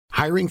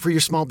Hiring for your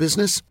small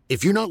business?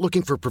 If you're not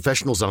looking for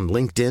professionals on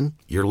LinkedIn,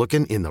 you're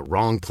looking in the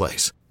wrong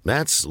place.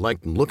 That's like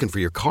looking for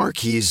your car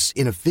keys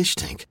in a fish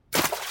tank.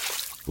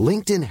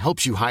 LinkedIn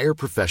helps you hire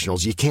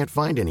professionals you can't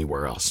find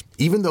anywhere else,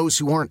 even those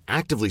who aren't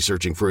actively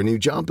searching for a new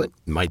job but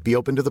might be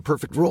open to the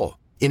perfect role.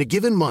 In a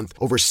given month,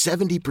 over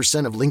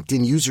 70% of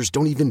LinkedIn users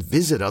don't even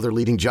visit other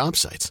leading job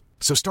sites.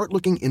 So start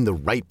looking in the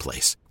right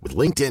place. With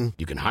LinkedIn,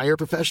 you can hire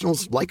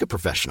professionals like a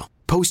professional.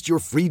 Post your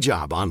free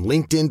job on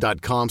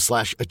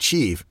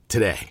linkedin.com/achieve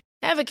today.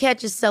 Ever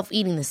catch yourself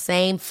eating the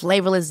same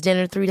flavorless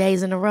dinner 3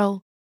 days in a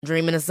row?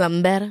 Dreaming of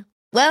something better?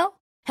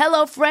 Well,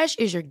 HelloFresh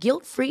is your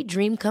guilt-free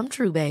dream come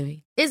true,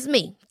 baby. It's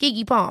me,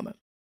 Keke Palmer.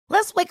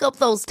 Let's wake up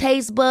those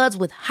taste buds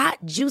with hot,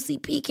 juicy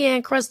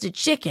pecan-crusted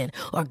chicken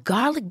or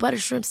garlic butter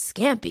shrimp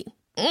scampi.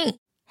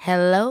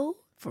 Hello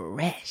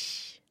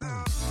Fresh.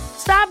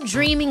 Stop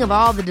dreaming of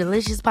all the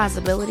delicious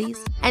possibilities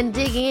and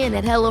dig in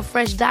at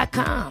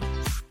HelloFresh.com.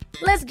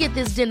 Let's get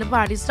this dinner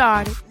party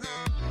started.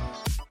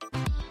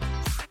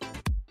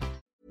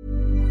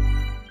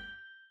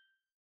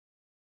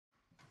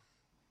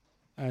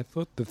 I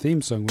thought the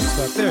theme song would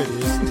start. There it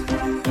is.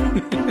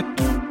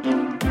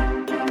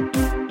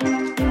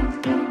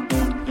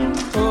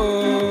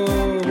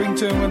 Oh,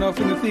 ringtone went off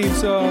in the theme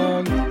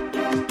song.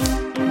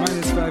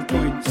 Minus 5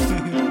 points.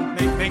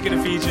 Make it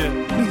a feature.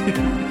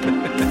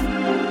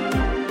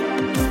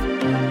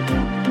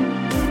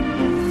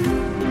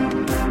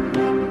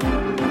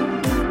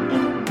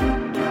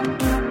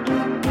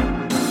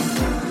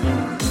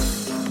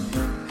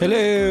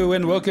 Hello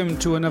and welcome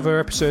to another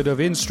episode of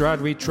In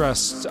Stride We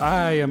Trust.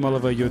 I am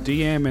Oliver, your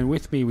DM, and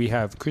with me we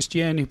have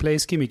Christiane, who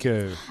plays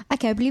Kimiko. I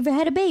can't believe I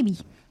had a baby.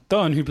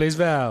 Don, who plays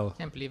Val.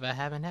 Can't believe I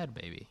haven't had a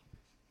baby.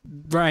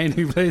 Brian,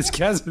 who plays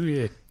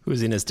Casimir.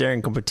 Who's in a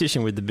staring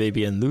competition with the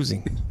baby and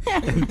losing.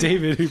 And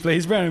David, who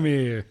plays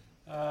Branimir.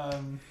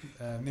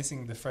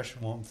 Missing the fresh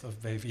warmth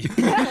of baby.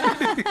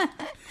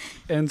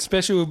 And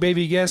special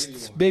baby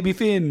guest, Baby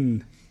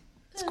Finn.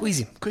 Squeeze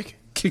him, quick.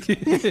 He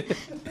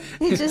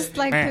just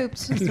like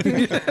pooped.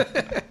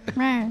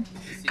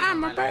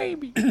 I'm a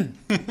baby.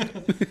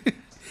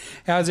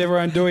 How's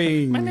everyone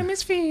doing? My name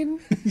is Finn.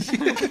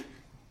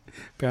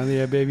 Apparently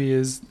our baby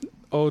is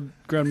old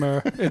grandma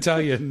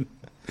Italian.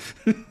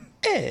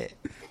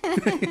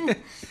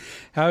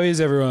 How is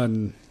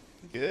everyone?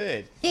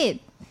 Good.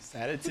 It.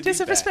 Excited to be back.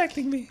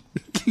 Disrespecting me.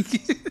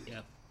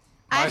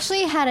 I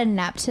actually had a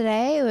nap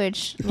today,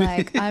 which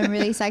like I'm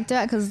really psyched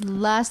about because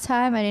last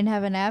time I didn't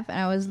have a nap and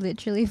I was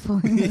literally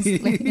falling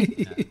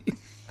asleep,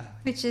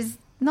 which is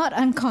not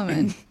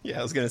uncommon. Yeah,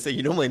 I was going to say,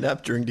 you normally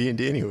nap during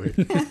D&D anyway.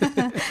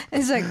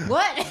 It's like,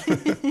 what?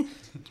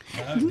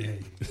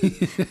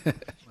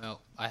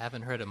 Well, I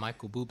haven't heard a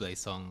Michael Bublé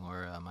song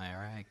or a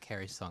Mariah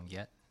Carey song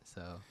yet,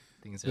 so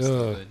things are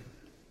still good.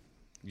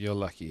 You're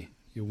lucky.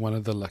 You're one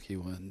of the lucky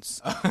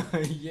ones.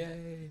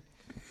 Yay.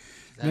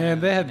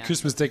 Man, they had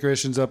Christmas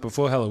decorations up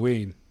before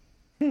Halloween.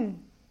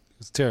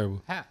 It's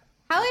terrible.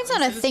 Halloween's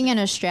not a thing in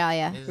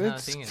Australia.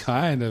 It's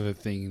kind of a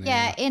thing now.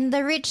 Yeah, in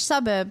the rich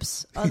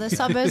suburbs or the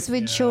suburbs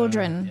with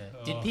children.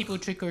 Yeah. Did people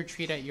trick or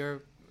treat at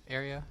your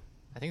area?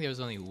 I think there was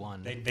only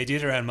one. They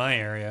did around my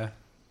area.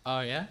 Oh,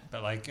 yeah?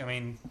 But, like, I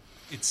mean,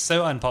 it's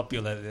so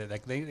unpopular that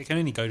like, they can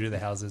only go to the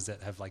houses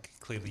that have, like,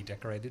 clearly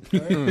decorated for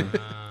it.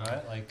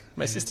 Right? Like,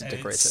 My sister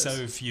decorates it's hers.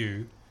 so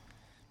few.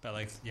 But,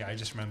 like, yeah, I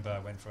just remember I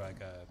went for,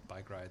 like, a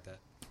bike ride that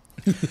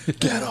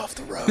Get off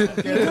the road.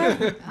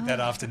 that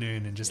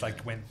afternoon and just,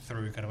 like, went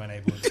through kind of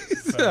unable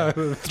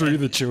to... Through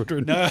the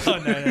children. No.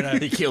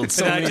 He killed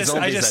so many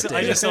zombies that day.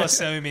 I just saw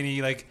so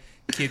many, like,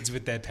 kids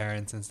with their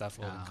parents and stuff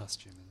all in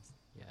costume.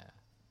 Yeah.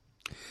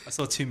 I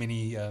saw too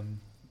many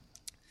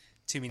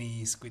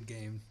Squid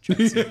Game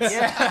tracksuits.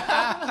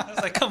 I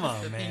was like, come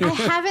on, man. I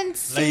haven't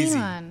seen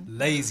one.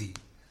 Lazy.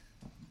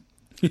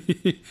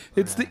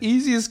 It's the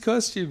easiest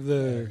costume,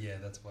 though. Yeah,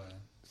 that's why.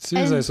 As soon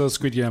as I saw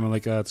Squid Game, I'm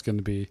like, it's going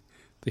to be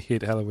the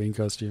hit Halloween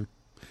costume.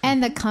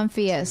 And the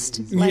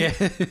comfiest. Like,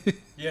 But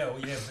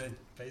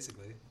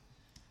basically.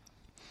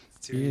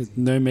 It's too Yeah, easy.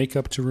 no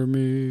makeup to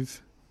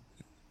remove.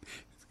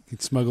 You can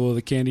smuggle all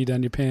the candy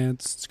down your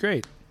pants. It's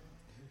great.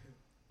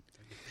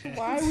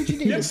 Why would you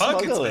need to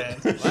Pockets, smuggle man.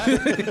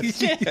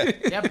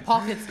 it? They have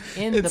pockets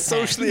in the It's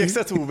socially pants.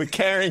 acceptable, but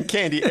carrying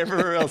candy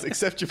everywhere else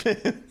except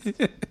Japan.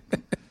 Yeah,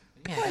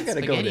 I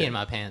gotta got go spaghetti there? in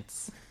my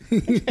pants.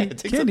 It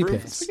takes Candy up room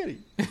for pants.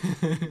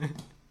 spaghetti.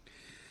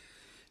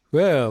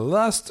 Well,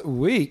 last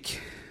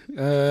week,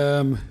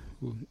 a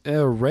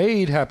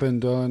raid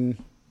happened on...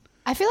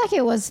 I feel like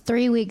it was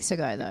 3 weeks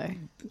ago, though.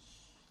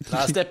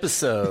 Last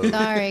episode.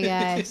 Sorry,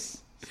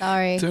 guys.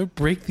 Sorry. Don't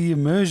break the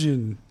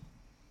immersion.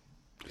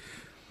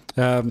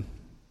 A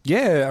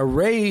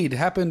raid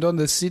happened on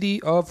the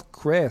city of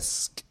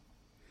Kresk.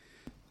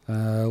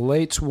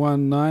 Late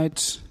one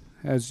night,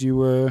 as you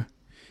were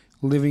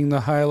living the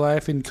high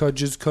life in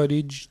Codger's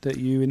cottage that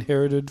you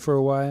inherited for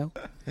a while.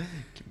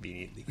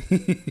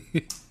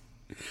 Conveniently.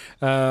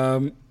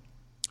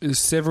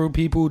 Several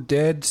people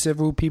dead,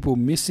 several people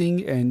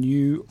missing, and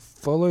you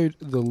followed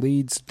the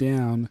leads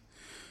down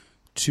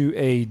to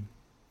a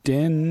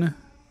den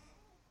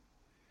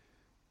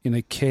in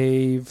a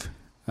cave.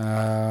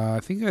 I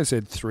think I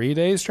said 3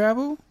 days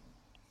travel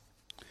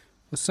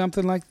or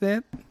something like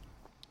that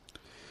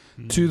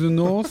to the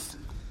north.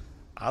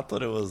 I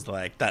thought it was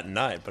like that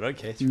night, but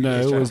okay. 3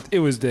 No, days it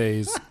was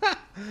days. travel.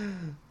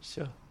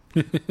 Sure.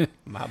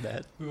 My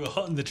bad. We were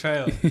hot on the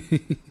trail.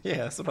 Yeah,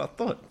 that's what I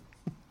thought.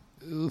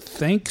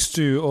 Thanks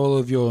to all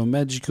of your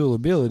magical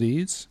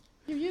abilities,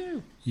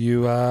 you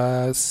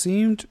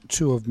seemed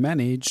to have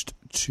managed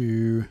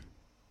to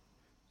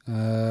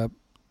get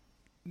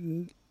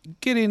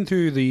in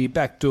through the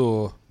back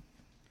door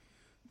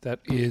that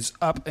is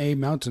up a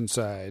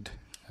mountainside.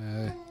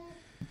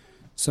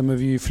 Some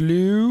of you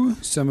flew,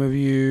 some of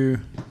you...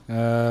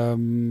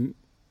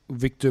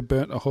 Victor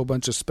burnt a whole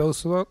bunch of spell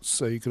slots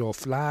so you could all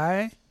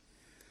fly.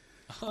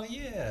 Oh,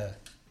 yeah.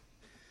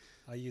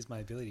 I used my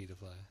ability to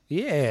fly.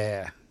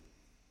 Yeah.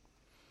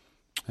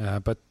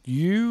 But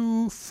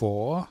you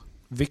four,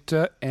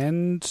 Victor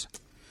and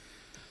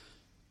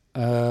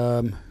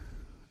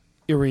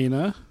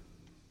Irina,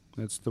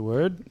 that's the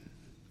word.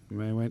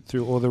 I went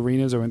through all the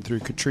arenas. I went through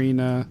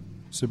Katrina,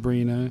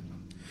 Sabrina.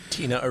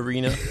 Tina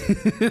Arena.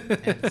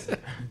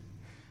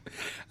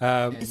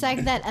 It's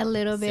like that a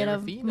little bit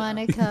Serafina. of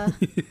Monica.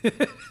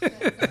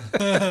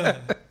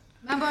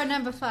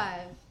 Number 5.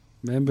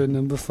 Member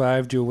number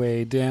 5 your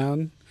way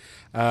down.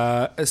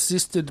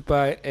 Assisted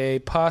by a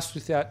pass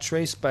without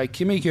trace by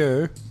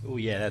Kimiko. Oh,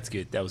 yeah, that's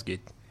good. That was good.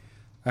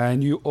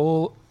 And you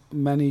all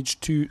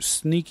managed to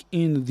sneak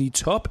in the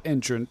top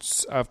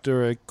entrance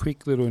after a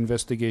quick little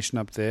investigation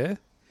up there.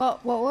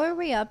 What were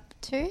we up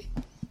to?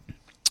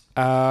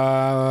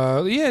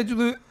 At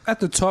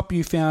the top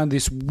you found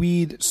this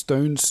weird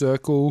stone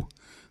circle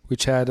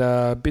which had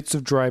bits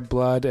of dry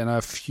blood and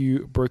a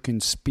few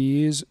broken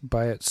spears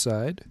by its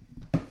side.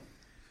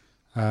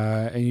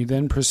 And you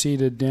then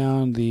proceeded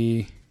down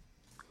the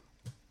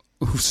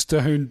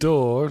stone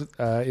door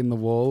in the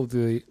wall of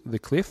the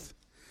cliff,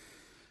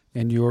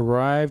 and you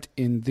arrived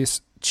in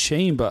this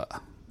chamber.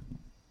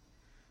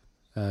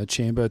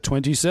 Chamber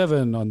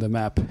 27 on the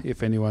map,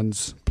 if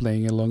anyone's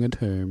playing along at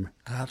home.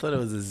 I thought it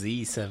was a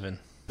Z7.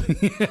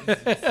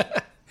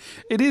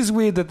 It is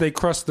weird that they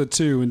crossed the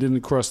 2 and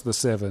didn't cross the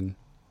 7.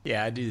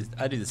 Yeah, I do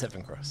the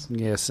 7 cross.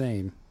 Yeah,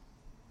 same.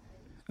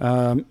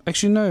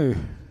 Actually, no.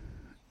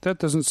 That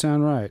doesn't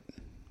sound right.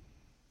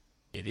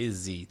 It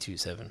is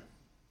Z27.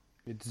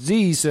 It's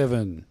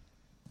Z7.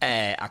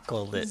 I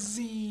called it.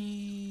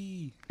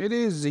 Z. It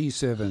is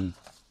Z7.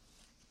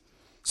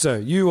 So,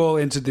 you all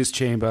entered this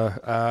chamber,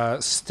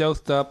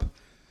 stealthed up.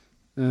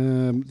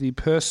 The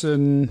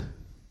person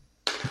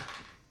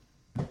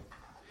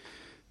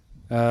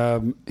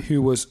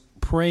who was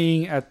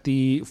praying at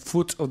the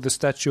foot of the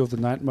statue of the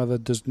Night Mother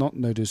does not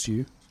notice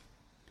you.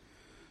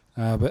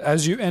 But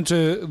as you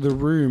enter the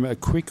room, a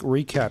quick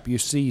recap, you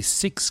see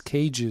 6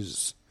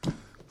 cages,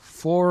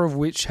 4 of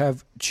which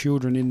have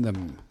children in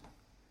them.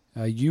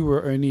 You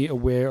were only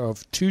aware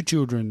of 2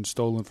 children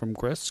stolen from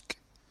Kresk.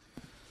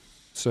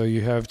 So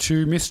you have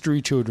 2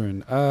 mystery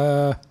children.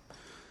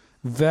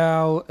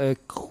 Val, a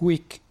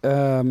quick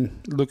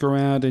look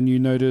around and you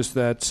notice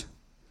that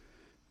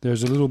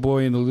there's a little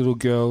boy and a little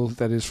girl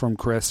that is from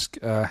Kresk.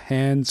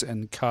 Hans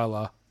and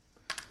Carla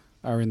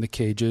are in the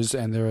cages,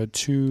 and there are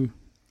 2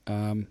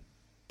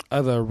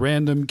 other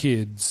random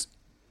kids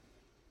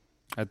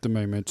at the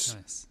moment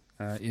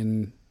Nice.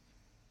 in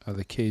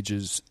other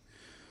cages.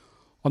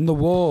 On the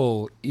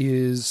wall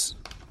is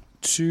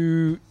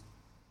 2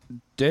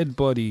 dead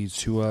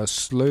bodies who are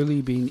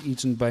slowly being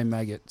eaten by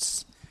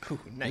maggots. Ooh,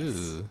 nice.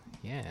 Ooh,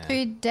 yeah.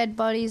 2 dead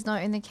bodies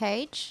not in the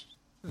cage.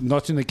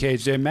 Not in the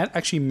cage. They're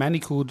actually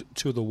manacled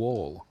to the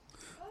wall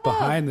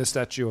behind the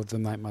statue of the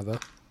Night Mother.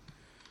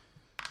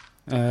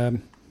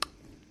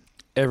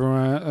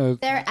 Everyone...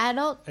 They're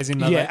adult. As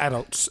in, yeah, like,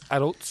 adults.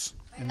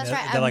 and That's they're,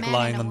 right. they're A like man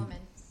lying and a on. woman.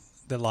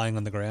 They're lying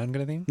on the ground,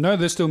 kind of thing. No,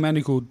 they're still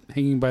manacled,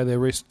 hanging by their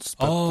wrists.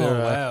 But Oh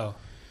they're,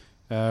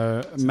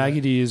 wow!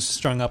 Maggoty is...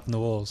 Strung up in the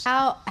walls.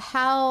 How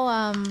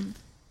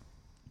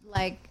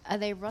like are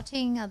they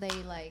rotting? Are they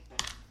like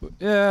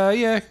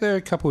yeah, they're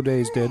a couple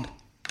days dead,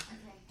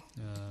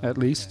 at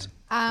least.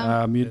 You'd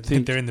I think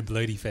think... they're in the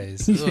bloaty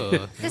phase. Ugh, they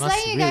Just must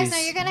letting you really guys know,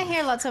 you're gonna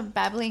hear lots of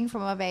babbling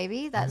from a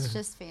baby. That's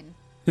just Finn.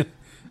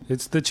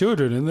 It's the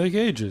children in their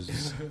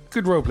cages.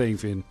 Good role-playing,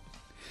 Finn.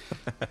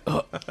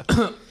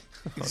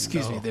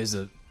 Excuse me, there's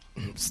a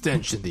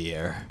stench in the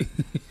air.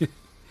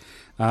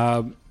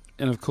 And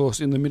of course,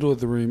 in the middle of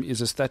the room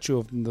is a statue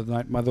of the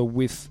Night Mother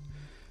with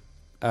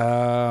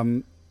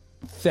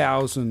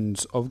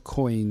thousands of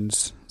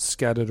coins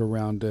scattered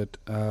around it.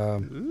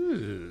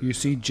 You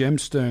see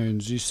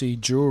gemstones, you see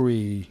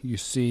jewelry, you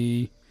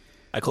see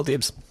I call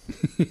dibs.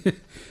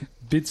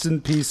 bits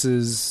and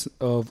pieces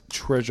of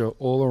treasure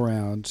all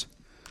around.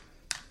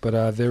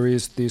 But there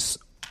is this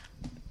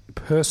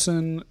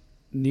person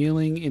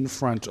kneeling in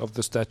front of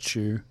the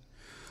statue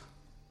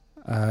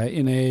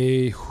in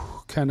a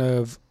kind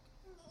of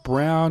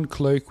brown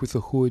cloak with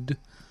a hood,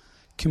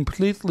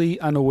 completely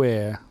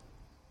unaware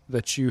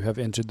that you have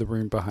entered the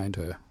room behind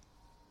her.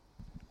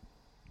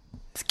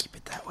 Let's keep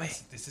it that way.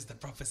 This is the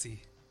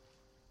prophecy.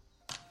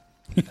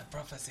 The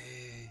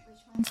prophecy.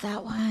 What's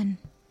that one?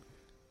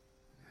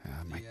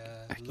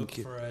 Look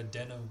for a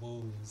den of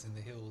wolves in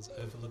the hills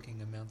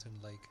overlooking a mountain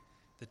lake.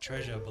 The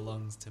treasure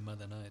belongs to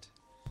Mother Night.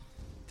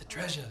 The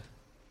treasure!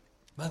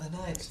 Mother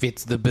Night!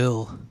 Fits the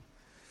bill.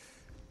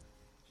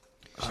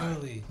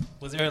 Surely.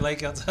 Was there a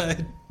lake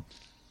outside?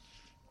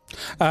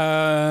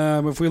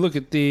 If we look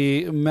at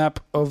the map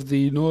of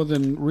the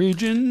northern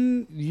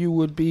region, you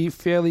would be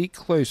fairly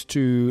close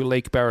to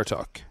Lake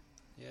Baratok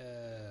Yeah.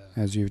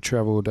 as you've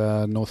travelled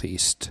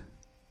northeast.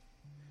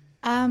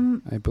 I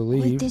Would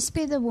believe this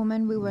be the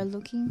woman we were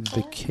looking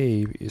the for?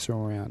 cave is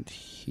around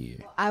here.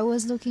 I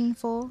was looking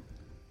for.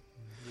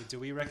 Do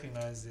we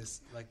recognize this?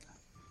 Like,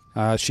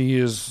 She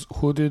is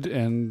hooded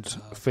and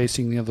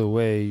facing the other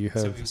way. You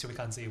so have. we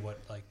can't see what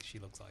she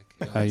looks like.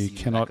 You see the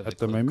cannot back of at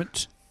the the cloak.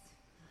 moment.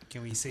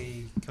 Can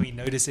we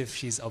notice if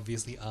she's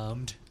obviously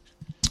armed,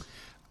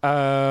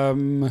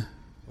 Um,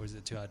 or is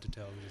it too hard to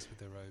tell just with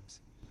her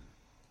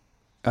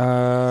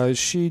robes?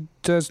 she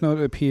does not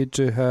appear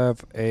to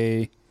have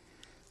a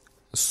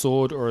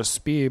sword or a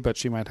spear, but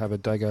she might have a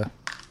dagger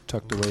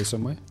tucked away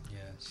somewhere.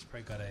 Yeah, she's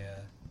probably got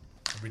a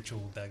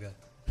ritual dagger.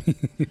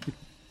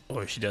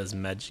 Or she does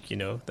magic,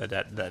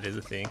 that is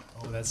a thing.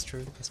 Oh, that's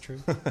true. That's true.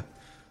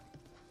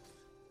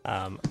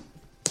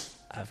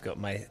 I've got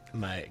my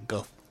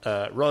goth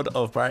rod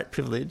of bright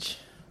privilege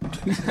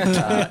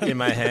in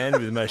my hand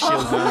with my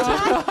shield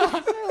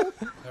mounted.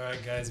 All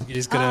right, guys, we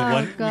just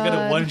gotta we gotta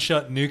God. one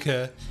shot nuke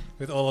her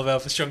with all of our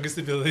strongest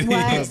abilities.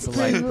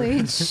 White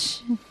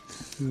privilege.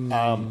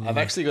 I've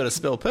actually got a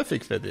spell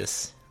perfect for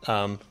this,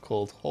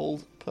 called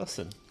Hold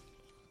Person,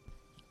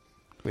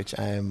 which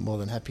I am more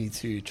than happy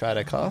to try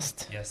to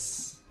cast.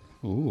 Yes,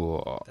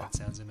 Ooh. that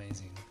sounds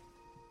amazing.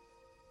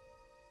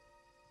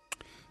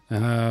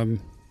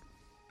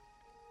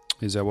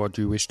 Is that what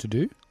you wish to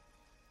do?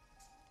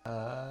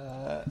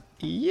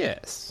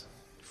 Yes.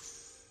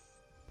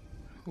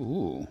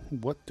 Ooh,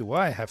 what do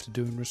I have to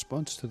do in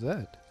response to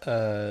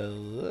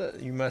that?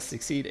 You must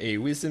succeed a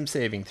Wisdom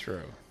saving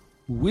throw.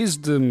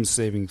 Wisdom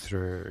saving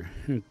throw.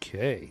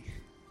 Okay.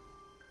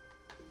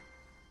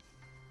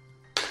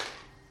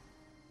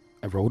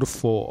 I rolled a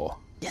 4.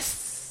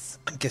 Yes.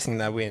 I'm guessing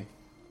that win.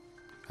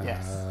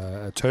 Yes.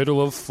 A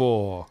total of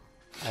 4.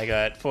 I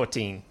got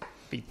 14.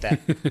 Beat that.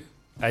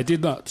 I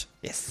did not.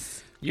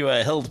 Yes. You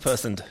are held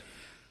personed.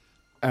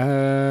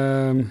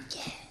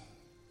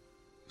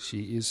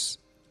 She is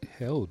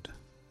held.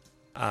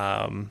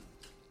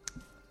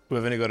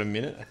 We've only got a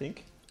minute, I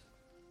think.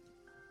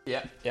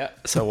 Yeah.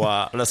 So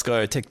let's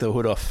go take the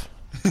hood off.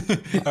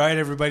 All right,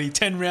 everybody,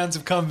 10 rounds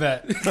of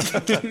combat.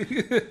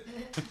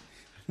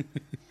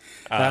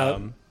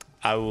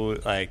 I will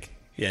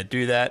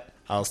do that.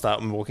 I'll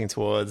start walking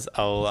towards.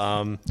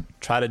 I'll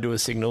try to do a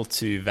signal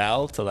to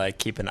Val to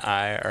keep an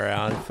eye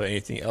around for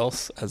anything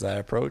else as I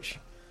approach.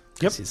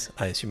 Yep. He's,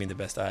 I assuming the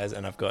best eyes,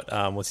 and I've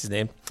got what's his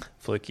name,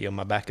 Floki on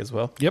my back as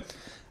well. Yep.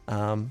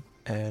 And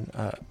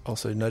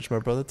also nudge my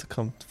brother to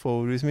come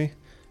forward with me.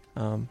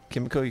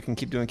 Kimiko, you can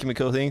keep doing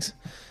Kimiko things.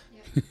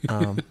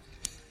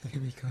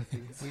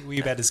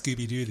 We about to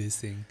Scooby-Doo this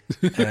thing.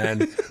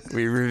 And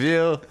we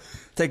reveal,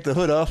 take the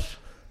hood off.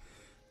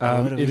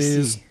 What do It we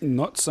is see?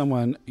 not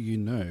someone you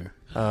know.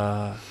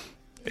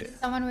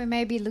 Someone we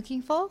may be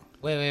looking for?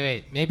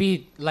 Wait.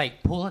 Maybe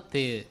pull at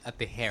the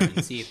hair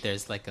and see if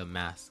there's a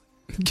mask.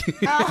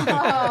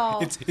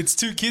 Oh, It's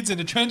two kids in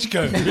a trench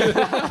coat. we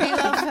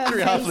love her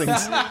Three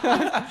face.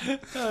 halflings.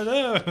 Oh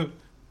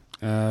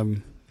no.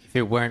 If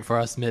it weren't for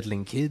us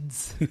middling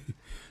kids.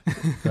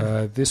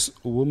 This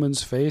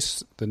woman's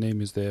face, the name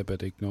is there,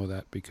 but ignore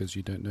that because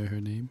you don't know her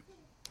name,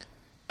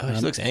 Oh, she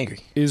looks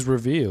angry. is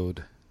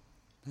revealed.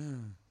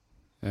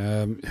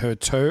 Her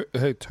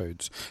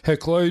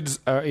clothes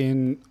are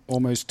in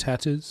almost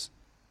tatters.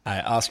 I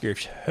ask her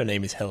if her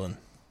name is Helen.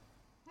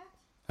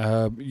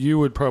 You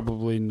would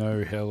probably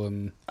know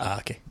Helen,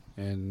 Okay.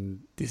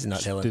 and This is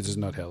not Helen. this is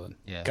not Helen.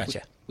 Yeah.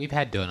 Gotcha. We've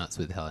had donuts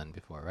with Helen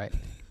before, right?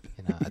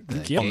 At the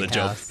Yep. On the gate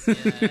job. house.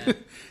 Yeah.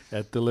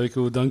 At the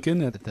local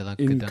Duncan At the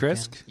in Dunkin'.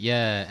 Kresk.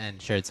 Yeah,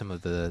 and shared some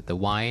of the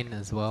wine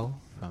as well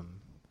from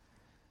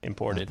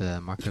Imported.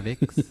 the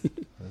Markovics. Was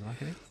it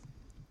Markovics?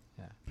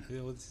 Yeah,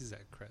 well, this is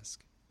at Kresk.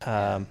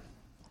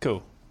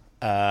 Cool.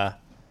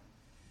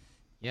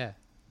 Yeah.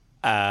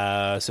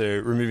 So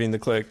removing the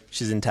cloak,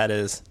 she's in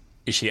tatters.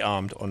 Is she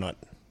armed or not?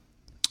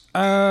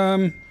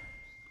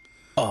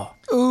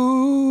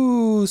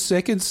 Ooh,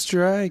 second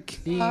strike.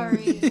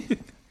 Sorry.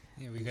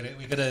 Yeah,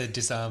 we gotta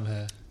disarm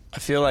her. I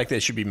feel like there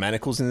should be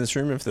manacles in this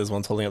room if there's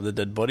one holding up the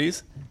dead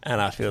bodies,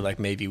 and I feel like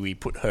maybe we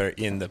put her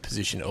in the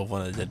position of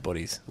one of the dead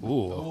bodies.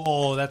 Ooh.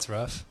 Oh, that's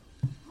rough.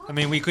 I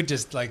mean, we could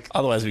just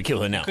Otherwise, we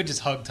kill her now.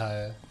 hog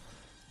tie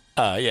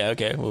her. Yeah,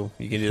 okay. Well,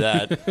 you can do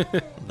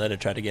that. Let her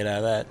try to get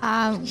out of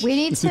that. We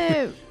need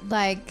to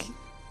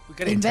We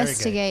gotta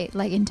investigate,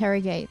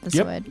 interrogate. That's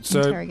the word. Yep. So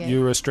Interrogate.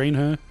 you restrain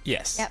her.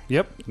 Yes. Yep.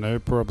 Yep. No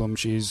problem.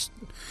 She's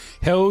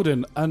held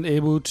and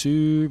unable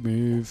to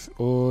move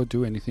or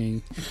do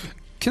anything.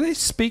 Can they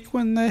speak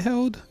when they're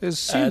held?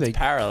 It's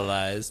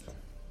paralyzed.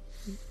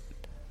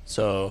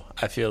 So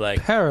I feel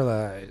like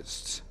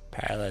Paralyzed.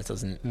 paralyzed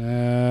doesn't.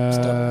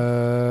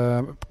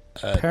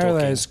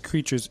 Paralyzed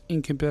creatures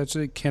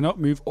incapacitated cannot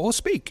move or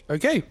speak.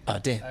 Okay. Oh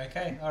damn!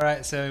 Okay, all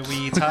right. So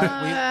we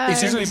tie.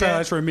 It's usually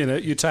paralyzed for a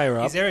minute. You tie her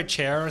up. Is there a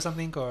chair or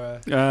something,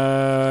 or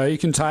a, You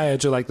can tie her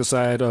to like the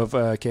side of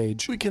a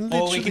cage. We can.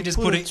 or we can just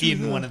put it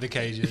in one of the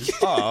cages?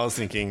 Oh, I was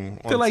thinking.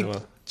 They're like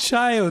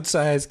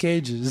child-sized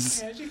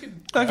cages.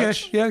 Okay.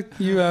 Yeah.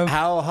 You.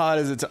 How hard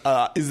is it?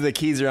 Is the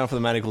keys around for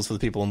the manacles for the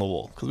people on the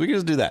wall? Because we can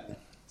just do that.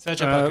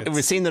 Search our pockets.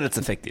 We've seen that it's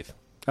effective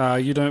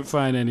You don't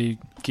find any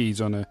keys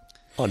on her.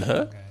 on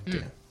her.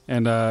 Okay.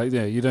 And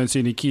you don't see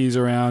any keys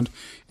around.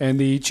 And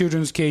the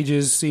children's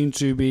cages seem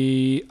to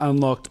be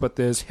unlocked, but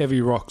there's heavy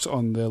rocks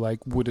on the like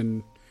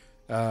wooden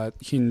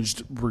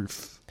hinged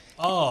roof.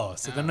 Oh,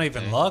 so they're not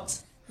even locked?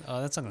 Oh,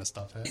 that's not going to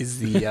stop her. Is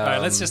the All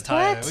right, let's just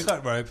tie her. What? We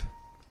got rope.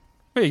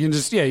 Yeah, you can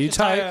just you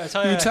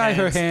tie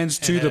her hands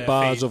to and the her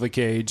bars feet. of a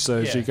cage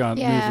so she can't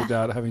Yeah. move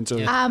without having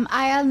to.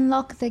 I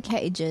unlock the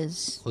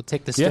cages. We'll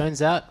take the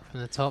stones out from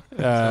the top.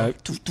 Yeah,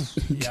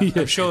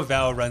 I'm sure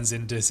Val runs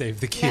in to save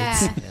the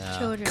kids. Yeah,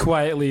 children.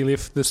 Quietly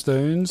lift the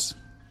stones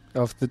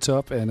off the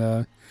top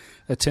and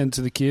attend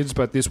to the kids.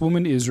 But this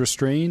woman is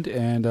restrained,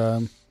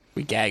 and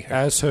we gag her.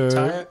 as Tie her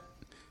her.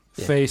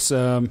 face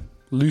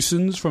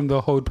loosens from the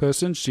hold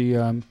person, she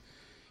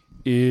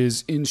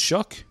is in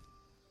shock.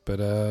 But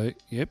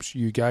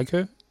you gag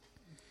her,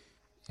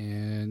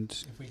 and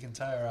If we can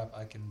tie her up,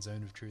 I can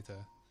zone of truth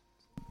her.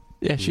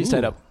 Yeah, she's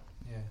tied up.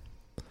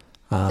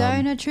 Yeah.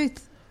 Zone of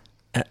truth.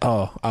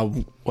 I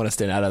want to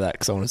stand out of that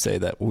because I want to say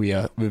that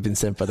we've been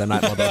sent by the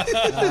Night Mother.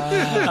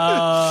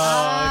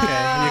 Oh,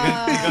 okay. You're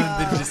going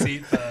to the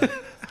deceit part.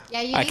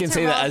 Yeah, you I need can to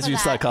say roll that as for you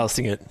start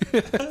casting it.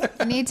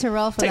 You need to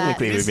roll for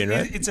Technically, that. we've been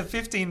right. It's a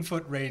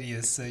 15-foot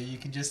radius, so you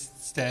can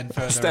just stand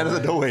further Stand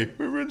at the away. doorway.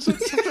 We've been sent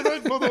by the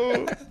Night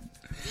Mother.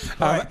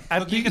 All right.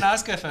 Look, you can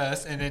ask her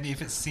first, and then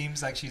if it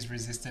seems like she's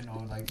resistant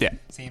or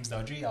seems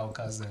dodgy, I'll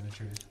cast Zone of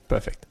Truth.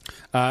 Perfect.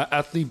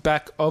 at the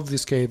back of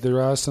this cave,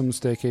 there are some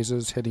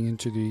staircases heading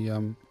into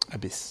the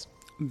Abyss.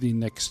 the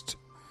next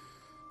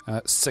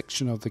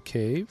section of the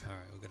cave. All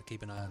right, we've got to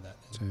keep an eye on that.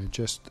 So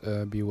just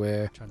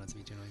beware Try not to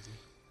be too noisy.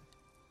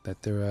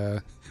 that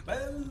there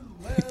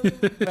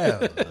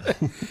Well.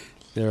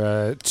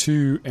 are are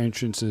two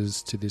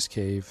entrances to this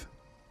cave.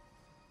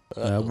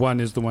 One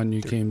is the one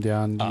you came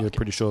down. You're okay.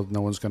 pretty sure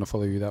no one's going to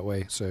follow you that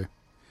way. So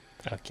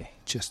Okay.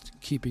 just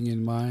keeping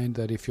in mind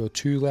that if you're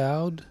too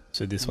loud,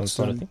 So this one's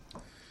not a thing?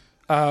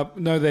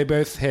 no, they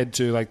both head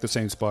to like the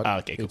same spot.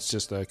 Okay, cool. It's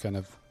just a kind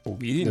of Well,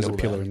 we didn't there's know a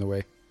pillar that. in the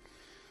way.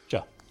 Sure.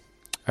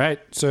 All right,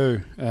 so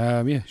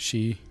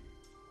she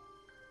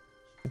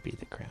Be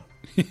the crown.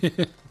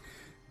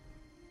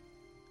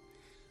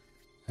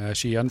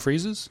 she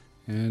unfreezes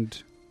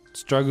and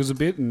struggles a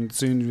bit, and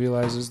soon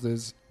realizes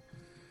there's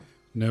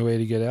no way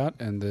to get out,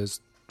 and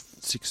there's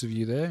 6 of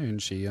you there,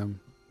 and she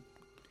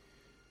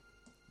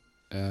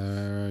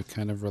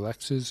kind of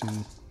relaxes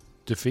in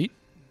defeat.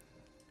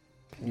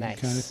 Nice.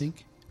 Kind of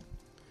think.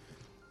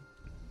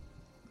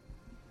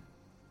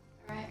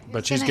 Right, But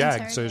who's she's gonna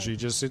gagged, so interrogate? she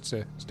just sits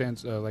there,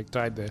 stands like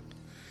tied there.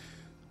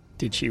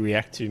 Did she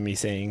react to me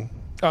saying,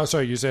 Oh,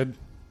 sorry, you said,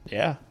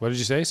 yeah, what did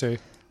you say? So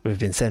we've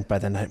been sent by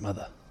the Night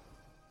Mother?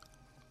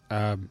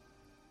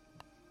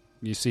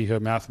 you see her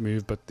mouth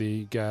move, but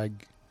the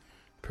gag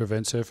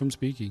prevents her from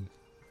speaking.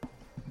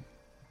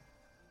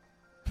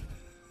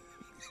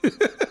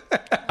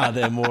 Are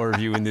there more of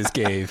you in this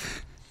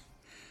cave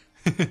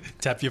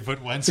Tap your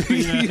foot once for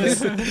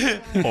yes.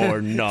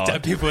 or not?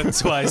 Tap your foot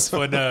twice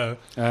for no.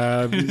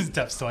 Um,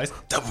 Taps twice.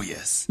 Double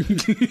yes.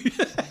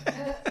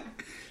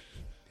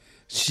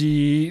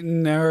 She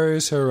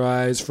narrows her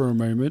eyes for a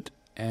moment,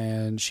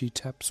 and she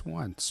taps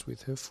once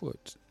with her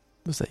foot.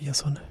 Was that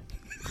yes or no?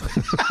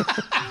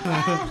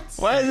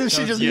 Why isn't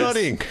she just yes.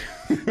 nodding?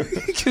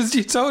 Because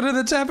you told her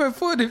to tap her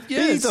foot if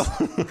yes.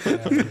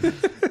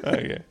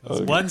 Okay.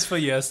 One's for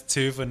yes,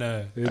 2 for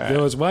no.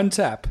 There was one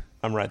tap.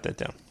 I'm write that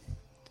down.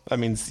 That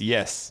means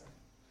yes.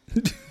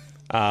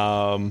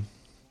 Are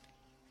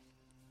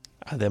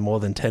there more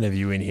than 10 of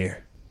you in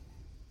here?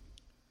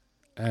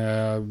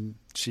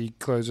 She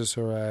closes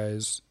her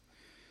eyes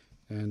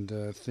and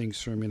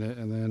thinks for a minute,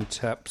 and then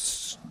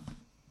taps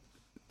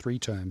 3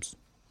 times.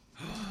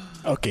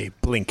 Okay,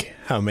 blink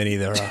how many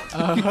there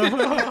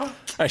are.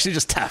 Actually,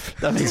 just tap.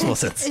 That makes more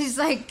sense. It's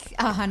like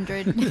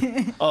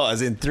 100. Oh,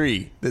 as in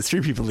 3. There's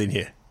 3 people in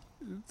here.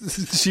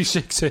 She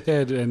shakes her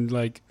head and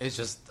like It's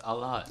just a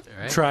lot,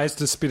 right? tries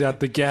to spit out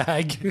the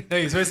gag. No,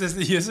 you're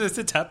supposed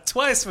to tap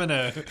twice for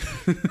no.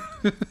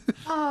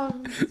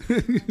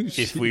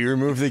 If we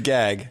remove the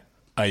gag,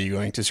 are you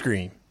going to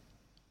scream?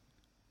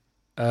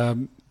 I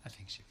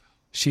think she will.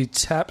 She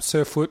taps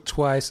her foot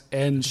twice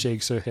and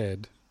shakes her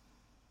head.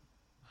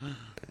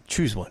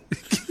 Choose one.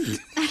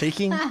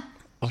 Shaking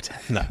or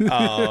tap? No.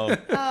 Oh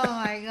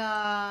my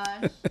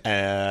gosh.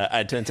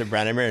 I turn to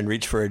Branimir and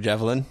reach for a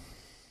javelin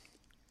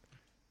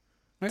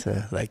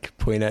to like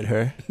point at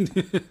her.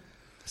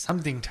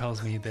 Something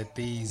tells me that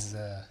these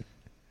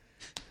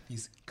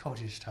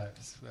cultish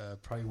types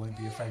probably won't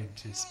be afraid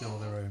to spill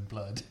their own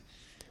blood.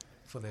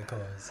 for their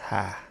cause.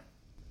 Ha.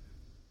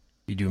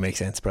 You do make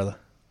sense, brother.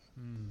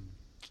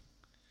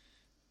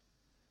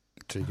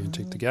 So you going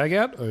to take the gag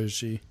out, or is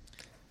she...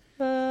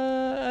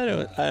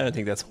 I don't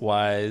think that's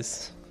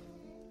wise.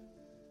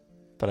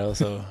 But I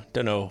also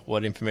don't know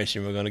what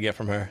information we're going to get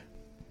from her.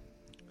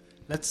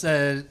 Let's,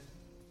 can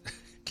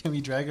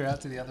we drag her out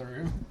to the other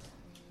room?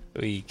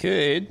 We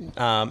could.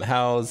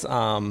 How's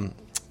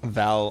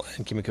Val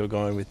and Kimiko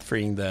going with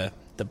freeing the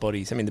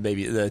bodies? I mean,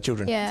 the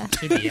children. Yeah.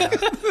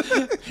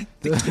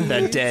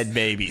 The dead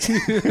babies.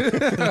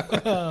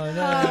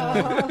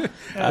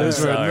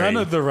 Those were none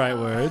of the right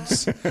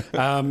words.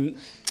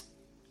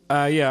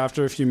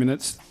 After a few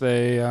minutes,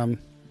 they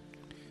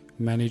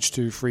managed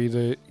to free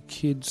the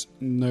kids,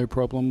 no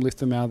problem. Lift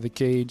them out of the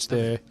cage.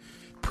 They're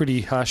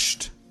pretty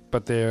hushed,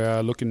 but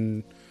they're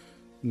looking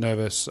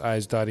nervous,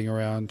 eyes darting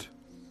around.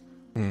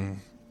 I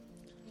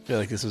feel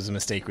like this was a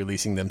mistake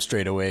releasing them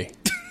straight away.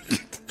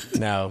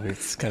 Now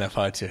it's kind of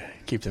hard to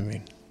keep them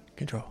in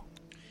control.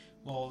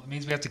 Well, it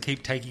means we have to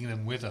keep taking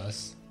them with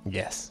us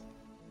Yes.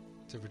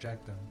 to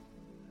protect them.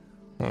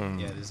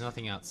 Yeah, there's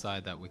nothing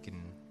outside that we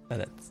can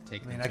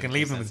take. I mean, I can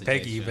leave them with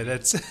Peggy, but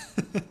that's...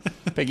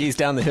 Peggy's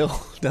down the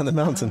hill, down the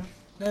mountain.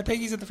 No,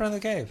 Peggy's at the front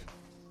of the cave.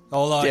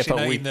 Oh, Yeah, actually,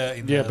 but no, we-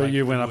 in the But like,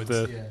 you went up woods,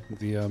 the...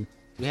 yeah.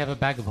 We have a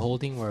bag of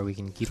holding where we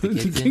can keep the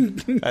kids in.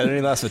 It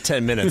only lasts for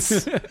 10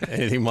 minutes.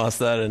 Anything past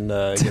that and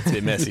it gets a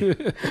bit messy.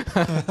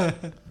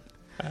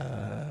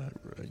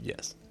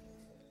 Yes.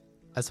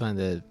 That's fine.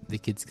 The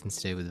kids can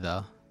stay with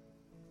Val.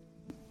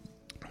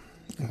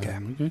 Okay.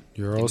 Okay.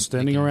 You're all They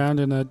standing can- around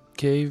in a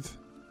cave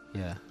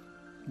Yeah.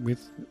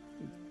 with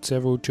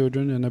several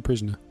children and a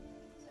prisoner.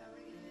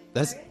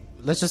 Let's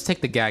just take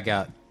the gag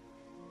out.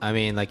 I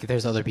mean, like, if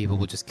there's other people,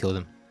 we'll just kill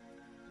them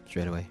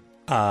straight away.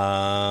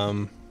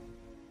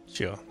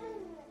 Sure.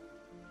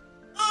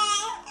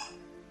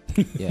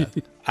 Yeah.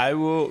 I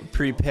will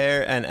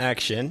prepare an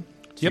action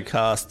to Yep.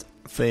 cast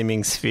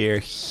Flaming Sphere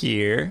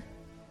here.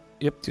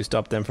 Yep. To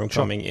stop them from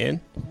Sure. coming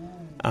in.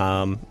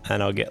 And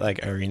I'll get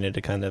like Arena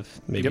to kind of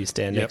maybe Yep.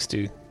 stand Yep. next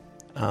to.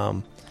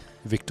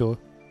 Victor.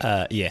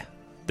 Yeah.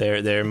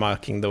 They're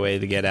marking the way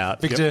to get out.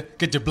 Victor,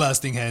 get your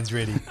blasting hands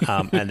ready.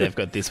 And they've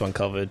got this one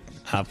covered.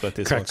 I've got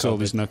this Cracks one all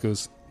covered. his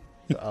knuckles.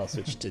 So I'll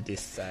switch to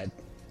this side.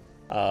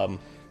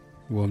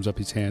 Warms up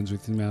his hands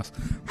with his mouth.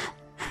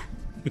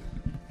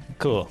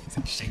 Cool.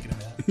 Shaking them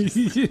out.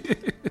 Getting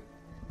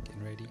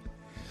ready.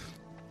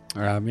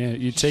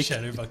 You take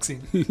Shadow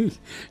boxing.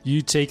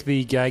 you take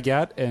the gag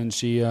out, and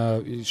she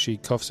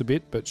coughs a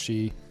bit, but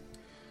she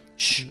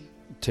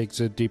takes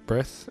a deep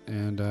breath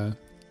and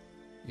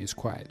is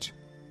quiet.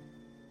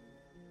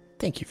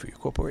 Thank you for your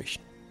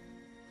cooperation.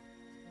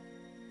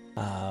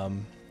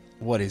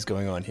 What is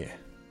going on here?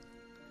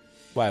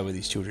 Why were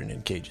these children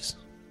in cages?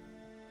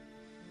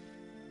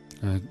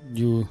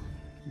 You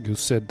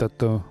said that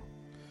the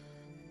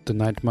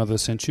Night Mother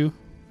sent you.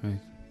 I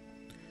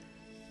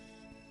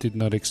did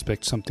not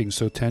expect something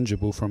so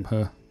tangible from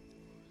her.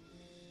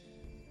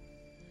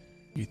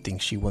 You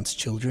think she wants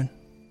children?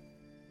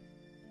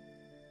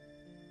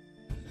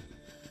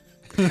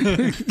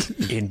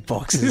 In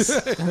boxes?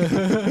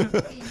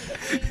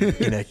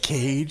 In a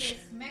cage?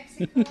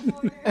 She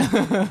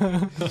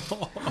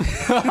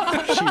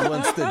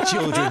wants the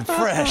children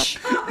fresh.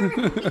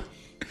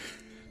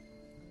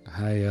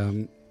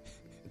 I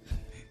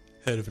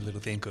Heard of a little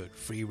thing called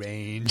free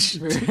range.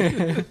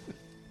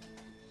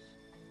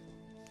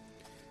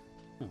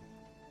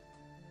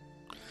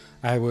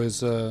 I was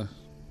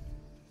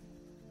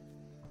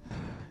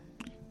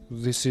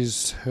this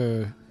is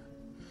her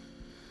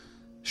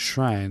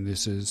shrine.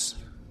 This is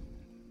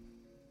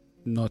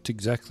not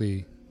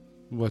exactly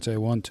what I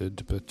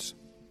wanted, but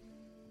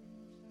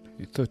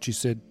I thought you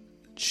said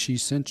she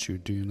sent you.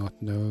 Do you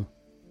not know?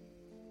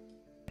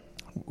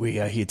 We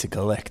are here to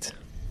collect.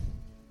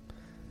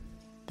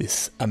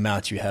 This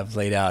amount you have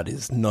laid out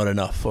is not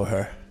enough for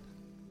her.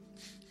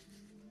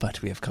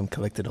 But we have come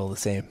collected all the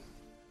same.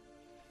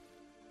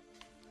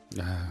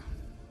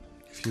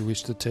 If you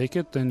wish to take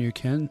it, then you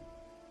can.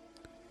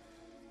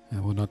 I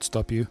will not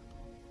stop you.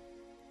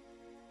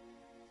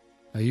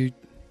 Are you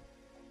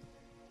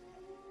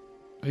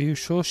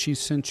sure she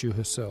sent you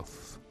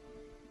herself?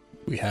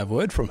 We have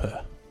word from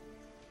her.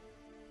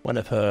 One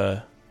of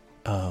her,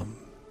 what are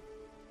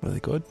they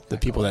called? The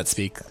people that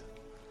speak.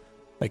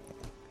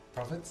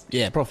 Prophets?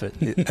 Yeah, prophet.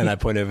 And I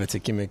point over to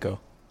Kimiko.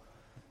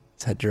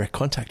 It's had direct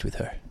contact with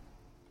her.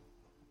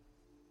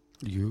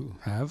 You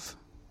have?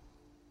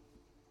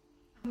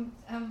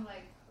 I'm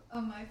like, oh,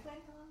 my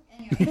plane?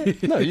 Anyway.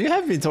 No, you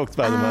have been talked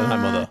by my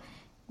mother.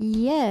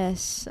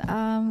 Yes,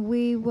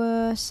 we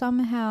were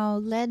somehow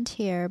led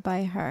here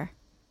by her.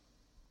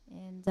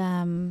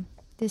 And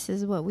this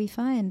is what we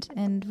find.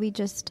 And we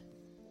just...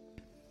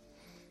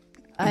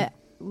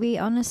 we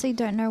honestly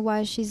don't know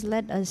why she's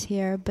led us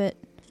here, but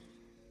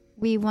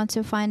we want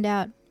to find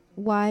out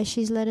why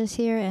she's led us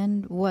here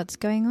and what's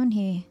going on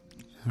here.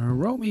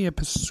 Roll me a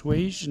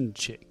persuasion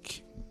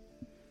check.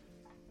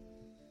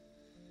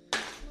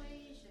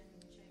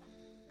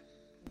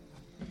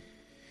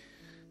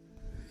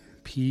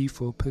 P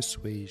for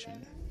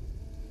persuasion.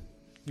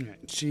 Right,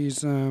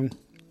 she's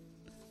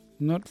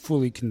not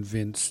fully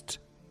convinced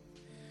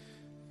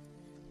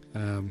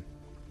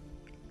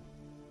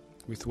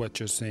with what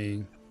you're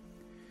saying,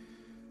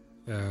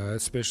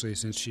 especially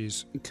since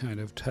she's kind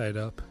of tied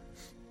up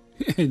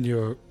and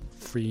you're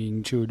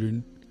freeing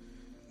children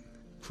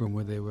from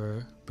where they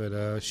were.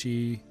 But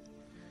she's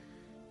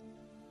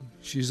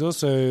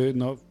also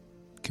not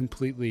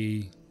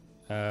completely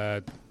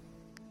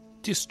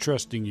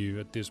distrusting you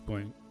at this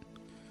point.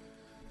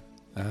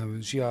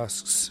 She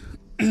asks,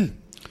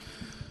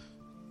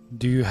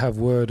 do you have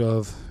word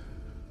of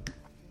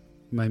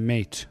my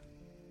mate?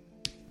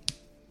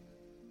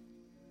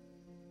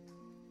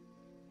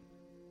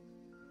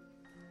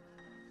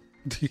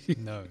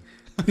 No.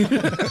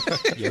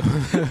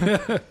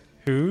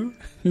 Who?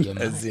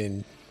 As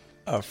in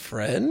a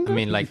friend? I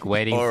mean, like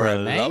waiting or for a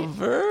a mate?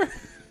 lover?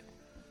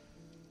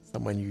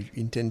 Someone you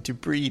intend to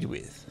breed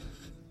with.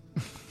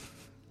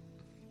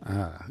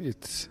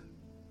 It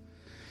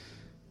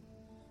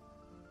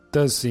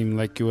does seem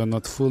like you are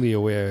not fully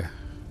aware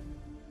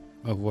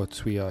of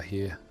what we are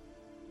here.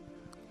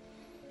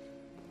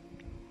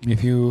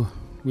 If you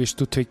wish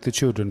to take the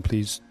children,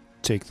 please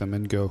take them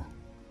and go.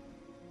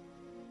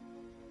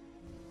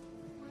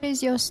 What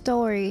is your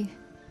story?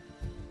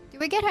 Did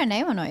we get her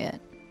name or not yet?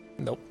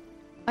 Nope.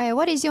 Oh yeah,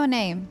 what is your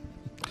name?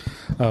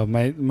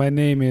 My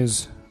name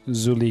is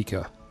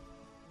Zulika.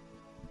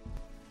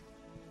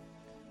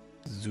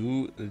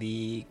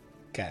 Zulika.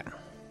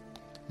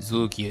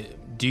 Zulkia,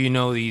 do you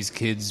know these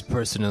kids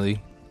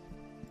personally?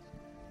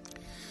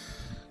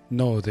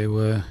 No, they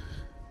were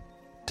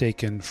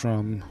taken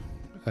from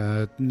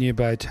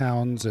nearby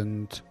towns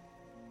and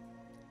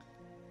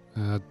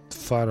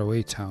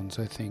faraway towns,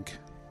 I think.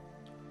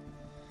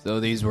 So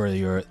these were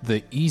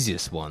the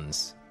easiest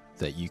ones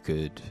that you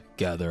could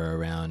gather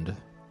around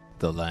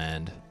the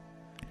land.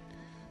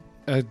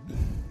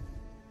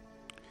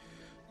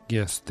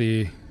 Yes,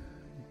 the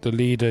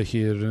leader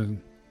here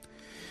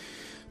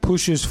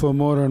pushes for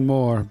more and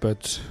more,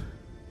 but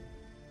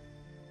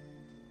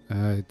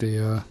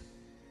there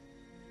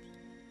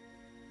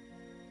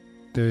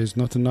is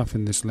not enough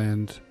in this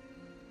land.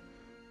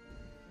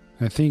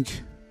 I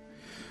think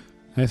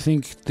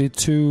the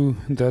two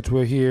that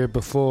were here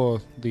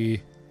before, the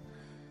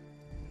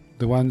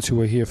ones who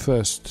were here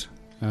first,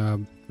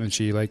 and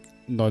she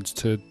nods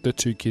to the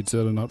two kids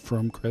that are not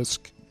from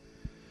Kresk.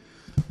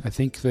 I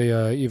think they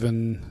are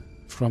even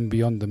from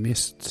beyond the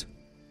mist.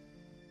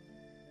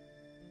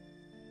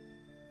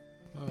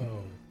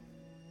 Oh.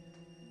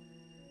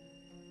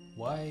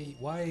 Why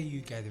are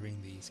you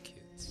gathering these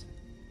kids?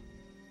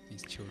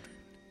 These children?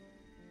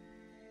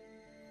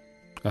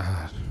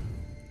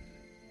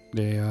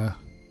 They are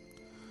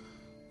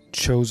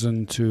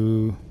chosen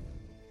to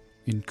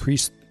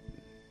increase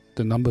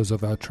the numbers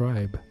of our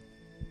tribe.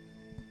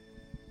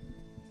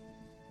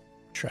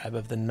 Tribe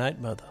of the Night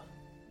Mother.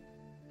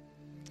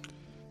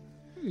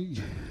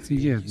 Yeah,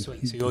 So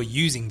you're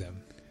using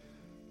them?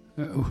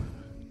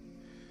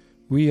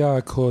 we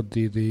are called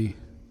the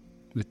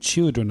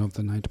children of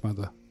the Night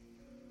Mother.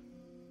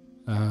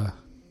 Our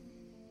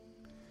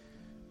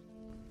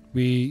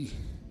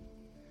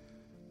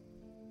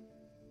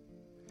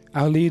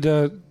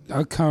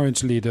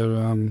current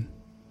leader,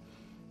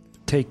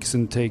 takes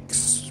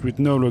with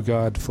no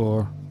regard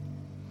for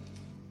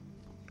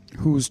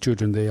whose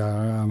children they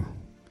are.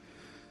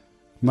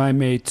 My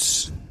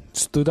mates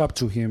stood up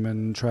to him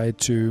and tried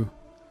to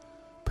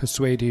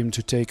persuade him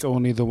to take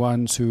only the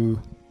ones who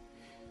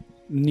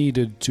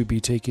needed to be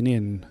taken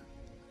in,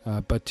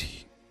 but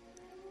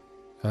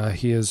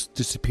he has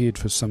disappeared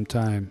for some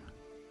time.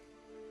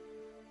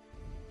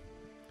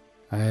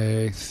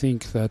 I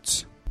think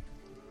that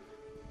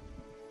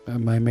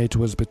my mate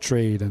was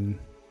betrayed and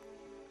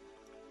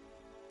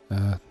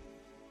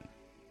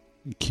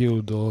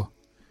killed or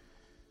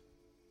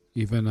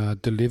even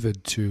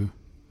delivered to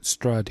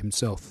Strahd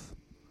himself.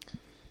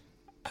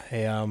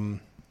 I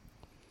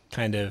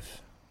kind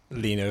of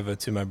lean over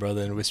to my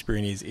brother and whisper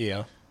in his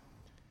ear.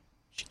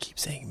 She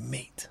keeps saying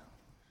mate.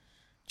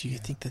 Do you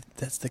think that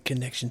that's the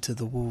connection to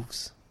the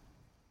wolves?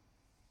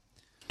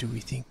 Do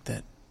we think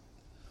that...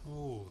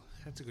 Oh,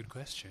 that's a good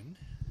question.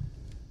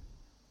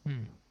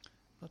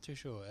 Not too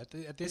sure.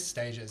 At this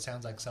stage, it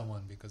sounds like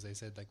someone, because they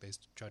said they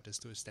tried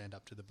to stand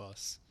up to the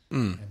boss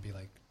and be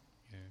like,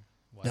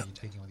 why are you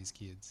taking all these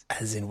kids?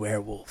 As in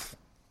werewolf.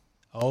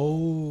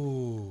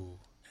 Oh.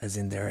 As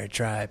in they're a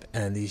tribe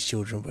and these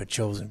children were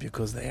chosen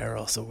because they are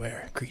also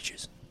were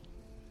creatures.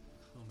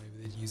 Or maybe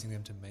they're using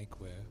them to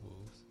make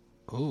werewolves.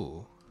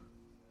 Oh,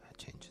 that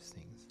changes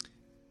things.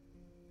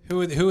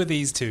 Who are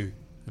these two?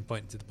 And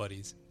pointing to the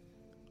bodies.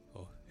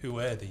 Or who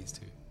were these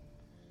two?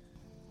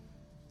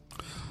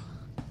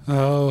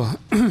 Oh,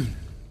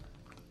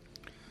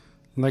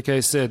 like I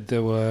said,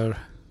 there was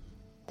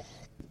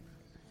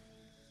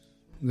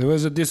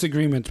a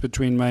disagreement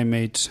between my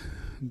mate.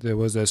 There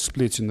was a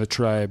split in the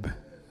tribe.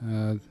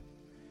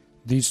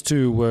 These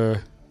two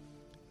were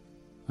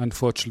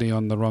unfortunately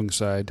on the wrong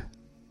side.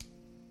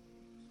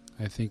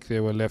 I think they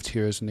were left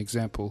here as an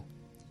example.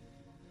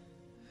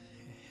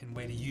 And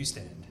where do you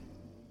stand?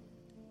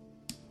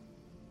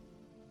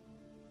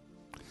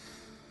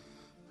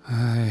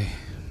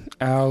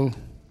 Our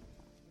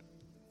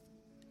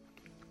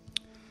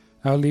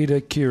leader,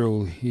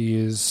 Kirill, he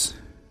is...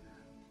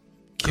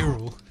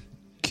 Kirill.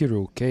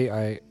 Kirill,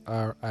 Kiril.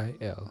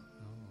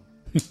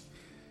 It's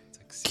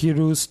like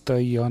Kirill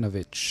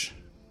Stoyanovich.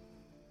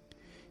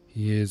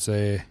 He is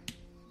a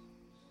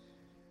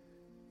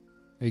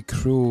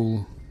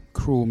cruel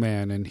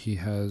man, and he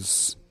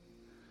has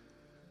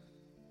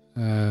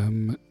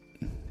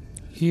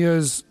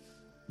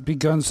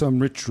begun some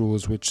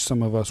rituals which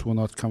some of us were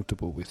not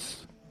comfortable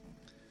with.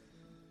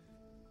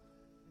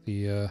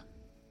 We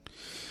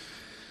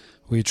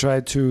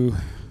tried to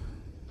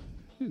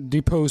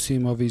depose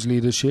him of his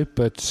leadership,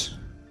 but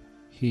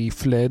he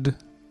fled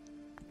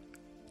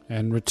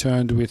and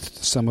returned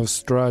with some of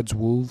Strahd's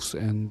wolves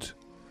and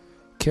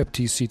kept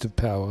his seat of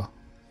power.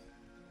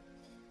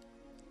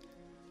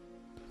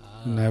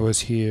 And I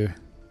was here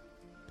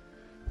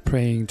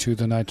praying to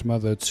the Night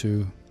Mother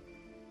to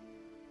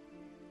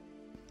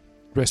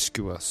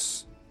rescue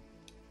us,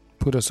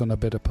 put us on a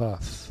better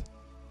path,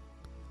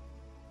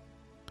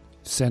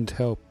 send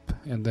help,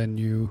 and then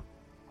you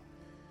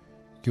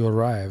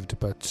arrived,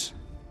 but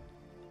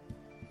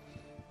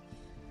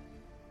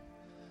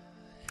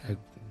when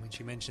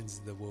she mentions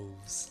the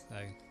wolves,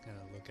 I kind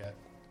of look at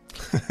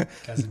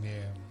Casimir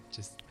and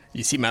just...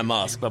 You see my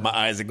mask, but my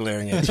eyes are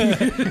glaring at you.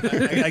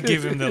 I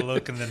give him the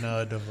look and the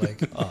nod of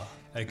like, oh,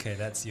 okay,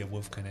 that's your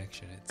wolf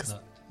connection. It's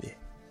not... Yeah.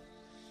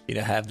 You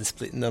know, have the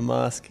split in the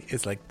mask.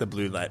 It's like the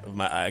blue light of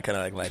my eye kind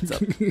of like lights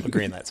up. Or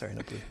green light, sorry,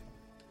 not blue.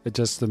 I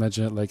just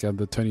imagine it like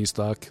the Tony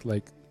Stark,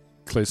 like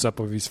close up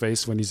of his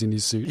face when he's in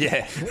his suit.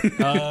 Yeah.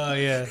 Oh,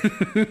 yeah.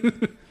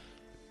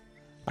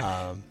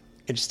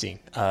 Interesting.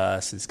 So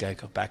this guy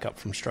got back up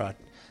from Strahd.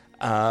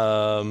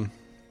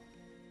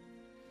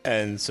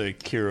 And so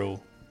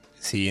Kirill,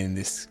 is he in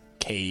this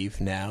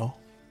cave now?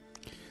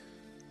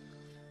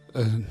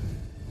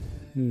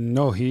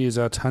 No, he is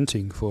out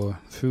hunting for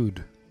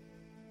food.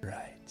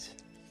 Right.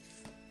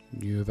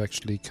 You have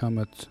actually come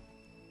at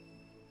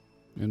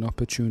an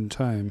opportune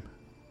time.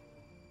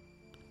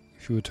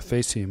 If you were to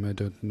face him, I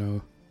don't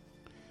know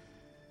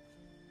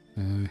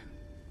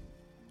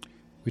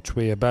which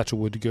way a battle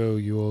would go.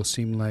 You all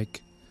seem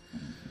like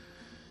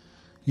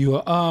you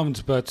are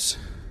armed, but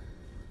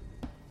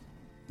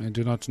I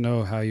do not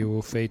know how you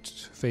will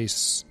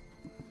face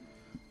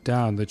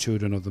down the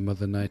children of the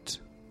Mother Night.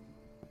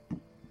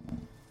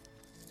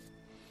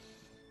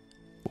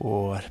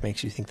 What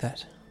makes you think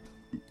that?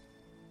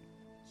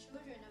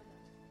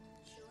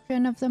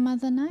 Children of the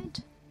Mother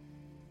Night?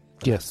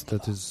 Yes,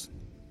 that is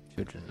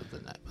Children of the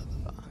Night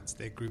Mother. That's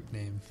their group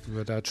name.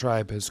 what our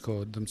tribe has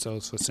called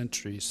themselves for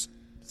centuries.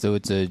 So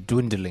it's a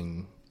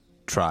dwindling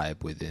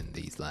tribe within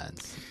these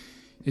lands.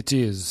 It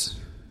is.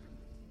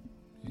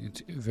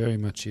 It very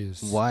much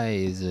is. Why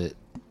is it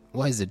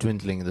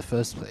dwindling in the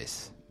first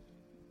place?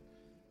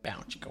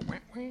 Bounce, go, wah,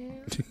 wah.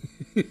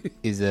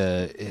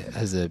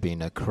 Has there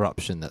been a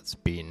corruption that's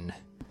been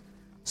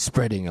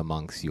spreading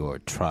amongst your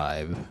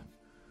tribe?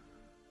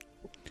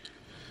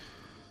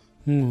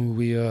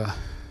 We are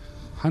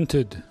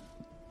hunted,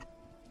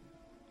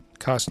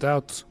 cast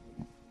out.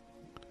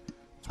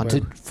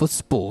 Hunted for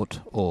sport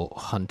or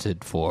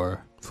hunted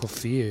for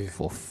fear.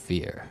 For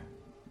fear.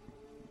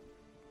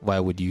 Why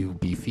would you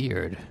be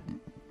feared?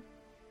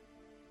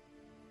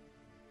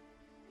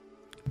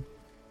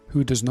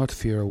 Who does not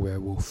fear a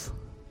werewolf?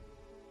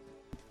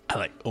 I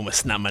like almost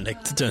snap my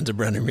neck to turn to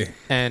Branimir.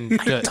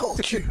 And I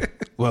told you.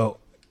 well,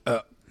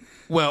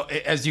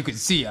 as you can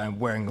see, I'm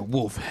wearing a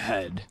wolf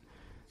head.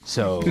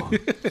 So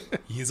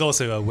He's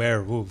also a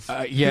werewolf.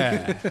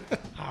 yeah,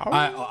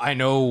 I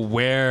know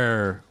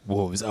where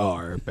wolves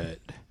are, but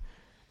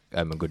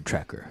I'm a good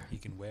tracker. You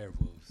can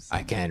werewolves.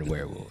 I can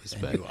wear wolves,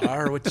 but You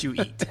are what you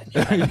eat, and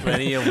you have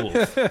plenty of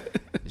wolf.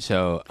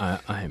 so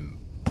I'm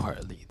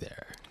partly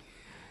there.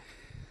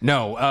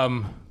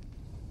 No,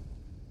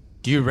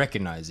 do you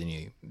recognize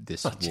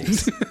this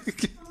wolf?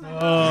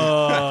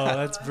 Oh,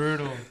 that's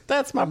brutal.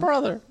 That's my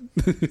brother.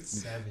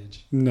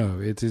 Savage. No,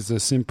 it is a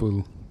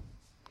simple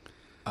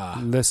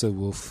lesser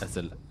wolf. That's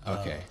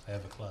okay. I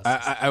have a class.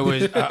 I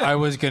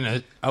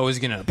was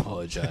gonna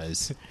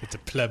apologize. It's a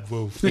pleb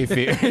wolf. If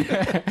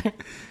it,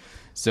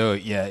 so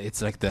yeah,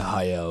 it's like the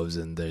high elves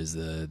and there's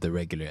the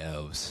regular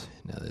elves.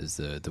 Now there's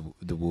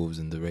the wolves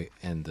and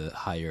the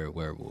higher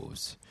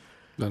werewolves.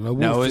 No,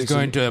 Now I was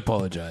going to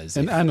apologize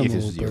an if animal,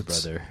 this was your but-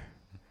 brother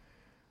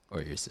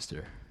or your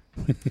sister.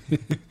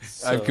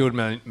 I've killed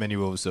many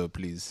wolves, so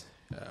please.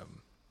 It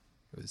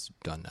was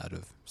done out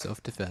of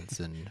self-defense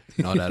and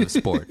not out of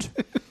sport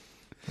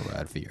or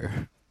out of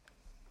fear.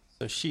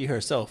 So she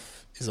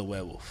herself is a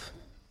werewolf.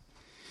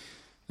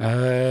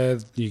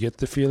 You get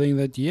the feeling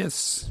that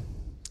yes.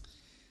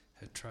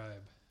 Her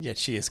tribe. Yet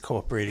she is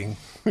cooperating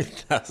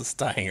with us,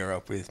 tying her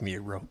up with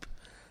mere rope.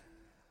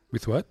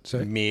 With what?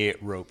 Sorry. Mere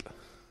rope.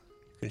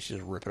 Couldn't she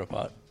just rip it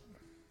apart?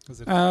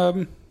 Was it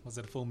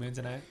a full moon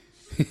tonight?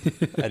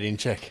 I didn't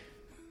check.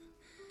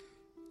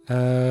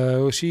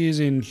 Well, she is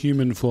in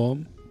human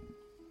form.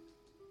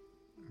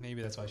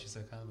 Maybe that's why she's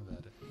so calm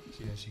about it.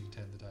 She knows she can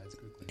turn the tides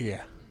quickly.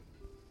 Yeah.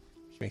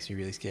 She Makes me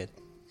really scared.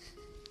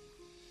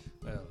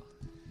 Well,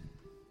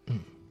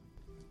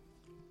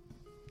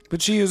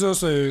 But she is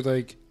also,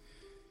 like,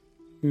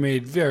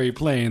 made very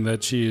plain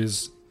that she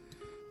is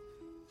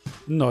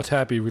not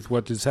happy with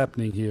what is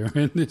happening here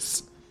and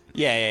is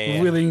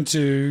Yeah. willing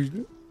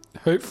to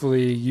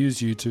hopefully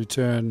use you to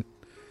turn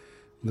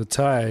the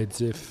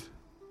tides of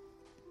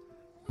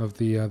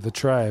the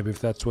tribe, if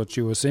that's what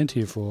you were sent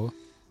here for.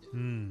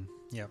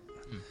 yep.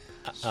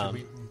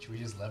 Should we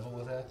just level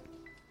with her?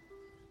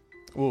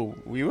 Well,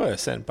 we were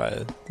sent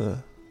by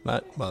the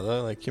Night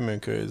Mother, like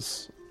Kimiko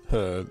is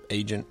her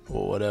agent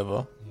or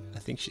whatever. Yeah. I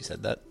think she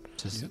said that.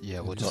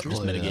 We'll just Not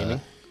call it, metagaming.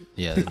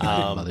 the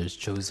Night Mother's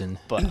chosen.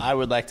 But I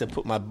would like to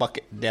put my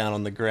bucket down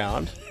on the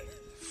ground,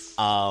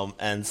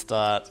 and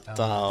start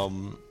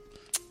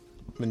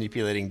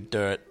manipulating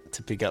dirt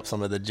to pick up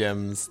some of the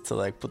gems to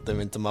like put them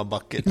into my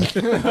bucket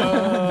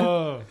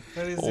Oh,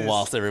 what is this?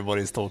 whilst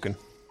everybody's talking.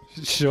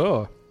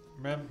 Sure.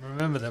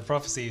 Remember that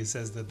prophecy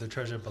says that the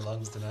treasure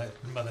belongs to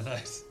Mother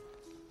Night.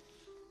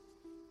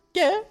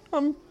 Yeah,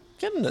 I'm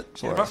getting it The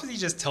for her. prophecy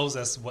just tells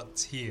us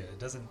what's here. It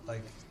doesn't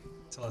like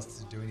tell us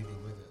to do anything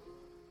with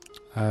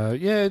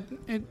it. Yeah.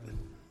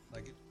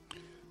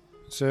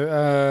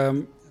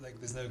 Like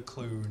there's no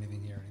clue or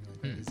anything here.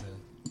 Or anything like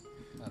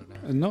that. I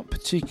don't know. Not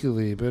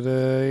particularly, but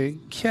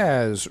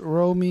Kaz,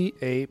 roll me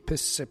a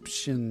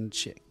perception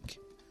check.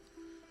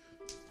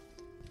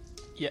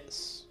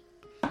 Yes.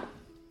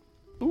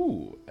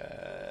 Ooh,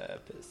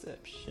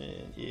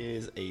 perception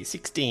is a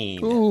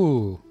 16.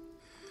 Ooh.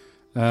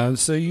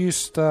 So you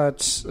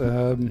start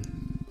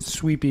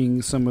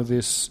sweeping some of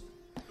this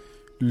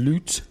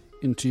loot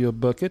into your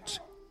bucket.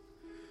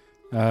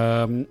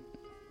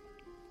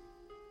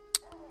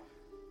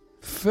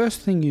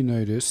 First thing you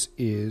notice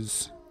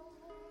is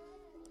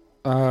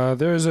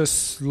there is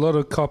a lot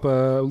of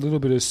copper, a little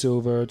bit of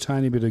silver, a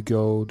tiny bit of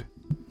gold.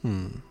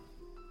 Aiming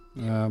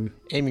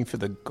for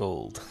the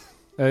gold.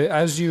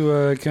 As you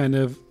are kind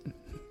of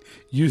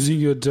using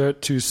your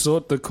dirt to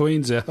sort the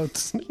coins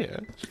out, Yeah.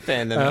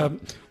 Fan them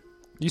out.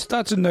 you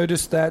start to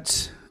notice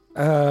that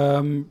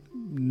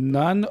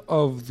none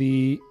of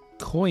the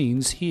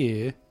coins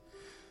here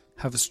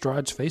have a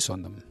Stride's face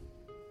on them.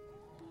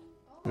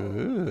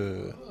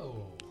 Ooh.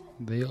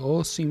 They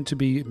all seem to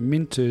be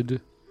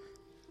minted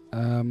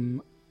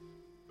in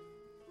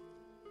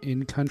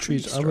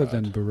countries other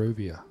than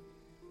Barovia.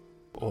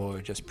 Or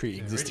just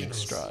pre-existing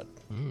originals.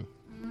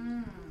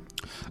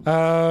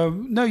 Strahd.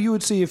 No, you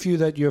would see a few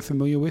that you're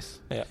familiar with.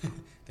 Yeah.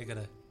 They got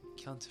a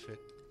counterfeit.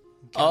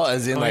 Oh,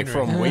 as in like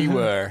from we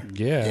were.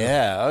 Yeah.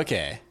 Yeah,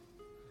 okay.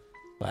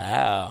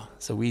 Wow.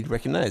 So we'd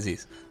recognize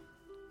these.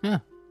 Yeah.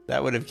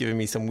 That would have given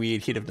me some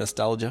weird hit of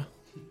nostalgia.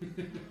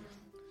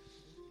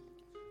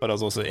 But I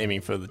was also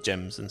aiming for the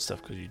gems and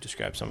stuff because you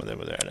described some of them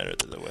were there and I know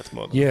that they're worth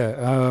more than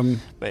Yeah.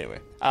 But anyway.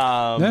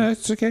 No,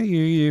 it's okay.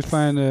 You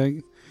find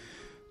a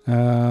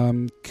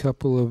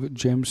couple of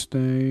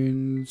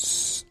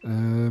gemstones,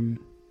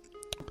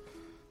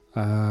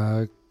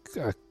 a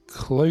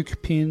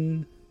cloak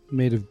pin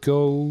made of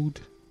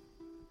gold,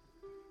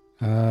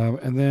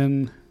 and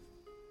then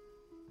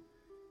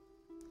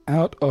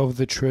out of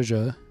the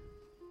treasure,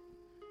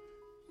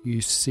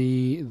 you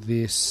see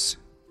this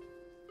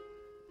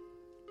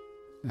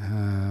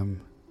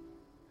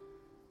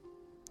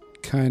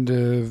kind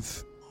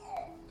of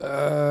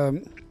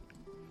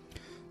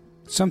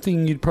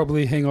something you'd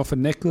probably hang off a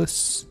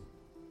necklace.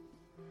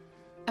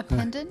 A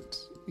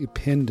pendant? A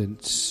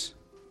pendant.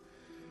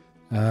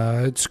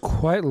 It's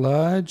quite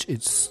large.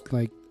 It's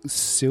like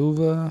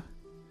silver,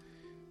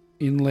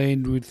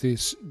 inlaid with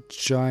this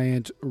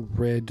giant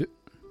red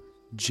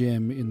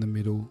gem in the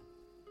middle.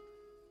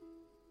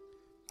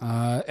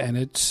 And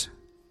it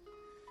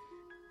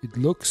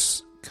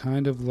looks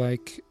kind of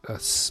like a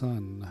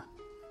sun.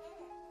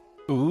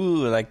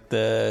 Ooh, like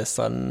the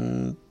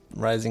sun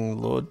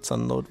lord,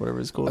 whatever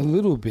it's A called.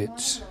 little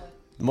bit.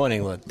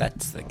 Morning Lord,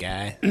 that's the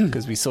guy.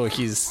 Because we saw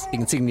his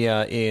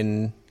insignia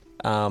in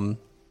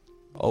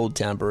Old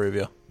Town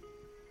Barovia.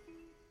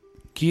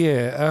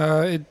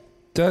 Yeah, it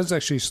does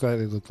actually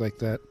slightly look like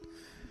that.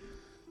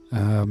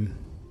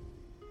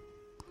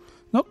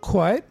 Not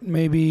quite.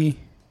 Maybe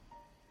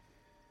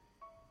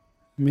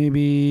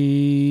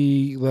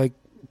like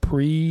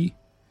pre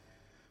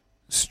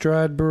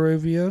Strahd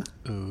Barovia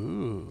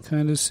Ooh.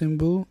 kind of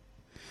symbol.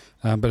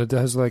 But it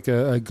has like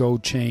a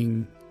gold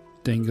chain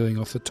dangling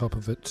off the top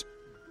of it.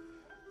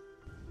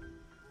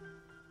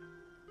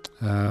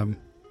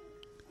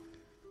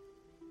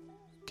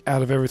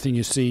 Out of everything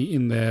you see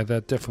in there,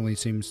 that definitely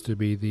seems to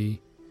be the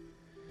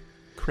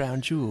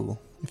Crown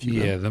jewel, if you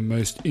will. the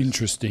most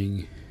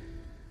interesting.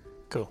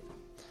 Cool.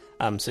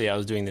 So yeah, I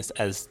was doing this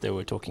as they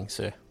were talking,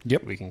 so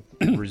Yep. we can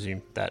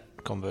resume that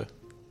convo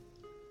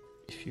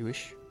if you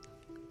wish.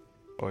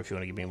 Or if you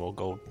want to give me more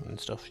gold and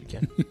stuff, you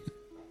can.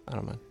 I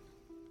don't mind.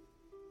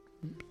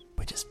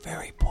 We're just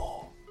very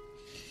poor.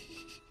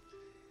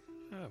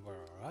 Oh, we're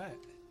alright.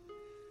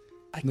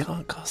 I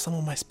can't cast some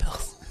of my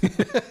spells.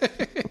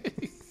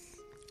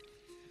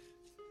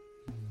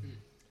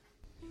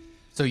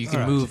 So you can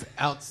Alright. move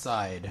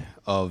outside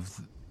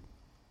of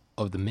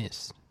of the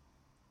mist?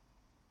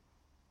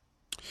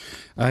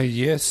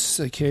 Yes,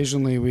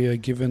 occasionally we are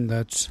given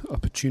that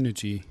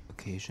opportunity.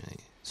 Occasionally.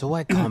 So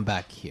why come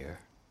back here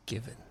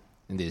Given.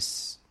 in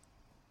this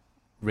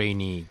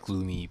rainy,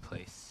 gloomy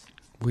place?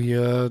 We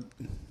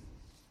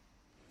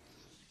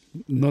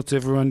not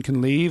everyone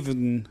can leave,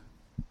 and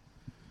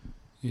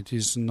it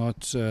is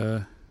not.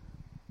 I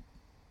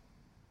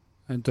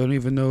don't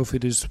even know if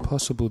it is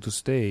possible to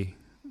stay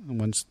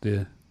once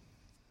the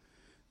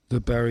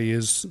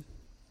barriers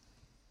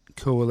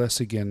coalesce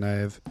again. I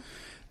have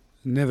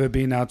never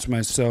been out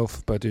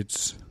myself, but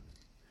it's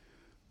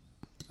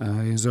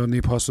is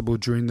only possible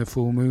during the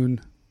full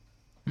moon.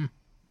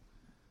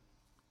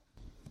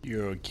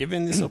 You're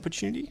given this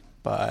opportunity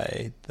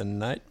by the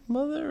Night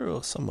Mother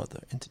or some other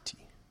entity?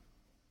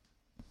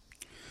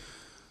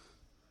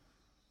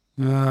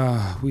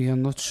 We are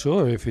not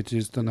sure if it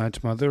is the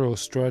Night Mother or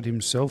Strahd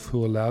himself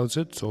who allows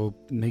it or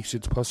makes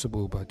it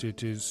possible, but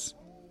it is.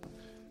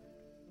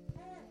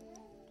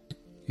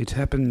 It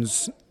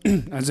happens,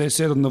 as I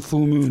said, on the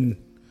full moon.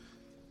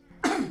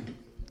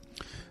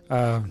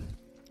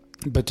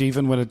 But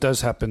even when it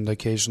does happen,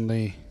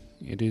 occasionally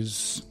it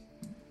is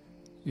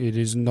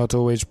not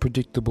always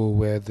predictable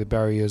where the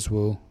barriers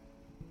will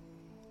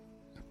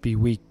be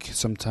weak.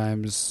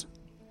 Sometimes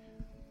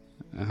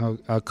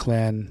our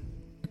clan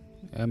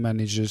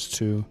manages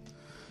to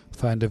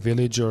find a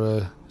village or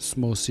a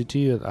small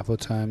city. At other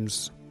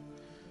times,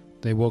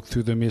 they walk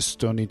through the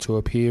mist only to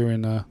appear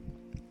in a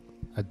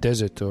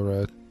desert or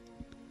a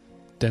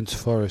dense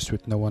forest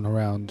with no one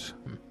around.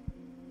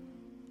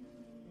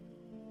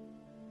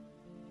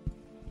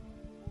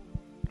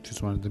 Which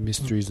is one of the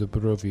mysteries of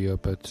Barovia,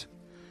 but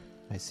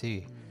I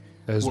see.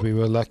 as we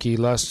were lucky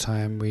last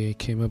time, we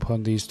came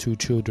upon these two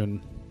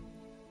children.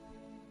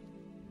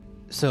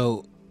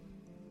 So,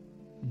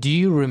 do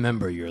you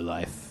remember your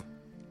life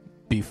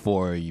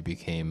before you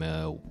became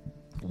a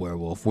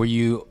werewolf? Were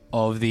you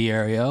of the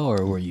area,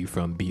 or were you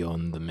from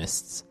beyond the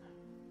mists?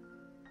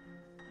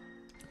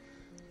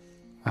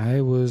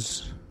 I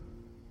was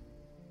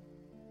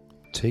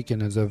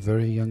taken as a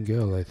very young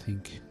girl, I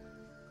think.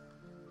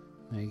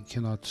 I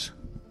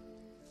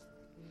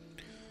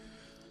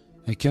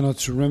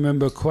cannot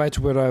remember quite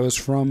where I was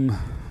from.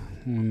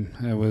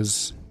 I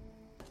was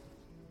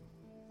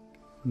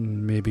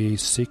maybe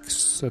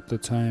 6 at the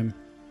time.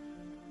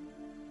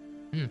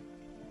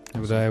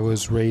 But I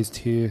was raised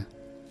here,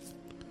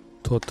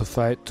 taught to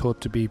fight,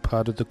 taught to be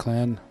part of the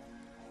clan.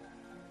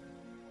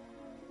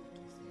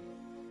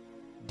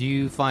 Do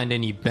you find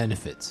any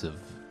benefits of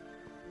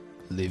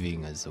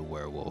living as a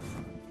werewolf?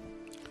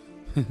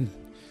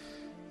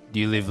 Do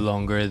you live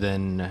longer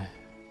than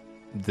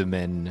the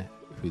men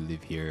who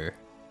live here?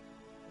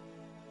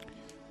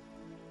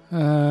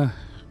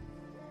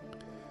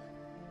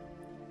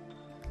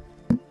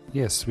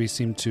 Yes, we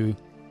seem to.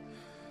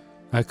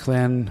 Our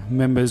clan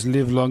members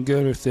live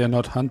longer if they are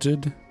not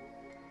hunted.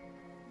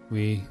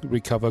 We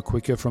recover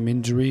quicker from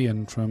injury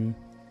and from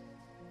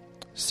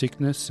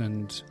sickness,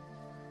 and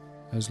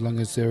as long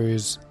as there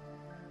is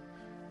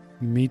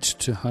meat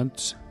to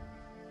hunt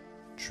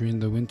during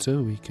the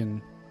winter, we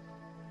can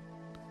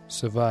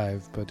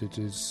survive, but it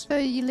is... So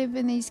you live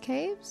in these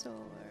caves, or...?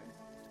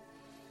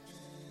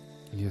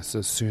 Yes,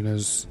 as soon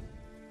as...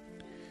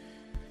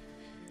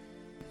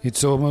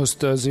 It's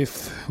almost as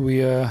if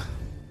we are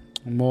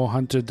more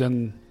hunted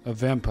than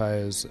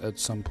vampires at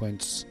some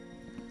points.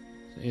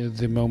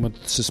 The moment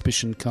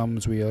suspicion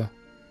comes, we are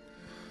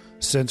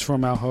sent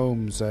from our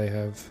homes.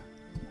 I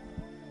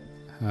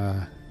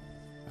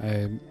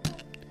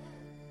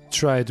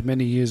tried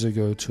many years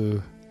ago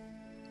to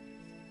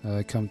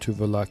come to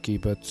Vallaki,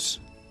 but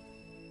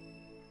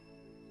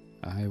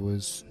I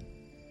was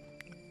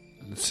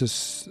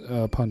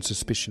upon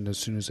suspicion as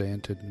soon as I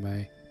entered.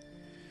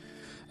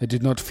 I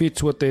did not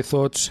fit what they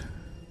thought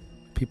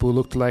people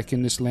looked like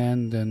in this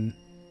land, and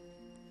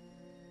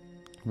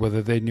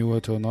whether they knew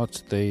it or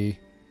not, they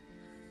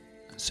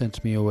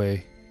sent me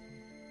away.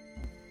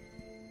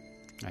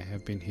 I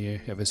have been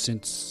here ever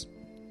since.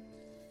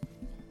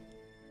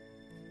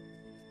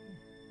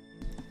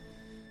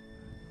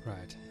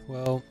 Right.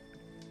 Well,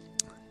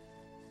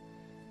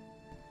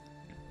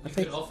 I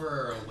could offer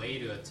her a way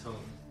to atone.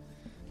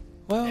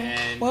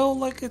 Well,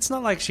 like, it's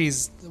not like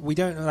we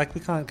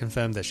can't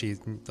confirm that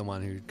she's the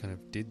one who kind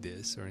of did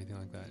this or anything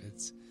like that.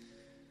 It's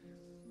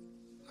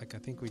like, I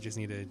think we just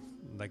need to,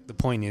 like, the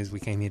point is we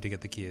came here to get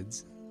the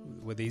kids.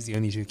 Were these the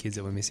only 2 kids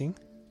that were missing?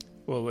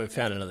 Well, we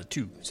found another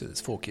 2, so there's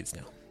 4 kids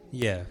now.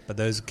 Yeah, but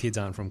those kids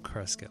aren't from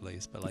Kresk at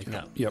least. But like,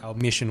 our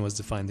mission was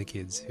to find the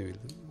kids who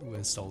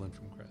were stolen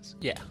from Kresk.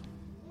 Yeah.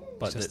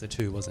 But it's just the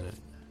 2, wasn't it?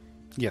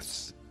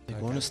 Yes. They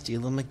want to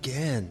steal them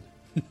again.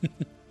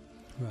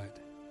 Right.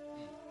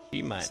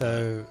 She might.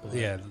 So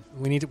yeah,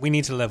 we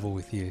need to level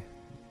with you,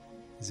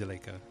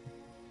 Zileka.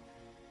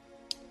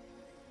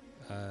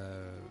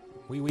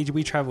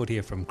 We travelled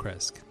here from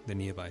Kresk, the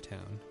nearby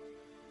town,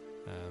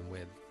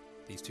 where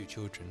these 2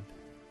 children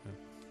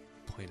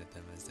point at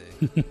them as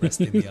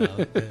they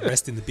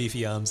rest in the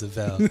beefy arms of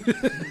Val.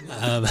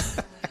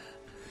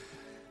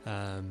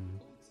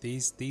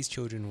 these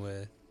children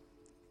were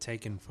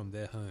taken from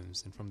their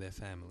homes and from their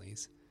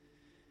families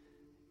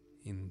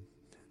in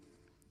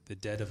the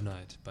dead of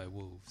night by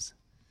wolves.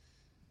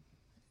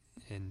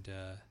 And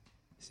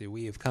so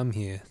we have come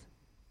here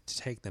to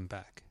take them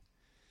back.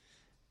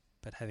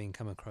 But having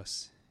come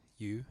across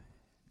you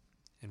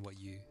and what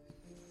you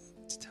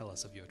to tell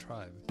us of your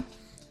tribe,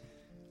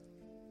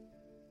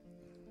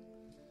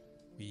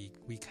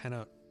 we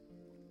cannot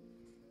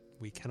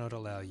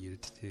allow you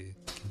to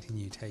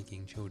continue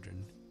taking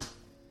children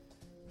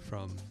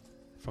from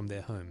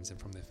their homes and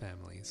from their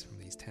families, from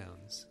these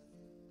towns.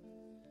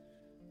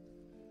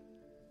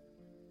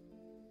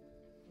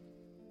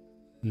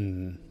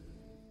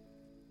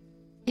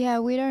 Yeah,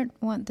 we don't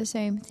want the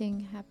same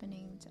thing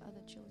happening to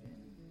other children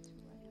to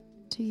what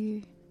happened to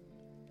you.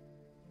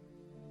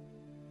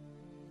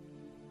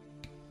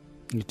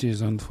 It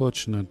is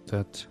unfortunate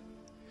that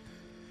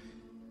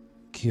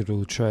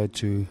Kirill tried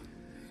to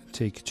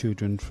take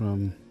children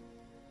from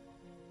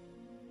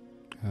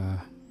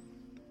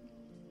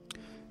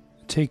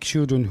take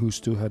children who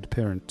still had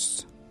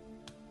parents.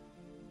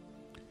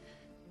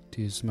 It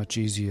is much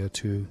easier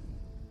to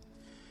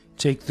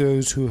take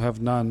those who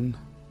have none,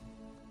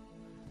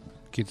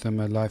 give them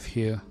a life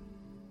here.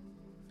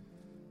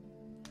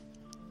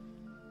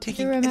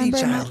 Taking any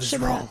child is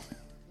wrong.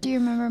 Do you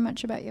remember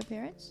much about your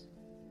parents?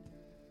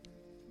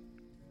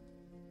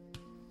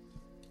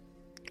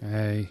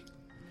 I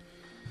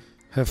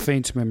have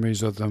faint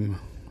memories of them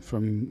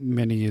from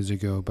many years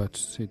ago,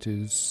 but it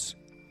is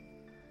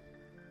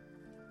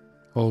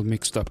all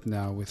mixed up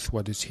now with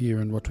what is here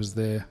and what was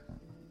there.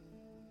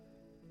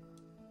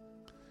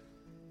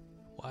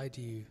 Why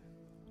do you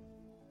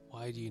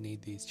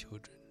need these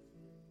children?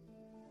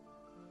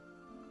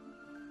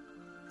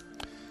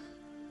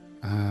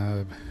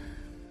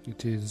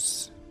 It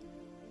is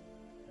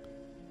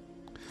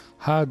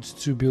hard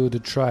to build a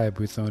tribe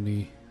with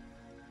only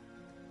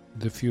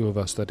the few of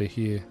us that are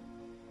here.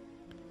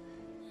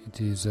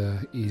 It is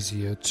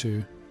easier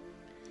to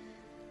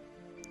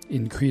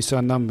increase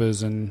our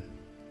numbers and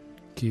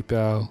keep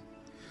our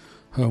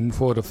home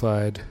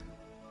fortified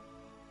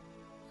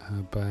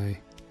by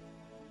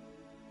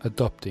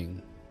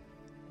adopting,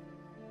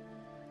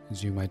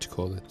 as you might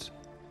call it.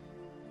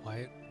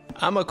 Why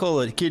I'm going to call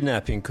it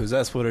kidnapping because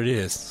that's what it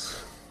is.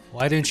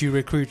 Why don't you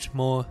recruit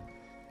more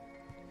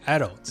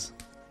adults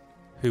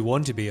who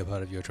want to be a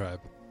part of your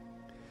tribe?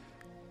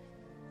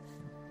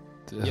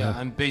 Yeah,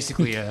 I'm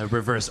basically a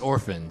reverse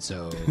orphan,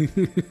 so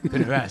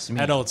could have asked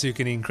me. Adults who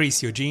can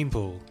increase your gene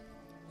pool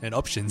and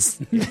options.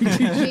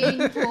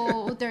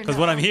 Because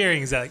what I'm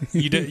hearing is that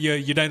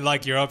you don't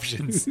like your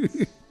options.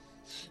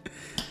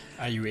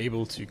 Are you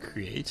able to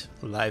create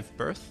live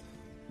birth?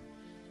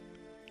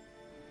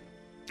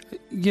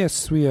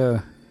 Yes, we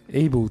are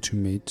able to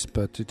meet,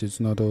 but it is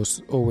not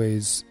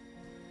always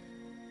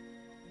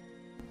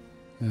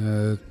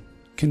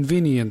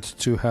convenient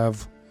to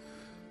have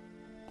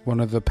one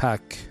of the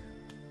pack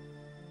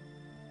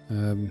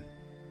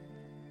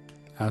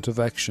out of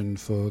action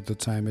for the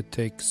time it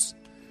takes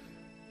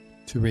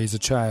to raise a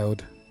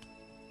child.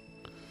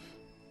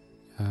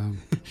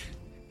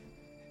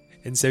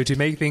 And so to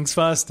make things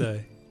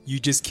faster, you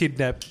just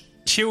kidnap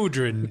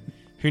children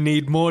who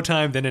need more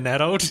time than an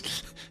adult.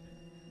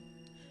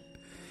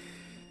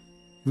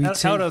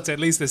 Adults, at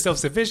least, they're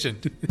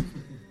self-sufficient.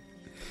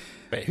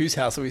 Wait, whose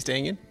house are we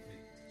staying in?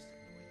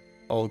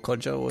 Old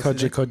Kodja?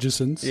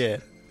 Kodjasons? Yeah.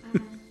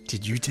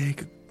 Did you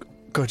take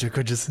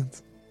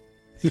Kodjasons?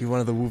 Is he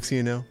one of the wolves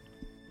here now?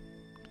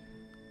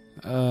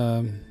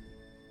 I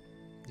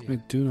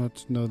do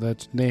not know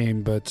that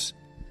name, but...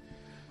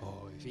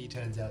 Oh, if he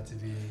turns out to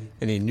be...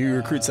 Any new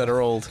recruits that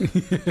are old?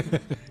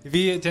 If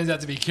he turns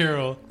out to be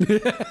Kirill,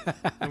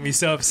 and be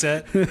so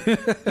upset.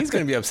 He's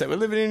going to be upset. We're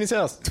living in his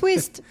house.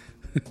 Twist.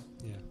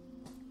 Yeah.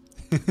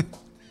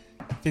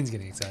 Finn's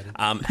getting excited.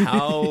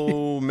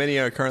 How many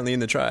are currently in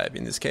the tribe,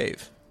 in this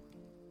cave?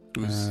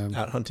 Who's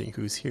out hunting?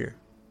 Who's here?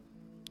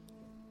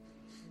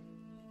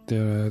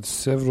 There are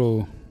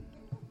several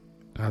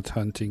out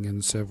hunting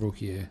and several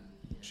here.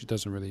 She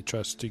doesn't really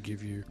trust to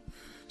give you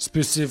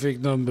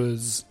specific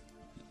numbers.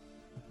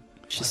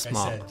 She's like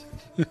smart.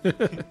 I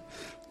said,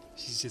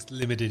 she's just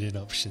limited in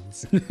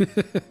options.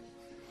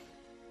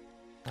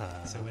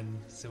 So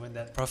when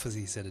that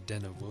prophecy said a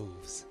den of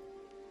wolves,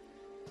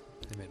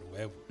 they meant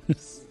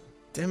werewolves.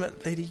 Damn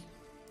it, Lady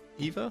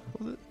Eva,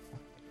 was it?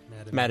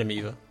 Madam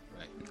Eva.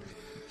 Right.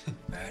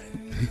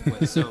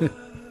 Wait,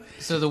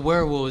 so the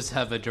werewolves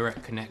have a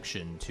direct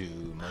connection to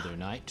Mother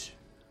Night,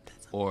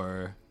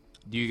 or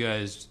do you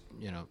guys,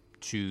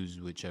 choose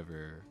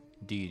whichever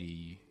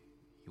deity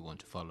you want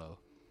to follow,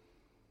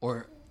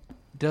 or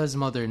does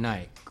Mother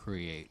Night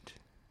create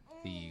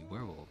the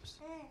werewolves?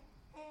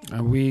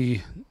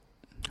 We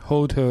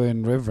hold her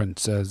in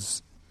reverence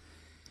as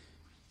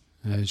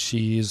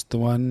she is the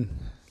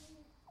one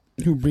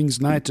who brings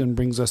night and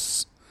brings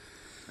us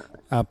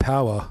our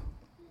power.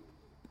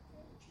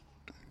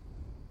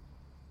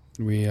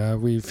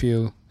 We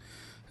feel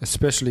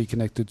especially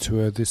connected to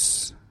her.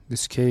 This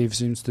cave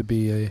seems to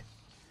be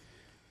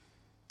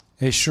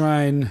a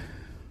shrine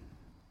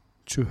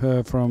to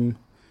her from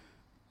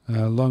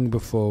long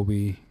before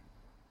we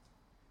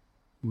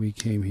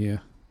came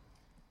here.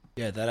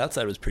 Yeah, that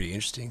outside was pretty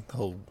interesting. The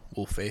whole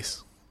wolf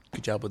face.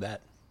 Good job with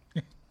that.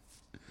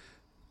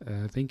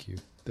 Thank you.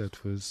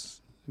 That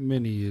was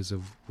many years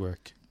of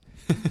work.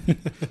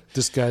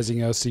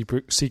 Disguising our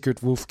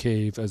secret wolf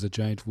cave as a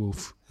giant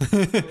wolf.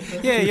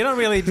 Yeah, you're not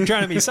really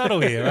trying to be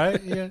subtle here,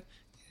 right? Yeah.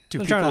 Do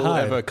I'm people trying to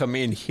hide. ever come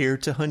in here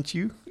to hunt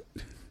you?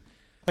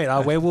 Wait,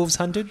 are werewolves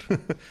hunted?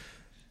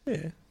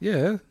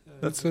 Yeah,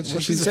 that's what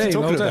she's she's saying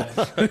all talking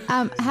the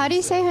time. How do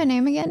you say her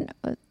name again?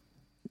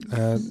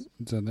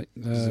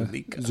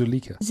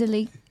 Zulika.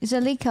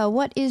 Zalika,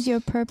 what is your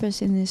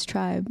purpose in this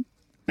tribe?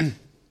 The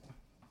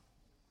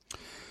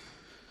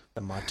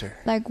mater.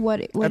 Like,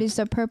 what is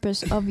the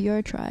purpose of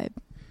your tribe?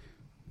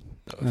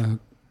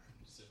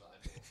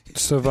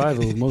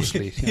 Survival,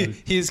 mostly.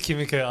 Here's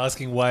Kimiko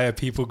asking why a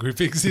people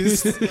group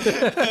exists.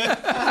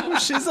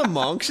 She's a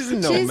monk. She's a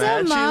nomad. She's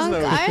a monk.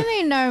 She I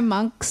only know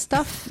monk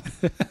stuff.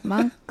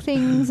 Monk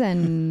things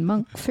and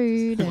monk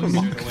food and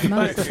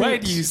monk Why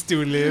do you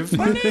still live?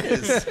 What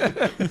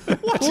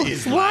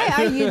is Why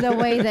are you the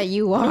way that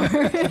you are?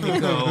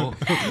 Go.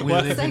 We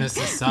live in a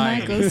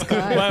society. Michael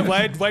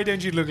Scott. Why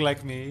don't you look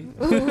like me?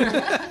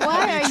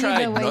 Why are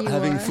you the way not you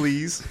having are?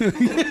 fleas?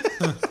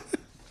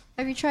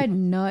 Have you tried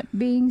not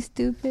being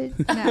stupid?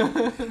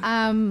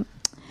 No.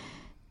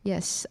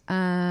 Yes.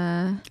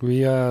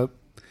 We are.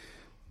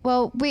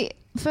 Well,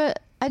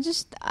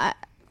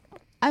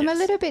 I'm a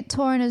little bit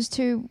torn as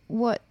to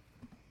what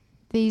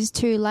these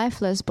two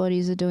lifeless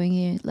bodies are doing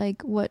here.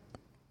 Like, what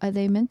are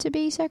they meant to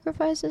be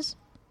sacrifices?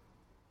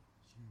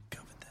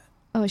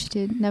 Oh, she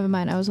did. Never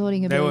mind. I was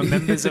holding a They baby. were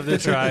members of the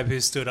tribe who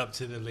stood up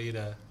to the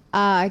leader.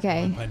 Ah,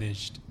 okay.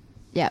 Punished.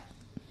 Yep.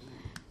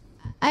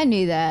 I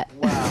knew that.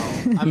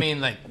 Wow. I mean,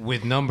 like,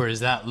 with numbers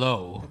that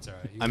low, It's all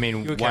right. I mean,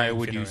 You were why carrying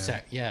would you Finn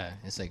around. yeah,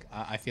 it's like,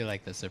 I feel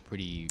like that's a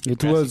pretty It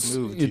drastic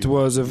move was. It to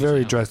was a use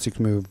very now. drastic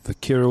move.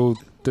 Kirill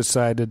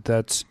decided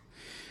that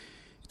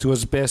it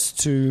was best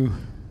to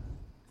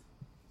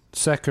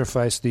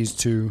sacrifice these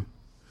two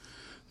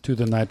to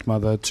the Night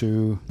Mother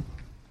to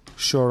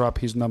shore up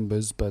his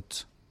numbers,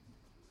 but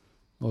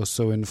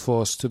also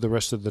enforce to the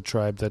rest of the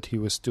tribe that he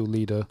was still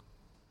leader.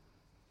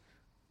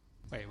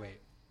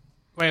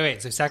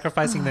 Wait. So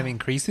sacrificing them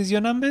increases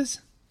your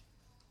numbers?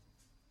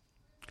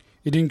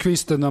 It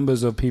increased the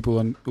numbers of people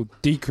and or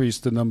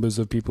decreased the numbers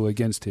of people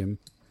against him,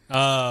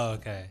 Oh,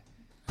 okay.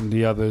 and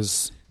the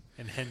others.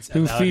 And hence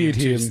Who allowed feed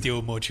him to him?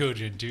 steal more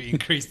children to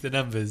increase the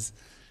numbers.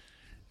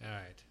 All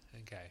right.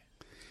 Okay.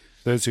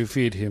 Those who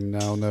feed him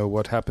now know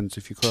what happens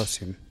if you cross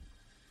him.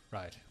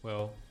 Right.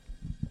 Well,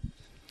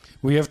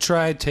 We have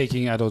tried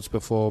taking adults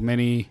before.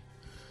 Many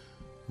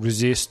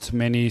resist,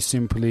 many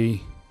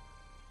simply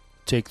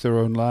take their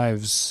own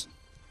lives.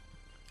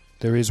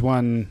 There is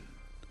one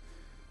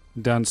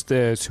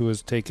downstairs who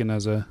was taken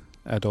as a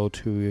adult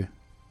who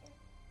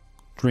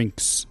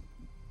drinks.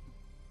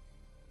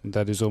 And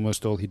that is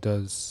almost all he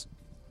does.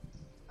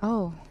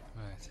 Oh.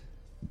 right.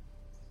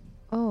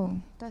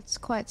 Oh, that's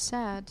quite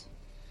sad.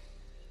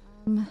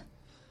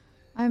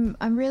 I'm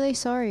really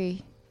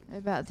sorry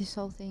about this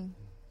whole thing.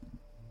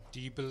 Do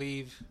you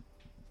believe?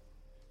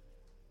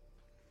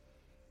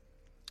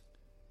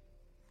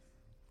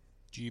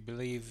 Do you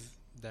believe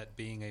that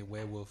being a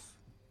werewolf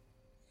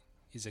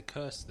is a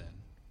curse? Then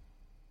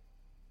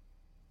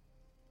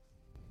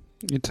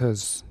It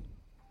has.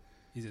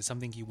 is it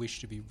something you wish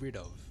to be rid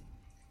of,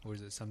 or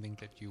is it something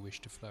that you wish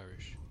to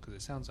flourish? Because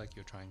it sounds like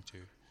you're trying to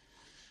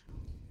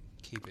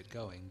keep it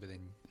going, but then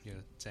you're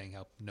saying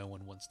how no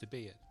one wants to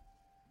be it.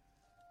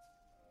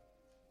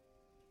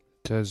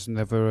 It has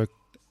never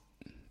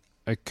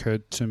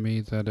occurred to me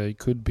that I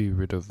could be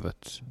rid of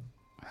it.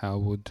 How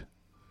would,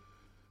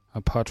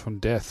 apart from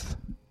death?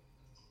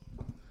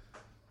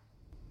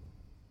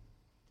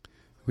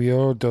 We are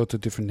all dealt a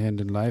different hand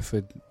in life.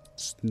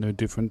 It's no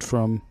different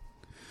from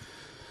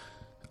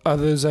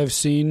others I've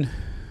seen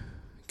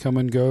come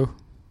and go.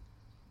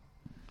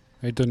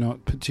 I do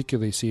not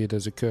particularly see it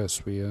as a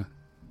curse. We are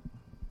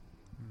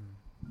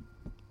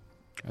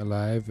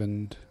alive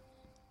and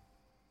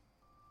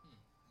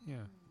Yeah.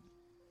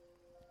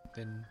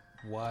 Then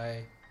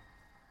why?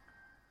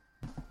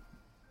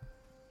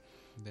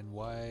 Then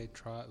why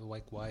try?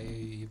 Like, why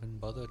even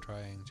bother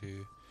trying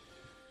to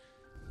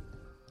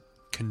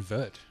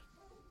convert?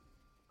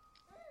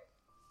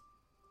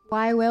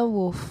 Why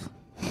werewolf?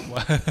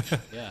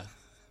 Yeah.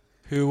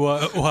 Who?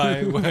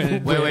 Why?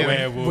 Wait.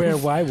 Werewolf. we're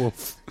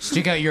werewolf.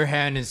 Stick out your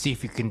hand and see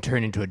if you can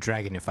turn into a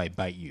dragon if I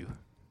bite you.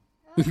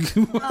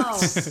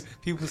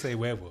 People say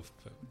werewolf,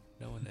 but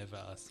no one ever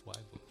asks why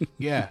wolf.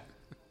 Yeah.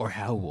 Or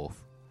how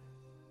wolf.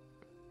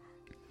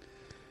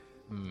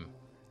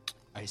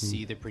 I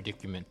see the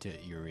predicament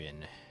that you're in,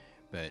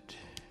 but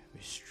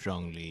we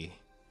strongly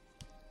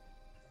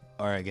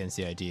are against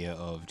the idea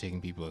of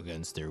taking people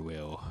against their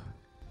will.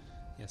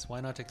 Yes. Why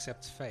not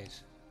accept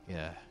fate?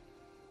 Yeah.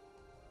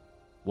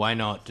 Why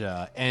not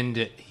end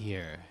it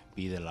here?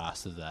 Be the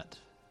last of that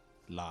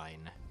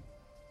line.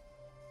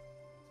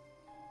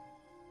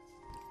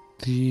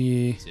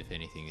 The So if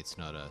anything, it's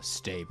not a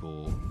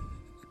stable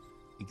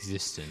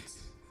existence.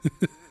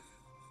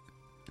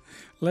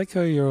 like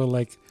how you're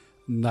like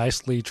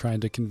nicely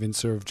trying to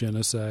convince her of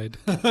genocide.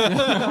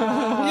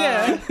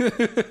 Yeah.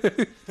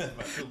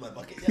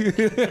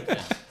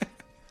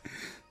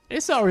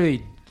 It's not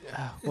really.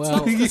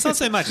 It's not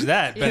so much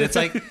that, but it's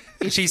like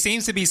she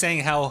seems to be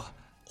saying how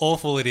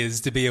awful it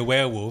is to be a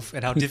werewolf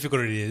and how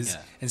difficult it is.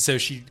 Yeah. And so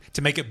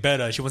to make it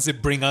better, she wants to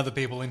bring other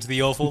people into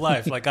the awful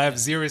life. Like, I have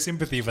zero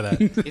sympathy for that.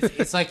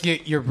 It's like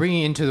you're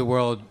bringing into the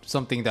world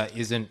something that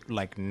isn't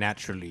like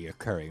naturally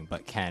occurring,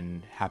 but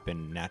can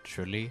happen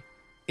naturally.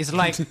 It's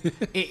like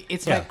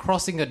it's like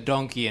crossing a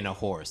donkey and a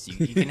horse.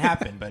 You can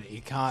happen, but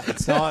it can't.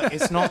 It's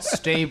not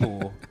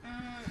stable.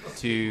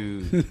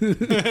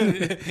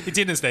 It's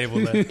in a stable,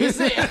 though.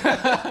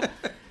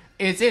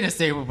 It's in a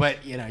stable,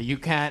 but you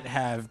can't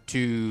have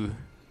two.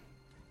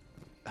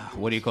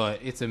 What do you call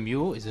it? It's a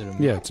mule. Is it a mule?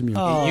 Yeah, it's a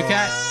mule. You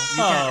can't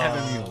have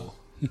a mule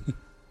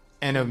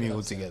and a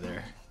mule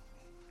together.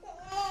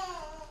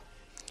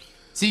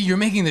 See, you're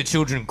making the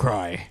children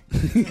cry.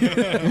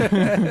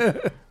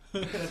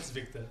 That's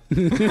Victor.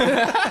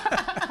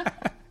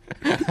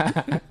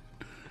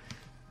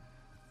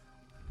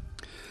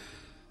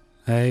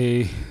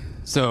 I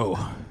So,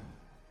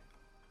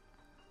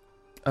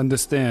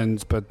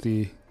 understand, but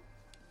the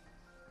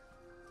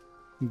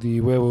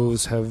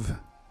werewolves have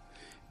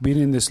been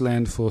in this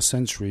land for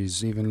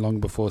centuries, even long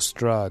before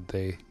Strahd.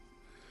 They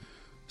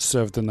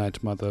served the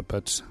Night Mother,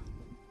 but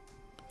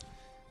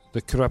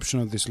the corruption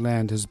of this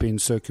land has been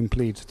so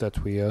complete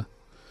that we are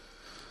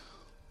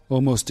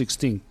almost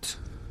extinct.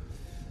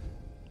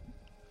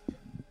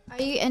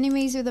 Are you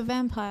enemies with a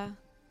vampire?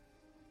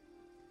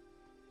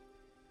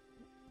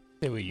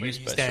 They were Where do used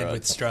you by stand Strahd.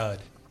 with Strahd?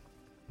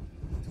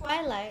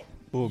 Twilight.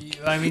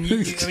 I mean,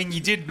 you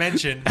did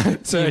mention.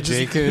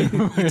 Jacob.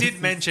 You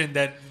did mention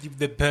that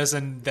the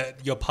person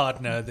that your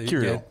partner,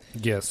 Kirill.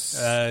 Yes.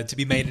 to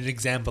be made an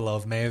example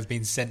of, may have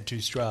been sent to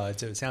Strahd.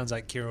 So it sounds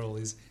like Kirill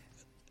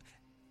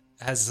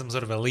has some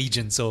sort of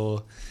allegiance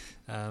or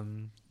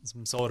some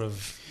sort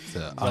of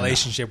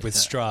relationship with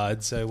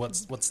Strahd. So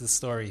what's the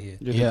story here?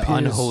 It Yeah, appears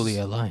unholy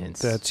alliance.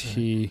 that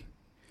he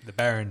The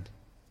Baron.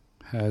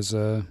 has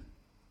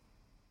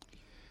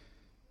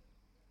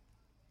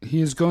he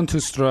has gone to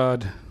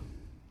Strahd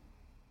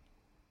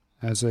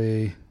as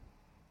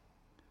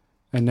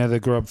another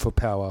grub for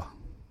power.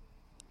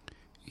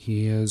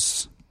 He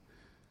has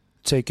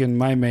taken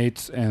my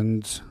mate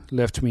and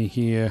left me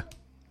here.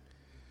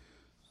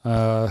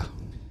 I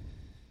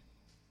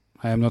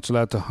am not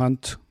allowed to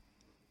hunt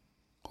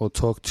or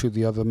talk to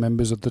the other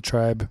members of the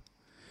tribe.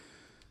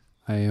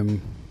 I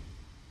am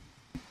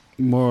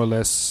more or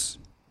less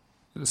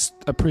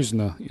a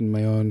prisoner in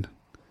my own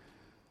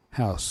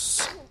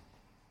house.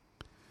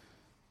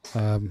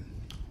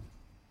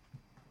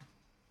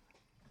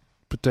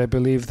 But I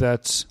believe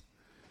that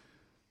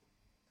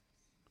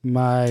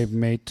my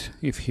mate,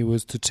 if he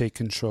was to take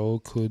control,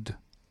 could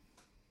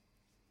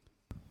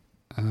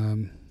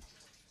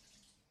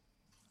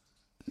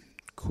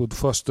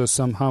foster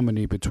some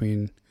harmony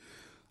between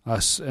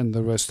us and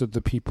the rest of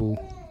the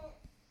people.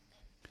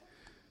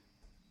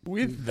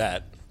 With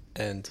that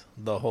and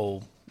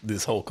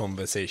this whole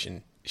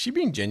conversation, is she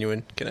being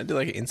genuine? Can I do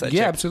like an insight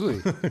Yeah, check?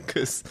 absolutely.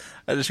 Because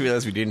I just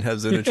realized we didn't have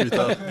Zone of Truth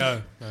up.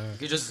 No,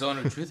 You just zone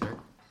of truth her.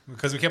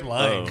 because we kept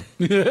lying.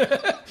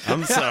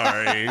 I'm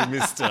sorry,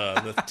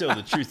 Mr. Let's tell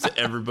the truth to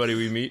everybody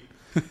we meet.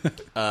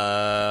 It's all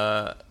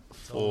about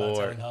For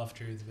telling half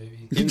truths,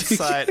 baby.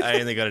 insight, I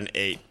only got an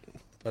 8.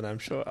 But I'm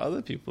sure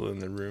other people in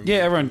the room... Yeah,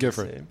 everyone do go the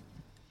for it.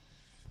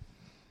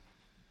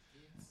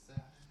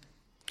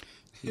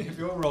 same. If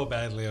you all roll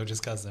badly, I'll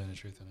just cast Zone of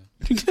Truth on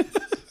it.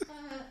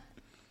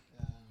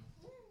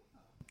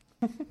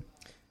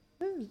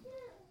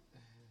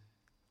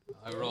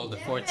 I rolled a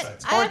 14.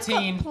 I have got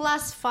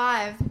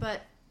 +5,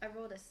 but I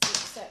rolled a 6,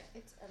 so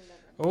it's 11.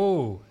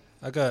 Oh,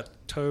 I got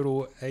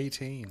total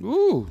 18.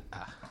 Ooh.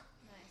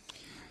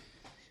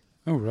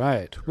 All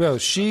right. Well,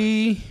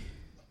 she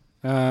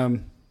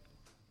has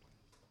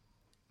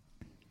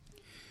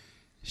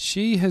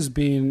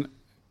been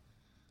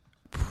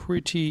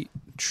pretty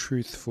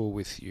truthful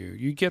with you.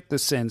 You get the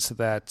sense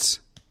that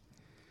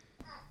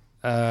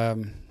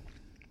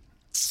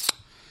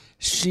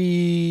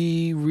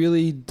she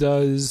really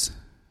does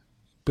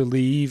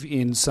believe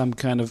in some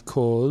kind of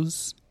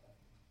cause,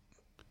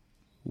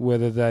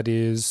 whether that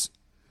is,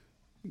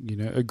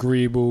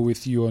 agreeable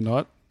with you or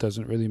not,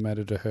 doesn't really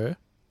matter to her.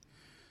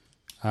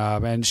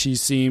 And she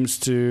seems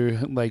to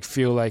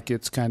feel like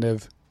it's kind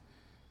of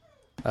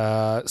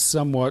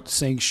somewhat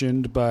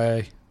sanctioned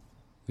by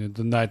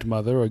the Night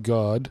Mother or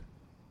God.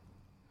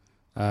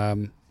 But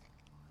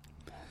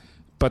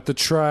the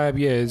tribe,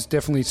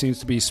 definitely seems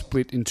to be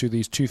split into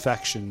these two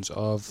factions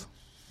of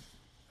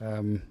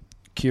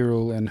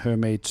Kirill and her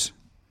mate,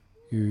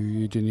 who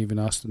you didn't even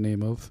ask the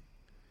name of.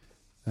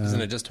 Isn't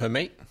it just her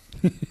mate?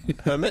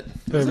 Hermit?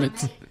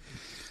 Hermit.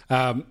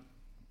 And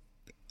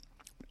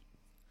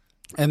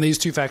these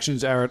two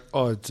factions are at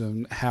odds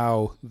on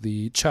how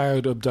the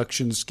child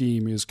abduction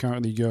scheme is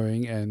currently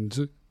going,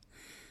 and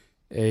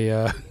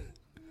a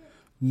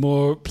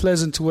more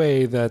pleasant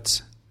way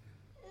that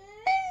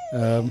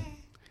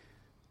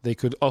they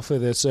could offer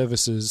their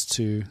services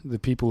to the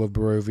people of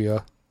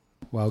Barovia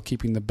while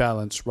keeping the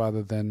balance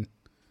rather than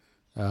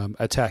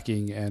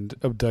attacking and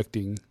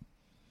abducting.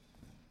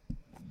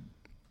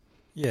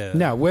 Yeah.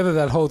 Now, whether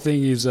that whole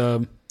thing is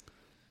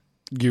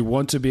you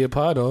want to be a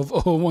part of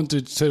or want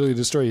to totally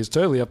destroy is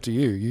totally up to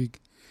you.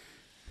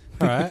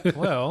 All right.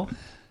 Well.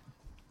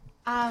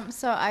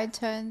 So I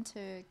turned to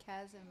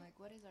Kaz and I'm like,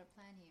 what is our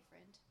plan here,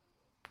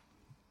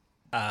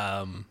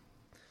 friend?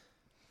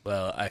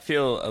 Well, I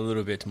feel a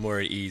little bit more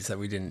at ease that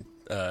we didn't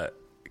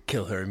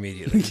kill her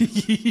immediately.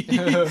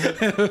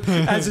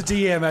 As a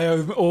DM, I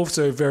am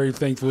also very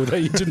thankful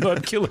that you did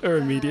not kill her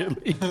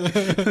immediately.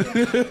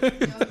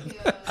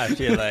 I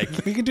feel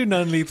like We can do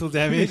non-lethal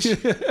damage.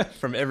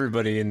 from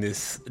everybody in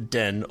this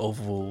den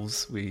of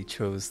wolves, we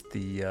chose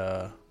the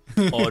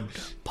odd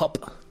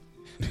pup.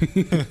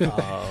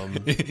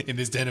 In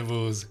this den of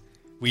wolves,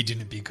 we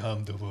didn't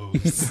become the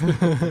wolves.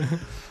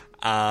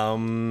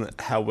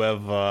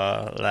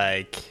 However,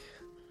 like,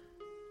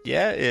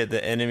 yeah,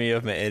 the enemy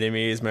of my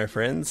enemy is my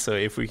friend. So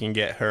if we can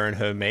get her and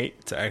her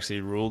mate to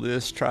actually rule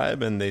this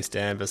tribe and they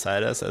stand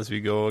beside us as we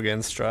go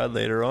against Strahd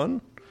later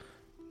on,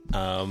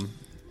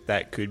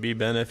 that could be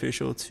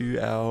beneficial to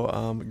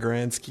our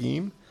grand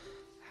scheme.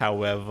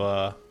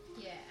 However,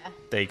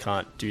 they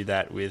can't do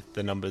that with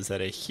the numbers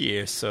that are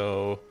here.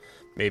 So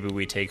maybe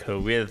we take her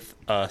with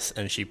us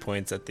and she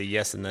points at the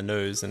yes and the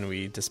no's and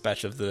we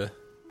dispatch of the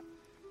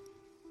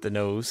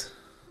nose.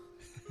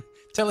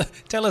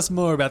 Tell us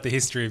more about the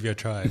history of your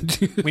tribe.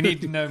 We need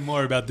to know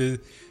more about the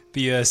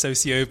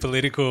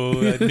socio-political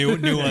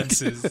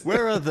nuances.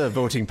 Where are the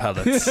voting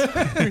ballots?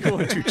 We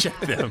want to check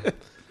them.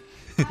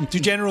 Do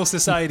general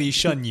society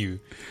shun you?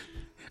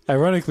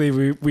 Ironically,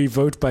 we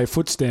vote by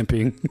foot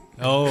stamping.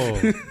 Oh,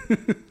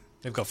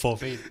 they've got 4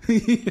 feet.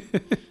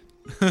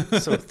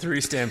 So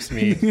 3 stamps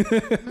me.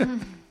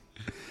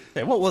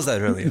 Hey, what was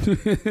that earlier?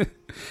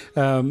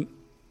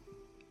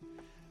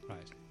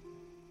 Right.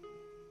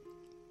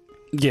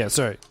 Yeah,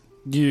 sorry.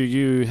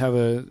 You have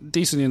a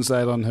decent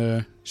insight on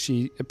her.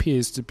 She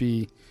appears to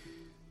be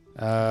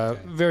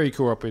very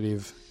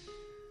cooperative.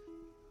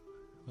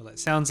 Well, it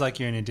sounds like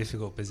you're in a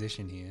difficult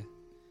position here.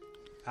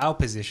 Our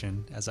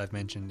position, as I've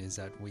mentioned, is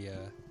that we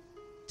are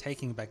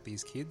taking back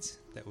these kids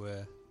that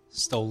were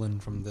stolen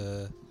from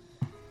the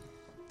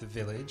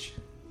village.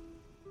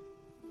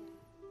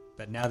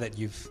 But now that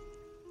you've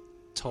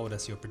told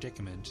us your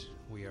predicament,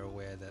 we are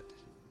aware that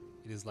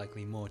it is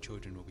likely more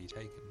children will be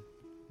taken,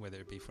 whether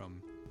it be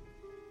from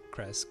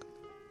Kresk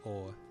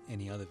or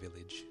any other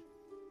village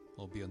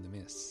or beyond the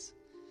mists.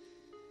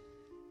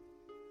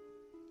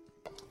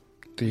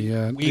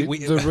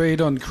 The raid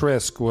on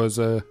Kresk was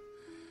a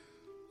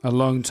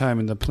long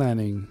time in the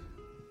planning.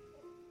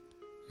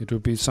 It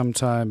would be some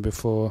time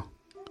before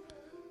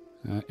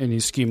any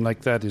scheme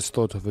like that is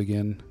thought of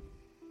again.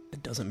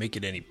 It doesn't make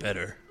it any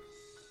better.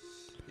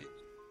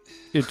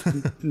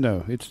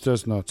 No, it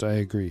does not. I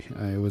agree.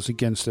 I was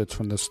against it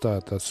from the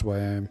start. That's why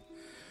I'm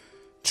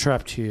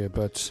trapped here.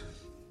 But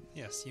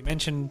yes, you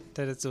mentioned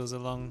that it was a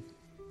long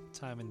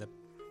time in the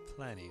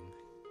planning.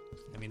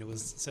 I mean, it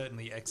was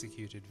certainly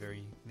executed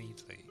very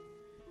neatly.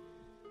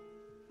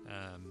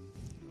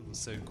 It was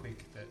so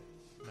quick that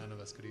none of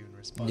us could even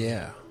respond.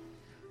 Yeah.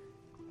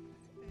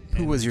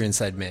 Who was your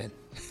inside man?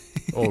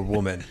 Or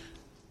woman?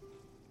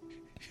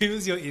 Who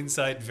was your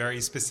inside,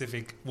 very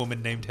specific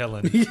woman named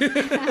Helen,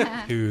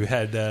 who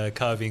had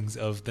carvings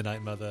of the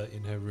Night Mother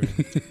in her room?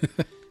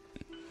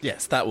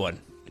 Yes, that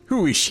one.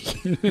 Who is she?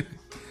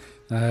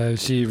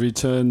 she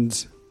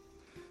returned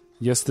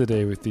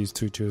yesterday with these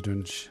 2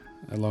 children,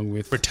 along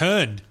with...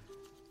 Returned?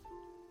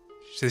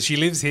 So she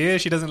lives here?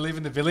 She doesn't live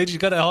in the village? She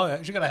got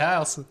a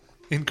house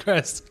in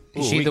Crest.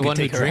 Is she the one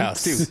who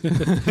drinks?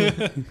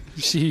 Too.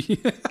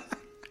 She...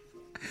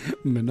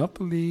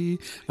 Monopoly.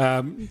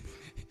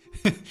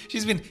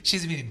 She's been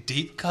in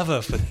deep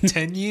cover for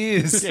 10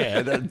 years.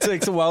 Yeah, that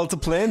takes a while to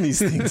plan these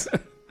things.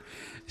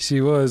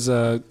 She was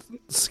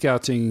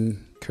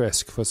scouting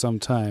Kresk for some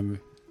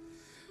time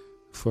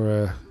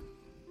for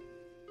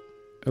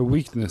a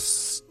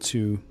weakness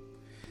to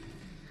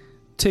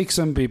take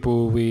some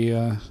people. We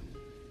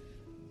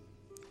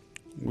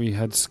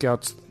had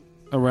scouts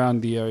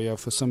around the area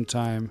for some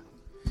time,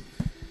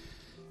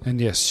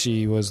 and yes,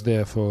 she was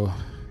there for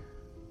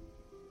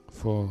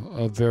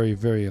a very,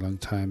 very long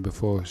time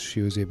before she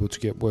was able to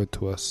get word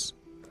to us.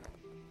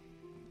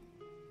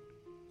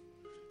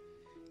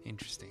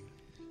 Interesting.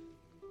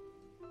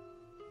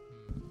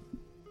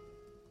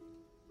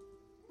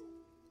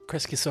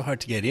 Kresk is so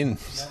hard to get in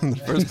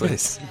the first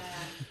place.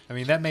 I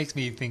mean, that makes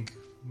me think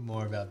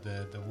more about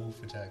the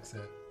wolf attacks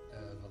at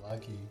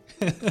Vallaki.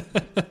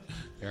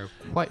 They're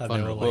quite How they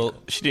vulnerable. were Well,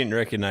 she didn't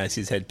recognize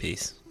his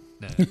headpiece.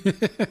 No,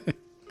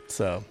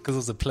 So, because it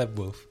was a pleb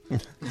wolf.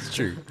 it's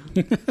true.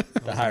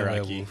 The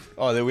hierarchy. werewolf.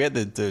 Oh, we had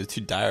the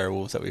 2 dire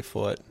wolves that we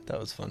fought. That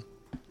was fun.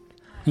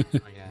 Yeah.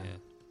 Yeah.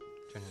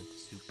 Turn it into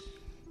soup.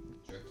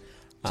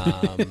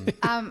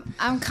 Um,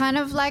 I'm kind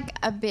of like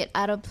a bit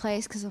out of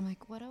place because I'm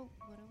like, what are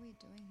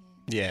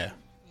Yeah.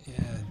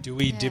 Yeah. Do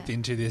we dip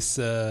into this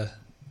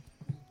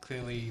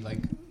clearly like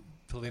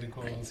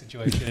political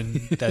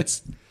situation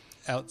that's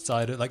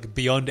outside of like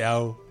beyond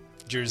our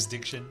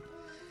jurisdiction?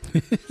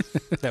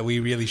 That we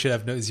really should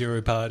have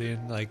zero part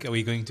in. Like, are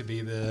we going to be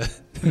the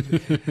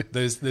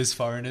those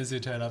foreigners who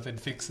turn up and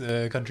fix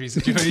the country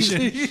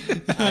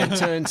situation? I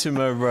turned to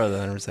my brother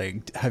and was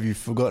like, "Have you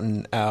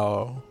forgotten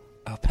our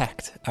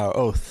pact, our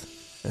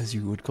oath, as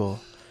you would call,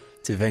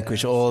 to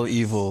vanquish all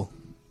evil?"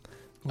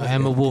 I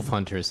am a wolf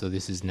hunter, so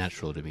this is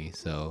natural to me.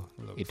 So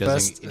it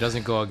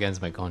doesn't go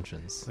against my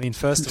conscience. I mean,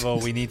 first of all,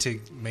 we need to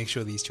make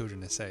sure these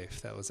children are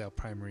safe. That was our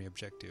primary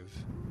objective.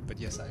 But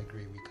yes, I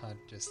agree. We can't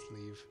just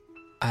leave.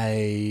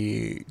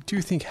 I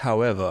do think,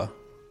 however,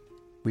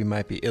 we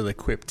might be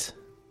ill-equipped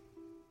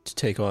to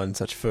take on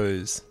such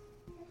foes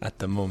at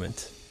the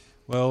moment.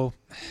 Well,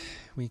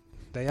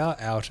 they are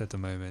out at the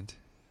moment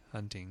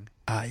hunting.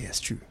 Ah, yes,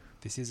 true.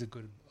 This is a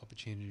good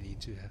opportunity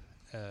to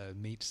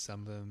meet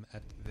some of them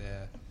at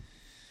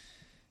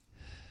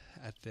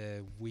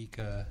their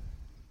weaker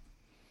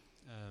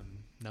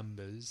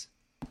numbers,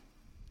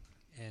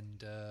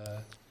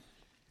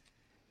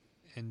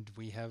 and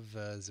we have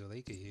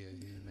Zuleika here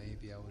who may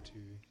be able to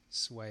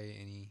sway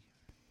any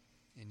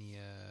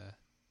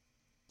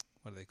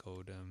what are they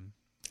called?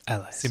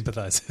 Allies.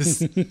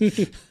 Sympathizers.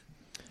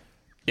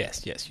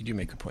 Yes, you do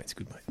make good points.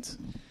 Good points.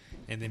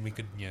 And then we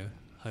could,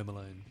 Home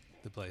Alone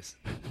the place.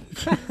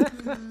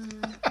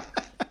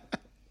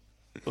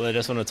 Well, I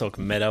just want to talk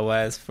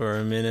meta-wise for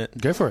a minute.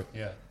 Go for it.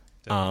 Yeah.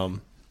 I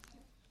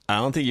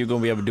don't think you're going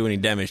to be able to do any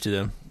damage to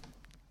them.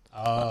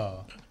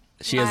 Oh.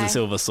 She has Why? a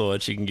silver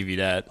sword. She can give you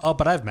that. Oh,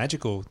 but I have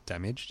magical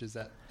damage.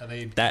 Are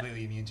they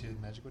completely immune to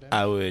magical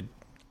damage?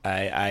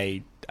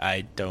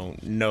 I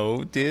don't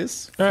know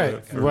this. All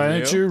right. for Why real.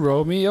 don't you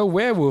roll me a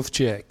werewolf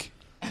check?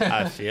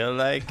 I feel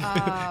like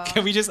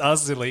Can we just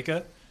ask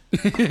Zuleika?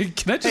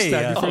 Can I just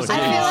stab you for a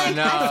second?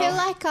 I feel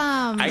like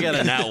I got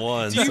a nat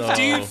one.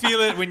 Do you feel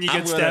it when you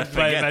get stabbed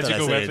by a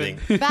magical weapon?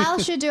 Val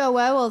should do a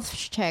werewolf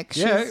check.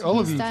 Yeah, all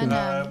of he's you done,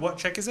 can. What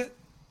check is it?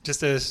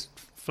 Just a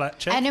flat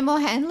check? animal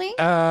handling.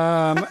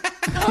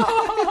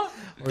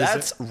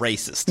 That's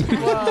racist.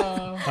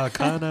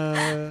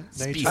 Arcana,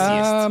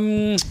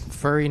 nature.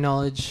 Furry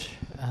knowledge.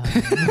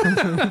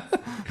 I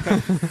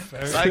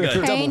got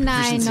double Canine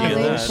proficiency in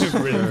that.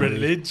 knowledge.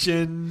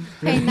 Religion.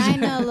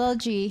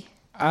 Caninology.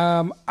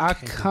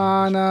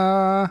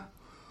 Arcana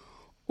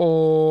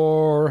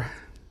or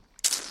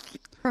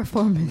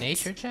Performance.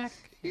 Nature check?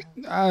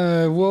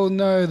 well,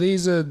 no,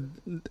 these are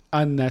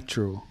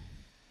unnatural.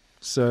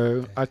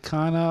 So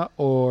Arcana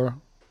or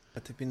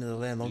But they've been in the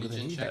land longer than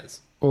he has.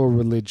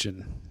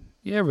 religion.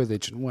 Yeah,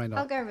 religion. Why I'll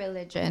not? go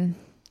religion.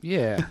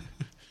 Yeah.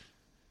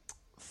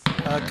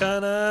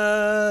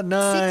 Arcana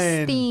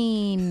 9.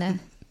 16.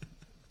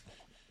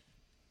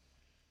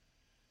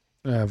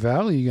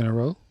 Val, are you gonna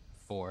roll?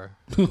 4.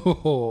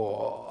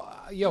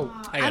 Yo.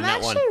 I'm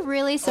actually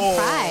really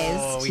surprised.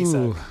 Oh, we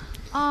suck.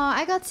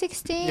 I got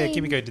 16. Yeah,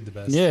 Kimiko did the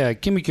best. Yeah,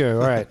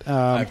 Kimiko. All right.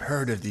 I've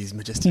heard of these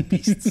majestic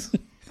beasts.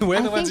 We're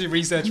the I ones think- who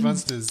research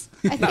monsters.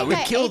 I think No, we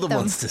I killed ate the them.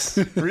 monsters.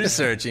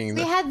 Researching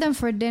We them. had them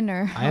for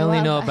dinner. I only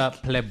know Well,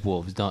 about pleb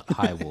wolves, not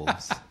high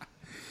wolves.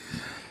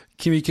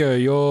 Kimiko,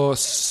 your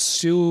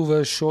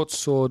silver short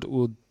sword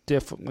will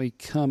definitely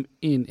come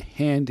in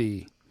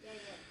handy.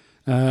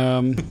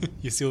 Your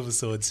silver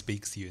sword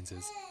speaks to you and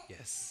says,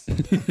 yes.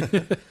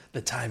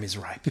 The time is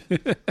ripe.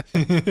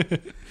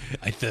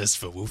 I thirst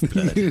for wolf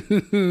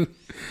blood.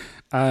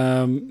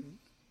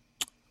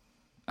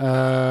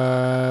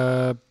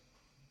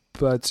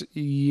 But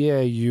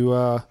yeah,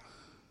 you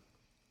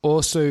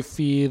also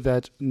fear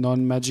that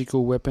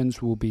non-magical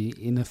weapons will be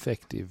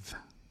ineffective.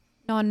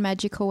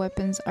 Non-magical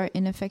weapons are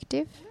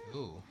ineffective,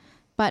 Ooh.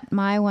 but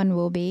my one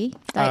will be.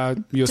 Like,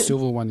 Your do-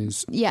 silver one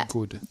is Yeah.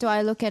 good. Do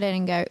I look at it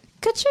and go,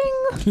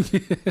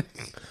 ka-ching,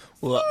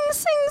 Well,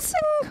 sing,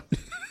 sing?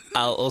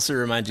 I'll also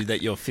remind you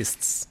that your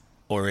fists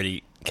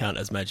already count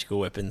as magical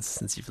weapons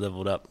since you've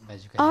leveled up.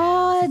 Magical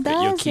Oh, hands. it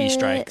Your does key it.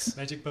 strikes.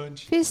 Magic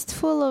punch.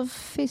 Fistful of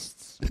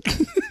fists.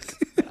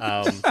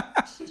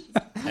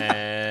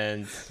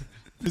 And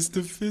Fist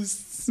of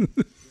fists.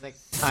 Like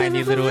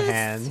tiny little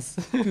hands.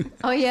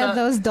 Oh yeah,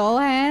 those doll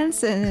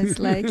hands, and it's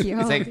like you're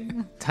It's like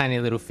holding- tiny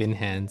little fin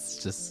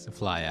hands just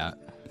fly out.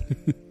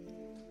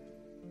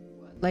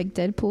 like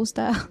Deadpool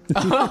style.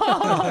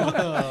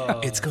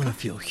 it's gonna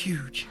feel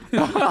huge.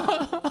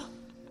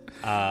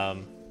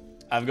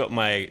 I've got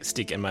my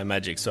stick and my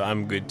magic, so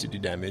I'm good to do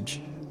damage.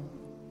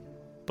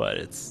 But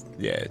it's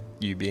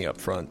you being up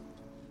front.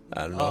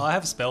 I don't know. Oh, I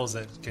have spells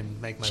that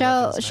can make my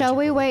Shall weapons we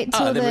magical. wait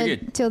till then we're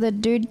good. till the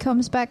dude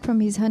comes back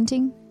from his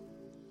hunting?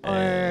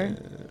 Or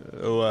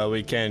Well,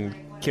 we can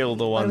kill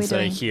the are we ones that are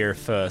doing? here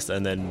first,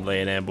 and then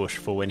lay an ambush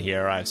for when he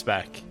arrives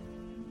back.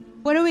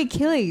 what are we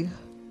killing?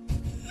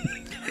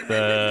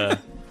 The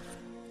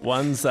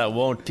ones that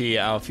won't be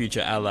our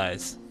future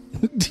allies,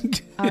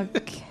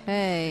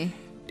 Okay.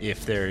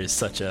 if there is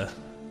such a.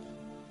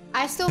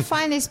 I still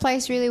find this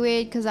place really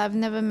weird because I've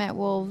never met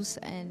wolves,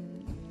 and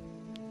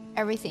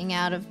everything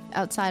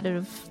outside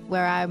of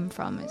where I'm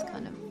from is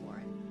kind of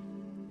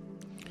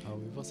Oh,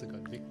 we've also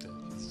got Victor.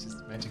 He's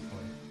just Magic Boy.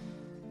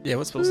 Yeah,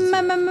 what's supposed to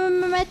say?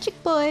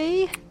 Magic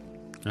boy.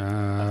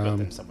 I've got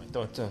them somewhere.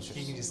 Don't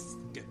He can just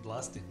get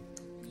blasted.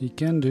 You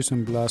can do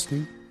some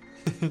blasting.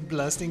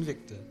 Blasting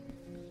Victor.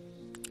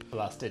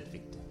 Blasted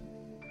Victor.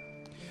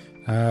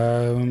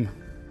 Um,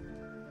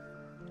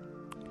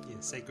 Yeah,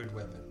 Sacred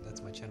Weapon.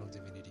 That's my channel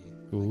divinity.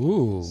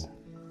 ooh.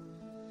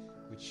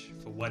 Which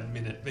for 1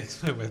 minute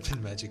makes my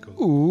weapon magical.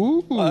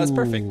 Ooh. Oh, that's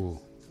perfect.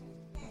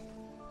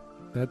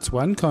 That's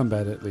one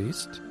combat at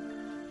least.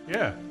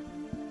 Yeah.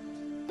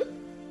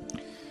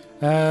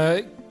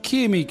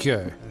 Kimiko.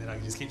 And then I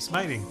can just keep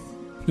smiting.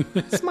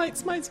 Smite.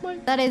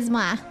 That is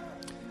my.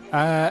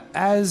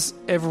 As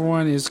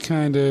everyone is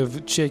kind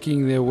of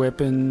checking their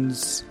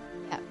weapons,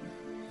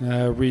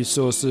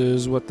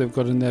 resources, what they've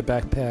got in their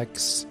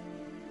backpacks.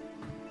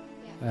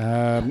 You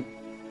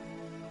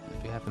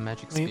have a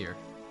magic spear.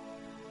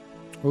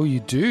 Oh, you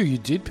do. You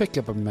did pick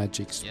up a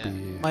magic spear.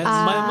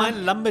 My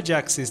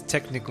lumberjacks is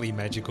technically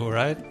magical,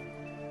 right?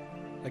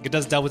 Like it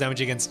does double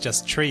damage against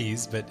just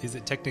trees, but is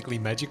it technically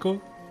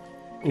magical?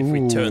 If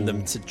we turn Ooh.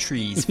 them to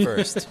trees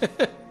first.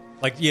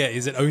 Like, yeah,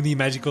 is it only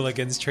magical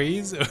against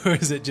trees, or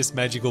is it just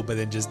magical but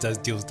then just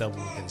deals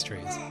double against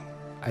trees?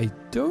 I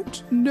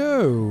don't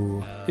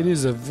know. It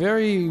is a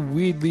very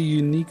weirdly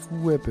unique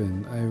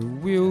weapon. I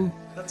will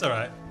That's all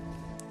right.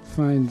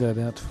 find that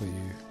out for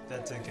you.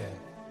 That's okay.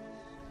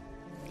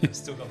 I've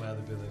still got my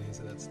other abilities,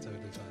 so that's totally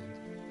fine.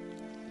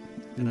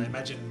 And I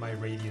imagine my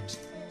radiant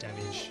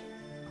damage,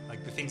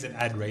 like the things that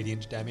add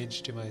radiant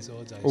damage to my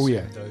swords, I Oh, assume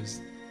yeah.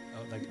 those,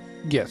 like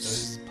Yes.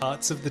 those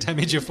parts of the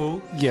damage are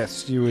full.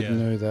 Yes, you would Yeah.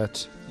 know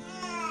that.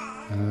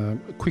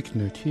 A quick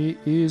note here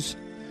is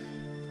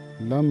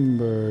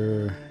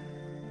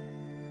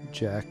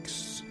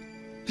Lumberjack's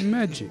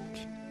magic.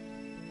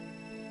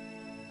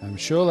 I'm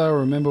sure I'll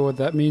remember what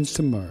that means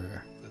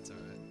tomorrow. That's all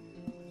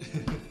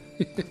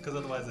right. Because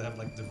otherwise I have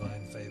like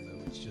divine favor,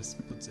 which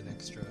just puts an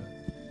extra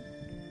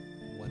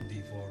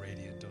 1d4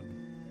 radiant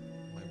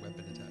on my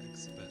weapon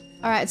attacks. But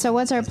All right, so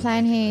what's our Doesn't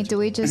plan make it here? Do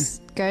we magical.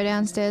 just go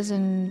downstairs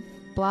and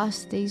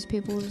blast these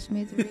people to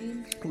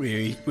smithereens?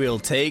 We'll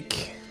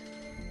take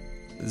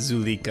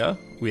Zulika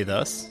with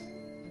us,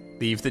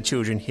 leave the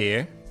children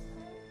here,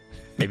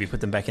 maybe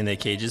put them back in their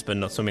cages, but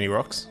not so many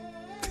rocks.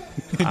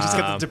 just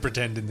get them to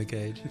pretend in the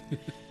cage.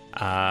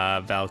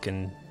 Val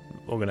can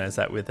organize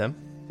that with them.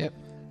 Yep.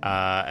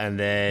 And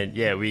then,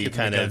 yeah, we Give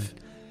them kind a of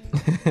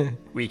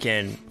we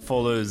can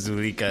follow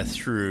Zulika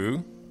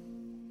through,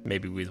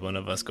 maybe with one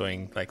of us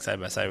going like side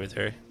by side with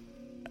her.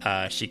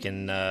 She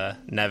can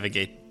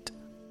navigate,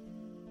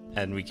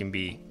 and we can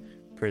be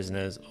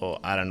prisoners, or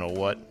I don't know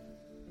what,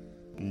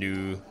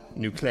 new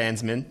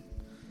clansmen.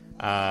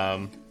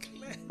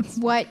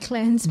 White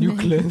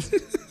Klansmen.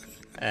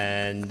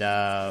 And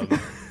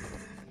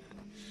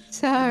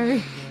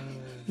Sorry.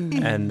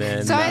 and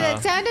then Sorry,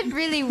 that sounded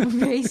really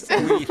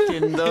racist.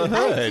 within the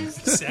hood.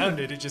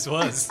 Sounded, it just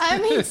was. I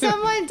mean,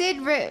 someone did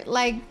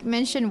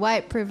mention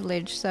white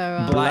privilege,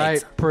 so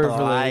Blight privilege.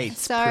 Blight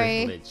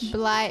sorry, privilege.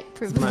 blight My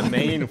privilege.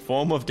 main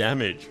form of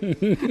damage.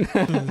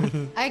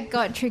 I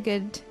got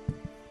triggered.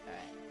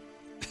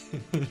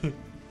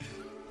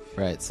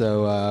 Right,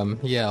 so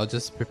I'll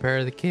just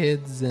prepare the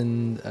kids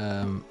and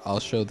I'll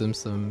show them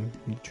some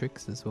new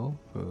tricks as well,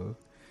 for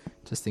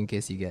just in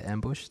case you get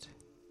ambushed.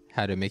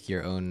 How to make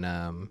your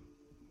own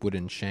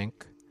wooden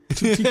shank.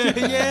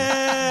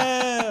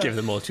 Yeah! Give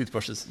them all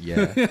toothbrushes.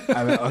 Yeah.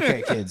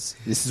 Okay, kids,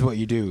 this is what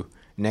you do.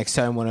 Next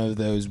time one of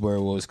those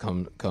werewolves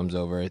comes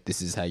over,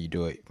 this is how you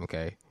do it,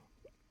 okay?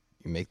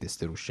 You make this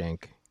little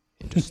shank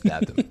and just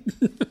stab them.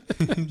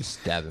 Just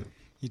stab them.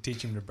 You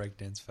teach him to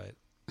breakdance fight.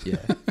 Yeah.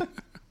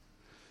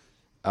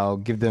 I'll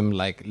give them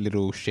like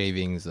little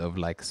shavings of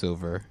like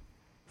silver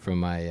from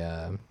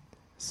my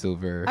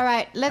silver. All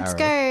right, let's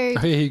arrow.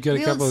 go. Oh, yeah, you got a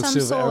wield couple of some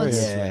silver swords.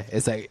 arrows. Yeah,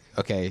 it's like,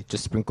 okay,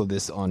 just sprinkle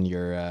this on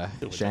your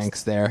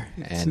shanks there,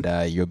 and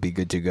you'll be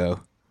good to go.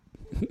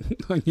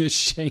 On your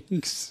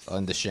shanks.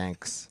 On the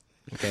shanks,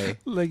 okay?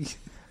 Like,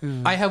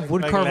 I have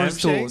wood Like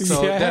carver's lamb tools, shanks?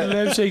 so yeah, that-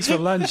 lamb shakes for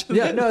lunch.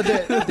 yeah, no,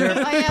 they're Oh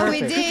yeah,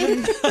 we perfect.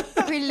 did.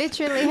 We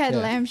literally had Yeah.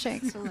 lamb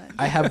shanks for lunch.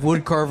 I have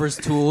wood carver's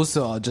tools,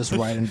 so I'll just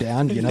write them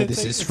down. You know,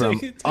 this is from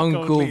take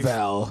Uncle leave.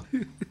 Val.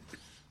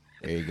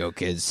 There you go,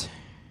 kids.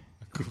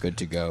 Good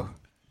to go.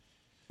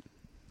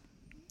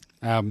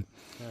 All right.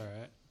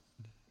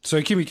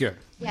 So, Kimiko,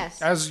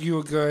 Yes. as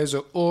you guys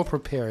are all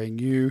preparing,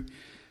 you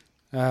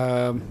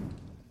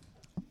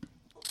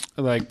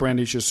like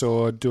brandish your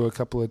sword, do a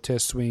couple of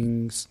test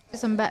swings,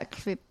 Some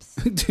backflips.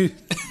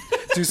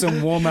 do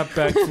some warm up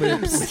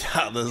backflips.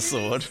 Without the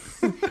sword.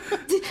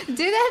 Do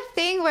that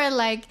thing where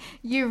like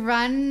you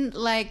run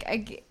like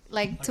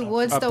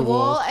towards up the the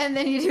wall, wall. and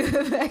then you do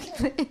a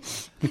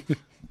backflip.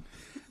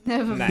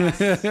 Never mind.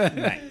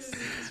 Nice.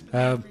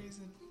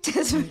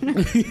 Just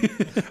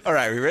All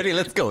right, we ready?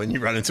 Let's go. And you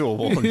run into a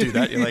wall and do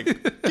that. You're like,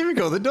 here we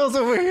go. The door's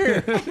over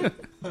here.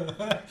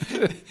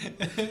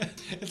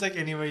 It's like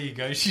anywhere you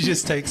go, she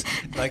just takes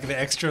like the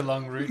extra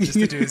long route just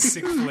to do a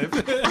sick flip.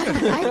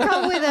 I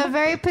come with a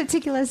very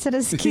particular set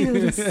of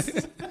skills.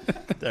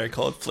 They're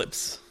called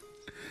flips.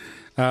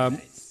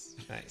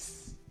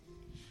 Nice.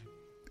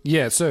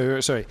 Yeah, so,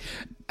 sorry.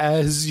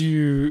 As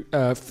you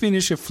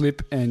finish a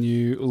flip and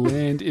you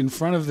land in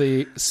front of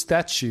the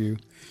statue,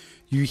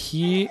 you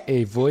hear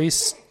a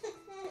voice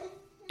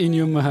in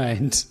your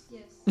mind.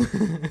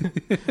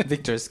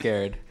 Victor's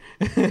scared.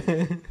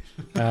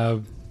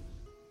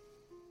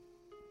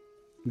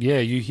 Yeah,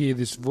 you hear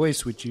this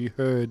voice which you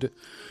heard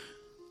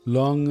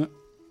long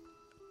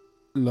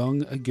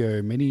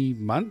ago, many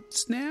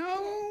months now,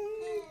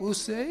 we'll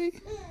say.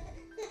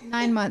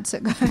 9 months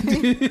ago.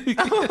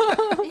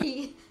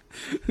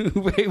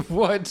 Wait,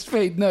 what?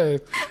 Wait, no.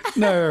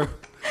 Were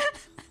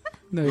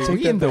Take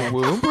we in that the back.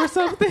 womb or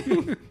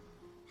something?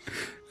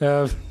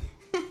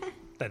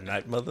 The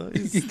Night Mother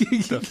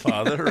is the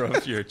father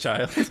of your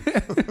child.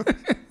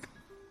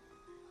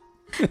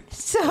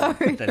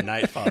 Sorry. The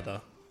Night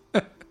Father.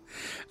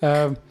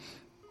 Yeah,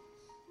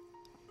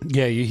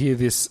 you hear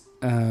this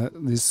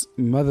this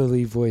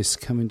motherly voice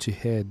come into your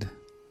head.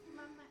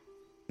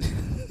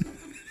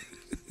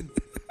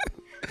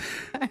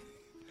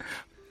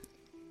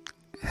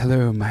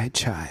 Hello, my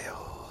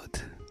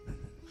child.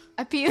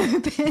 A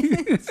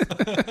pubis.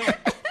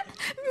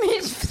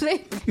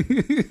 Mid-flip.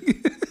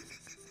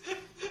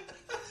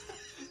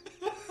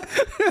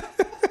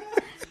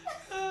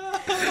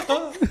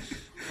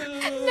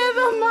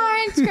 Never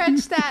mind.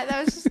 Scratch that.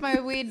 That was just my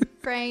weird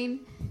brain.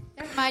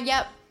 Never mind.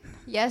 Yep.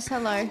 Yes,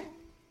 hello.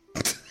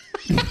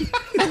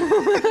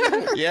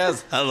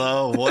 Yes,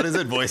 hello. What is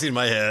it voicing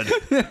my head?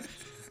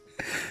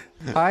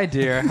 Hi,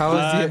 dear. How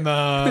Hi, is it?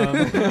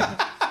 Mom.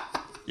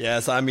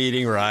 Yes, I'm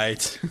eating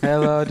right.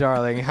 Hello,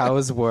 darling.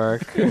 How's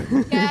work?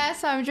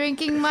 Yes, I'm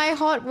drinking my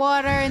hot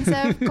water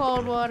instead of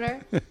cold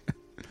water.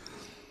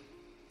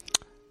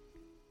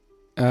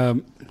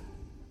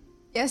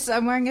 Yes,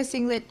 I'm wearing a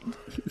singlet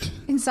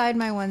inside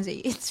my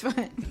onesie. It's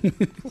fine.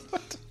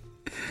 What?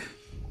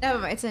 Never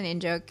mind. It's an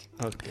in-joke.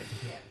 Okay.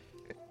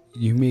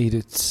 You made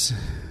it.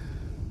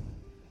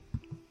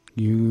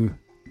 You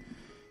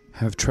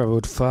have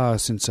traveled far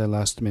since I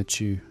last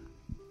met you.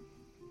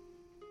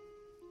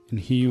 And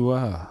here you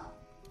are.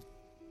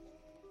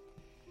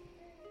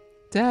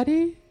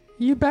 Daddy,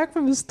 you back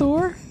from the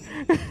store?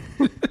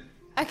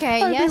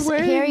 Okay, I've been yes,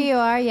 waiting. here you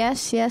are.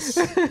 Yes, yes.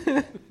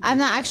 I'm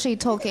not actually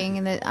talking,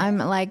 and I'm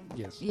like,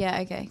 Yes.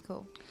 yeah, okay,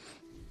 cool.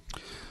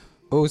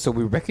 Oh, so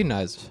we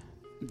recognize.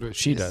 But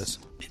she does.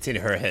 It's in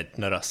her head,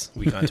 not us.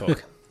 We can't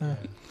talk.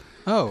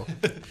 Oh,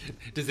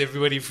 Does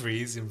everybody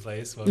freeze in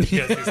place while he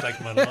has this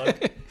like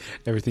monologue?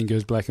 Everything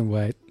goes black and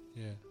white.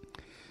 Yeah.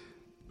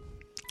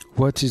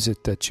 What is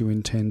it that you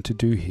intend to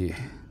do here?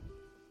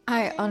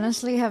 I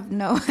honestly have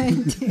no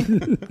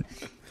idea.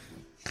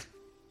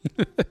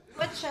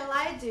 What shall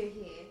I do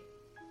here?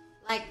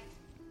 Like,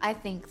 I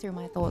think through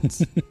my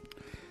thoughts.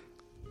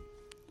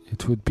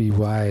 It would be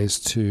wise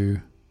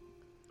to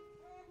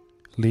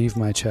leave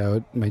my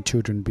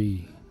children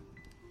be.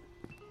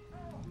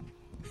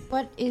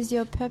 What is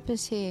your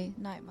purpose here,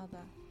 Night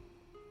Mother?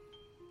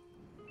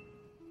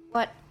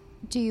 What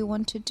do you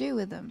want to do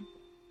with them?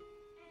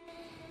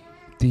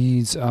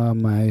 These are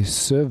my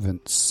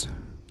servants.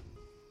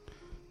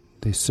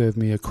 They serve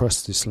me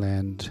across this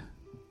land.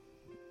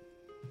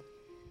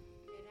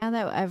 Now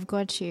that I've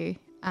got you,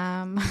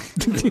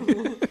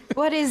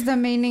 what is the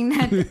meaning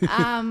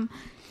that,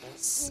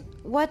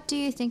 what do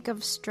you think of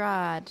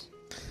Strahd?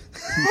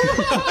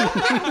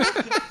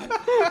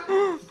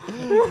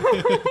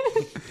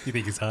 You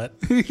think he's hot?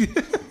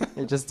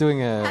 you're just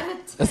doing a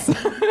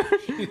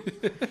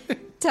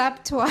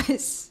Tap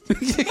twice.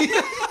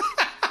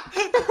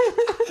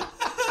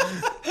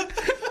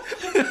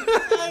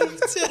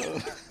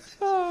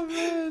 Oh,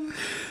 man.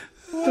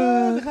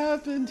 What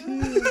happened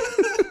here?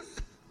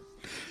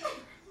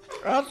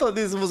 I thought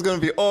this was going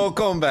to be all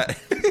combat.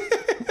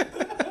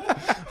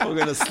 We're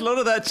going to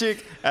slaughter that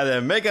chick and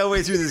then make our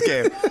way through this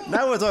game.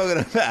 Now we're talking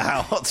about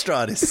how hot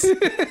Strahd is.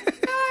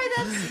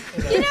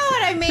 You know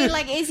what I mean?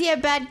 Like, is he a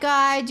bad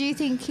guy? Do you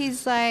think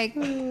he's like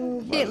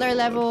Hitler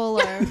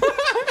level or?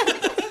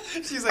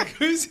 She's like,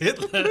 who's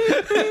Hitler?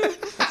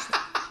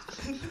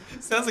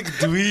 Sounds like a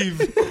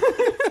dweeb.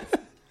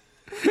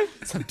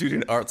 Some dude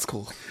in art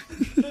school.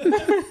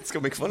 Let's go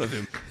make fun of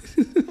him.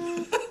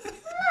 I'm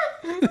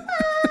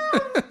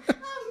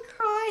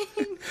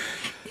crying.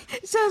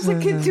 Sounds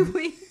like a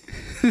dweeb.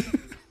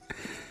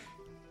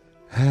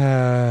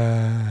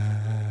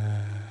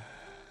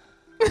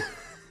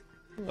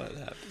 What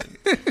happened?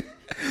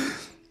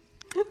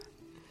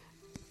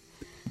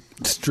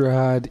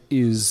 Strahd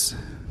is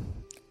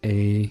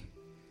a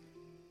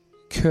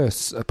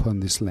curse upon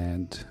this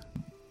land.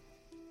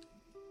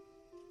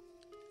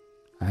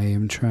 I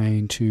am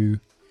trying to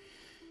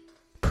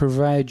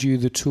provide you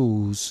the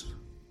tools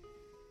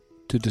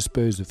to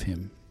dispose of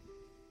him.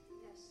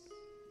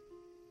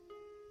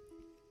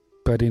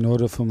 But in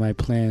order for my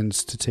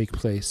plans to take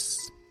place,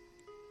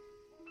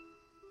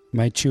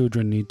 my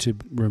children need to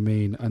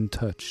remain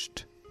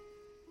untouched.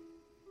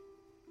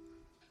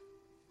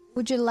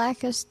 Would you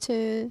like us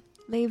to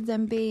leave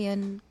them be,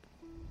 and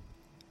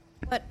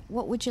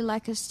what would you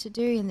like us to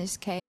do in this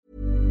case?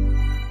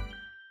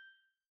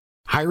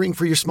 Hiring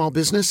for your small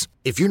business?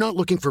 If you're not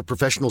looking for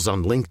professionals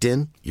on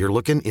LinkedIn, you're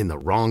looking in the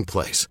wrong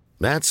place.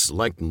 That's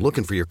like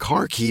looking for your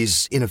car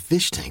keys in a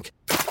fish tank.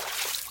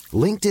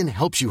 LinkedIn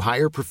helps you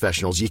hire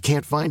professionals you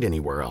can't find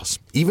anywhere else,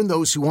 even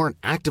those who aren't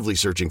actively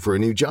searching for a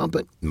new job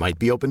but might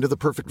be open to the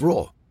perfect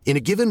role. In a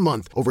given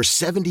month, over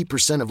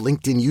 70% of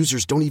LinkedIn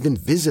users don't even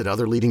visit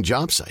other leading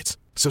job sites.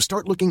 So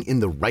start looking in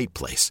the right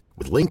place.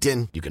 With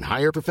LinkedIn, you can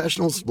hire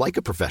professionals like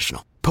a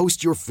professional.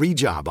 Post your free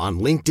job on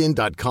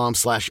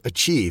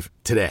linkedin.com/achieve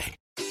today.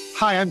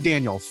 Hi, I'm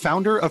Daniel,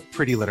 founder of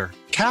Pretty Litter.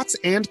 Cats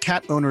and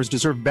cat owners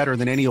deserve better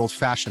than any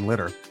old-fashioned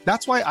litter.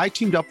 That's why I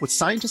teamed up with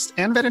scientists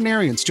and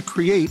veterinarians to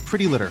create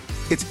Pretty Litter.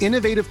 Its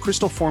innovative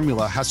crystal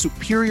formula has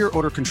superior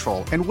odor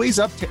control and weighs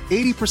up to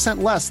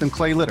 80% less than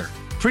clay litter.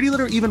 Pretty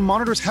Litter even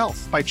monitors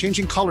health by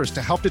changing colors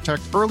to help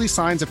detect early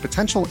signs of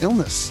potential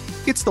illness.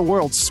 It's the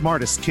world's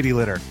smartest kitty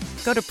litter.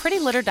 Go to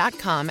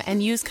prettylitter.com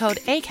and use code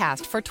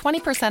ACAST for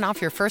 20% off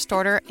your first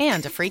order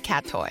and a free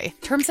cat toy.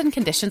 Terms and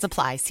conditions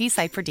apply. See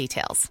site for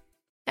details.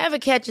 Ever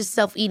catch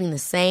yourself eating the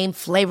same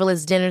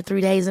flavorless dinner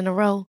 3 days in a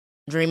row?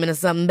 Dreaming of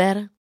something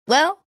better?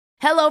 Well,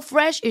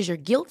 HelloFresh is your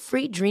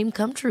guilt-free dream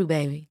come true,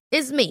 baby.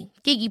 It's me,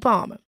 Keke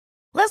Palmer.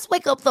 Let's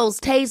wake up those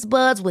taste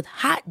buds with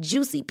hot,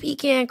 juicy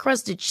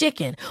pecan-crusted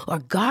chicken or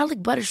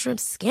garlic butter shrimp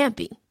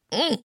scampi.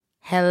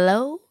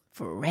 Hello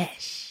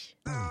Fresh.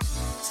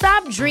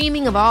 Stop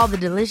dreaming of all the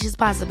delicious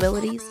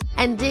possibilities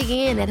and dig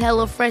in at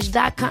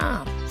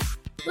HelloFresh.com.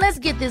 Let's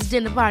get this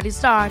dinner party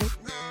started.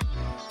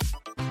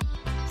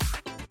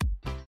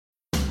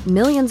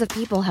 Millions of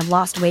people have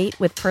lost weight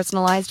with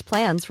personalized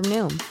plans from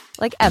Noom.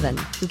 Like Evan,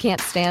 who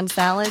can't stand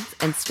salads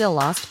and still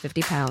lost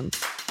 50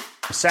 pounds.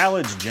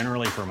 Salads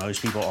generally for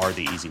most people are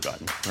the easy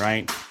button,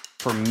 right?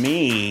 For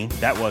me,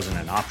 that wasn't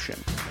an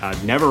option. I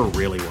never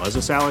really was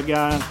a salad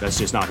guy. That's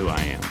just not who I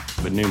am.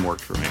 But Noom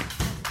worked for me.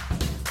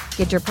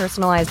 Get your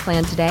personalized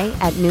plan today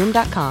at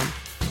Noom.com.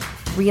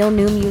 Real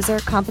Noom user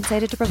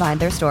compensated to provide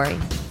their story.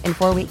 In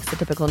 4 weeks, the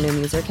typical Noom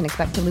user can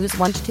expect to lose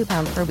 1 to 2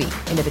 pounds per week.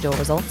 Individual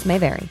results may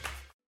vary.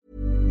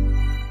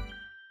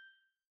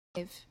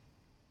 Or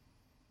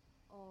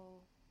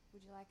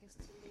would you like us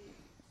to leave?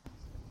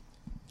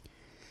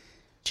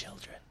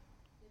 Children.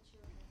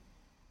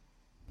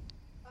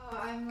 Oh,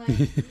 I'm like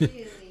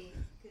really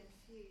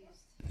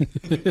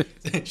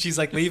confused. She's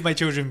like, leave my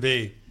children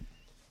be.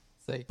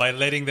 Like, by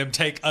letting them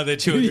take other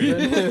children.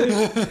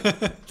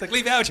 It's like,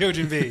 leave our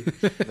children be.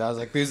 I was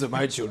like, these are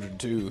my children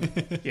too.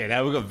 Yeah,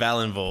 now we've got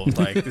Val involved.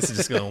 Like, this is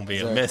just going to be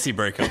a messy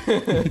breakup.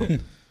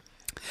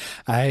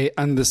 I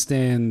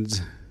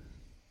understand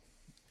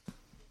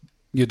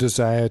your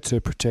desire to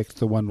protect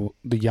the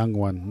young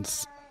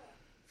ones.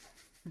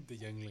 The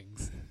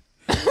younglings.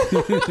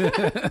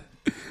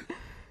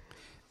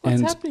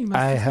 And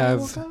I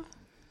have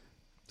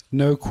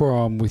no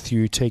qualm with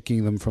you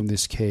taking them from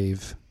this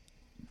cave.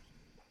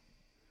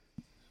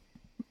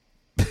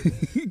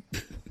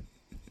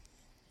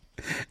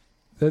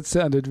 That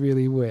sounded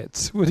really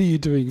wet. What are you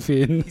doing,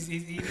 Finn? He's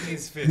eating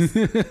his fist.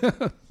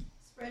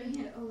 Spreading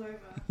it all over.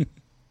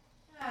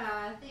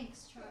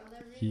 Thanks, Charles.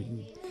 I really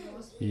need it.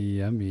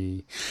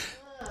 Yummy.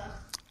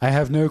 I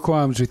have no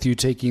qualms with you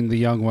taking the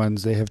young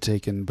ones they have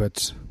taken,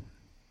 but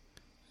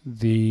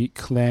the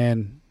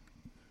clan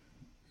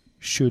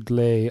should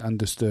lay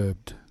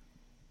undisturbed.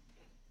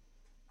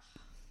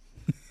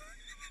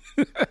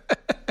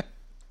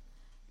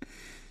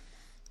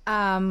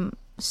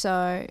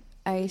 So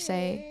I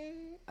say,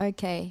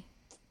 okay.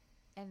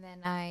 And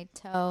then I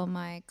tell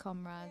my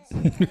comrades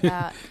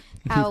about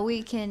how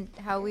the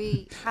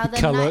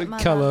night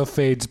mother... Color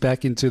fades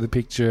back into the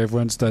picture.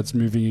 Everyone starts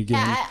moving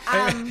again.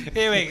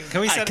 Hey, wait,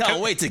 can we I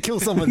can't wait to kill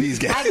some of these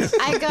guys.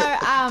 I go,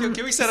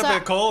 can we set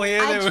up a call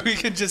here that we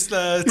can just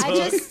talk?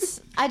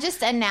 I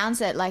just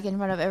announce it like in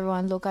front of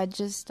everyone. Look, I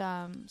just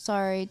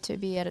sorry to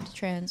be out of the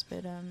trance,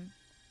 but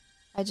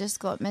I just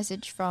got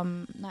message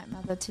from Night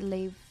Mother to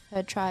leave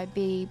her tribe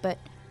be, but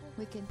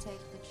we can take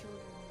the children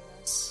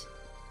with us.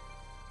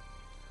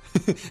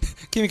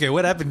 Kimiko,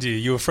 what happened to you?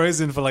 You were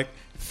frozen for like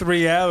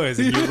 3 hours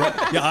and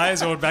your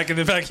eyes rolled back in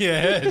the back of your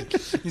head.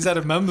 You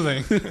started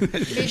mumbling.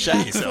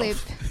 Shut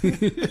yourself.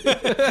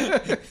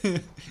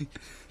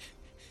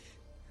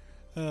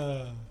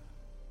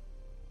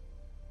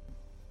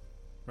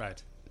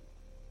 Right.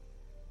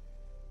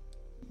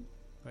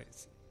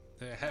 Wait.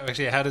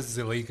 Actually, how does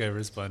Zeliko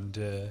respond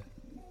to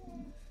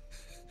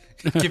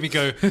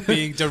Kimiko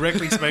being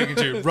directly spoken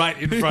to right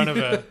in front of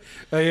her?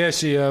 Oh yeah,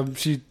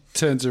 she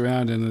turns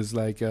around and is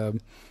like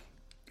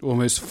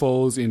almost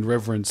falls in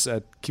reverence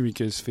at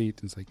Kimiko's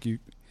feet and is like, you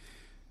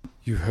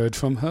heard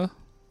from her?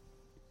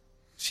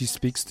 She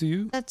speaks to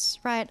you? That's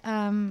right.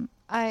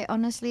 I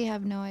honestly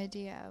have no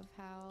idea of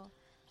how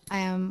I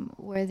am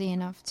worthy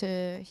enough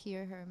to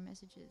hear her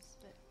messages,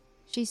 but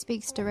she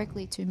speaks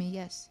directly to me,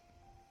 yes.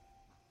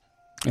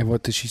 And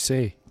what does she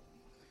say?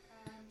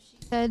 She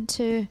said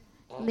to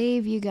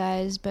leave you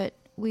guys, but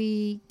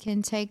we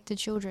can take the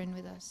children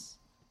with us,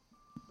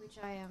 which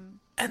I am.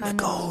 And the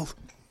gold.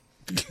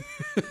 Yes.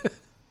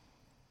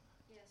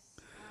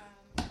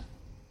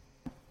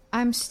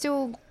 I'm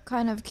still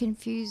kind of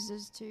confused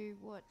as to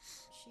what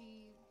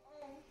she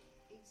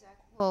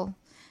exactly. Well,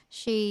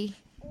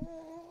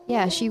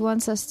 she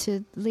wants us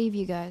to leave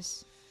you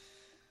guys.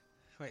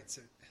 Wait,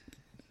 so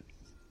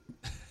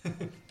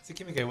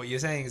Kimiko, what you're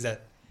saying is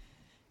that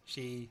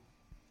she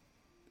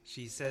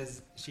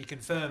says she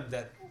confirmed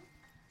that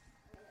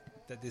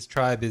this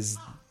tribe is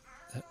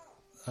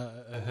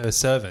her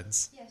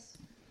servants. Yes.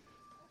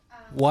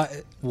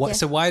 Why? Yes.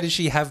 So why does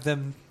she have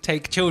them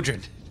take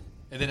children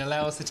and then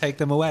allow us to take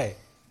them away?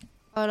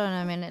 Hold on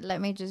a minute. Let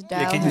me just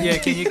dial. Can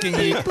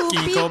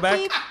you call back?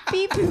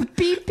 Beep beep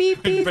beep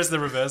beep beep. Press the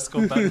reverse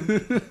call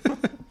button.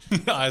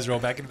 Eyes roll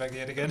back in the back of the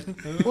head again.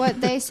 What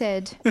they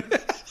said.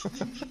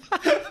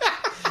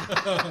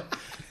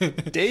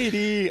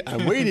 Deity,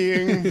 I'm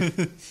waiting.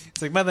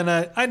 It's like, Mother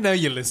Night, I know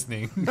you're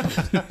listening.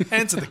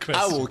 Answer the question.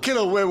 I will kill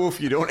a werewolf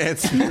if you don't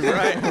answer me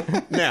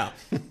right now.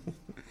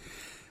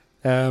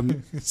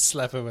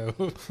 Slap a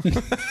werewolf.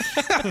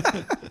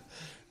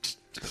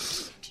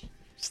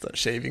 Start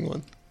shaving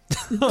one.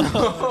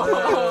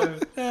 No.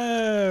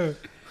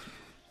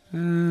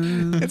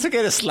 It's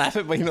okay to slap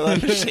it, but you're not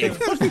allowed to shave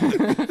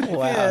it.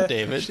 Wow, Yeah,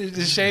 David.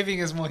 The shaving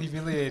is more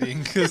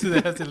humiliating because they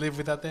have to live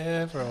without their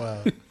hair for a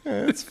while.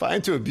 It's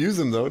fine to abuse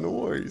them, though. No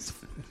worries.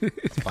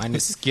 It's fine to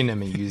skin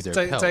them and use their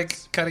It's pelts.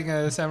 like cutting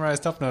a samurai's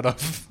top knot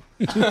off.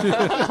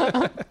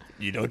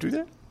 You don't do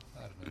that?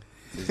 I don't know.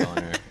 It's his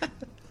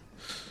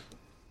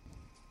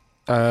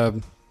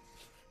honor.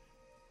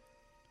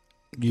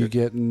 You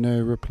get no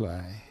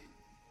reply.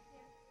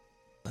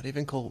 Not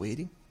even call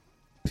waiting?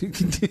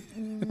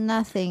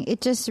 Nothing. It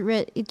just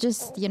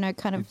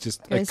kind of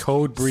Just a goes,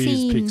 cold breeze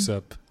 "Scene." picks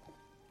up.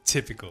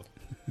 Typical.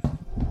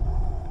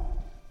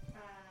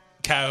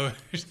 Coward.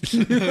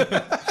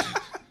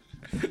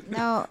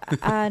 No,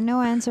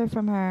 no answer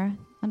from her,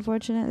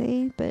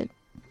 unfortunately. But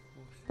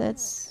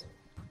that's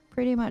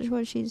pretty much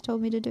what she's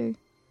told me to do.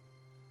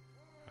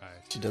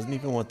 She doesn't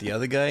even want the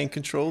other guy in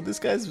control. This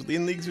guy's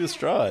in leagues with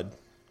Strahd.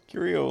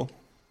 Curio,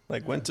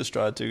 went to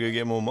Strahd to go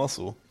get more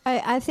muscle.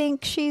 I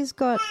think she's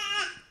got.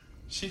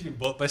 She's been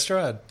bought by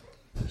Strahd.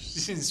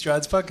 She's in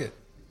Strahd's pocket.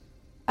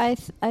 I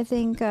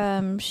think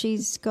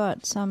she's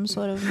got some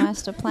sort of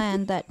master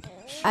plan that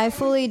I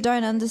fully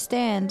don't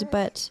understand,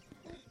 but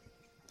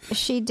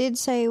she did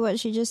say what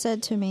she just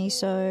said to me,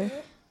 so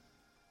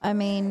I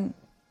mean,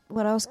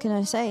 what else can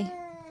I say?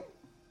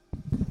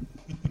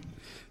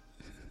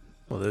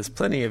 Well, there's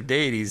plenty of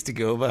deities to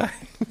go by.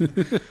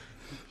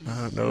 I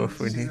don't know if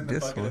we need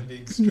this one.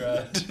 Big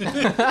Strahd.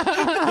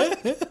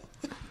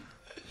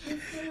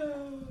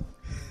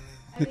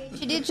 I mean,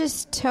 she did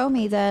just tell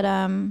me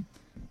that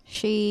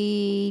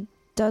she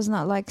does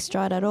not like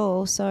Strahd at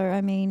all. So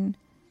I mean,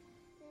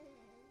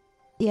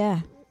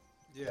 yeah.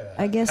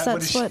 I guess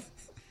that's what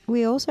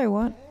we also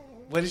want.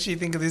 What did she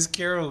think of this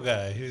Carol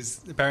guy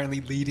who's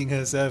apparently leading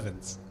her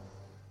servants?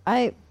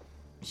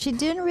 She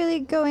didn't really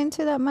go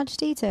into that much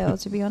detail,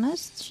 to be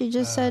honest. She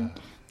just said,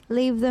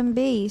 "Leave them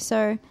be."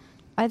 So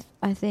I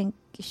think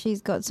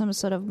she's got some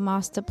sort of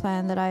master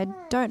plan that I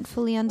don't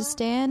fully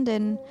understand,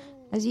 and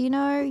as you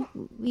know,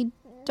 we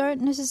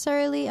don't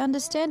necessarily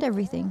understand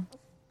everything.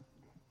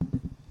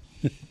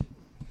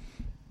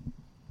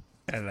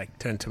 I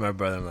turn to my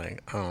brother. I'm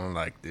like, I don't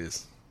like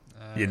this.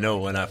 You know,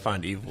 when I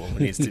find evil, it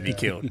needs to be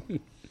killed.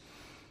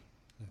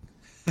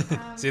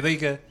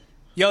 Zalika,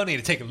 y'all need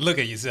to take a look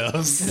at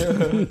yourselves.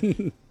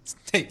 It's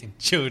taking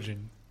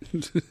children.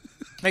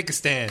 Make a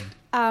stand.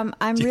 I'm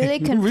really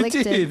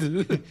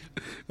conflicted.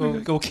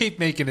 We'll keep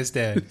making a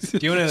stand. Do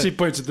you want to? She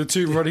points at the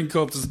two running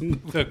corpses.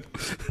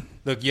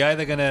 Look, you're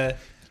either gonna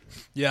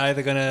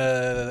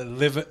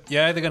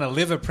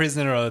live a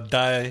prisoner or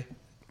die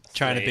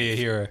trying to be a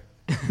hero.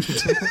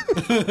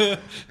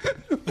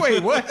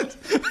 Wait, what?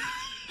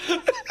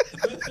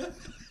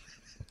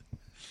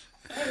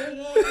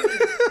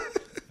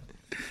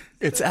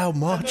 It's our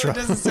mantra. It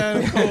doesn't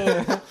sound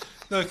cool.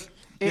 Look,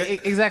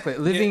 Exactly.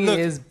 Living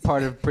is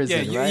part of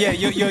prison, right?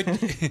 You're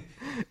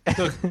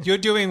look, you're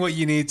doing what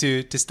you need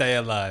to stay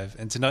alive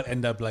and to not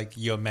end up like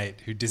your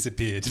mate who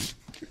disappeared,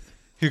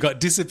 who got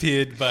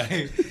disappeared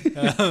by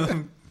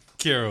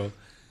Kirill.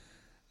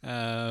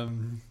 No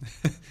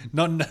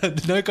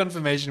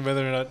confirmation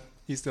whether or not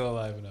he's still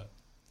alive or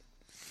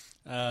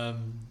not.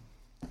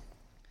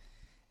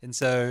 And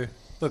so,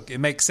 look, it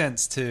makes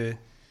sense to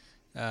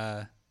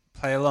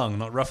play along,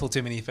 not ruffle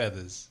too many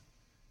feathers.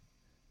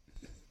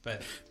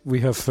 But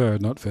We have fur,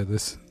 not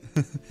feathers.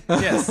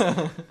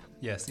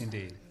 yes,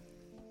 indeed.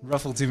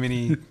 Ruffle too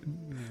many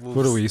wolves.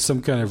 What are we,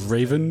 some kind of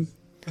raven?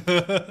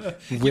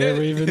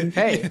 Were-raven?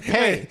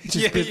 Hey!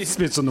 Just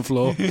spits on the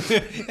floor.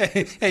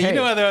 hey, you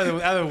know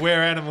other were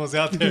animals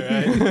out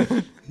there, right?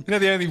 You're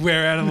not the only were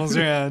animals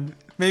around.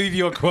 Maybe if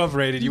you're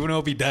cooperated, you wouldn't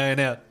all be dying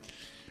out.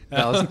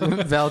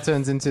 Val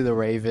turns into the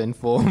raven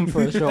form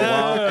for a short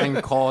while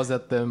and caws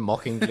at them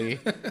mockingly.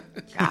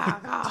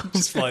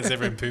 Just flies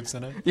over and poops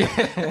on it. Yeah.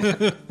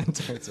 And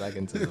turns back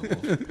into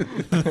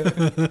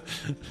the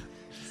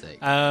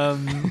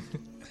wolf.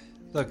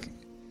 Look,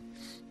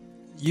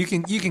 you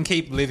can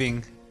keep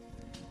living.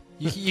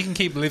 You can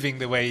keep living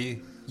the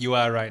way you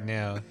are right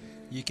now.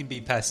 You can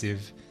be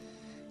passive.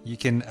 You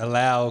can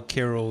allow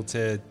Kirill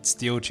to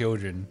steal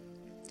children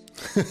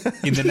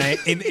in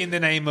the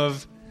name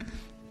of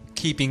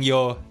keeping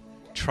your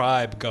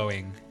tribe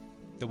going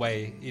the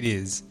way it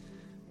is,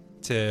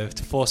 to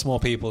force more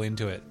people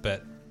into it.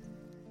 But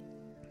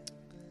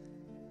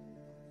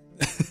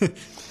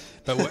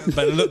look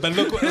the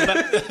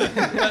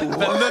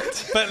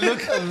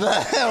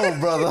hell,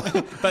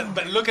 brother.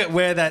 But look at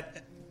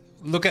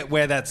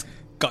where that's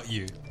got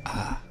you.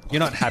 You're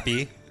not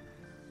happy.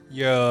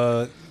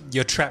 You're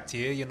trapped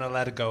here. You're not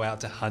allowed to go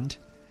out to hunt.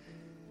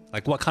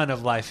 Like, what kind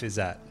of life is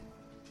that?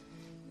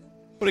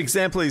 What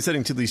example are you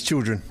setting to these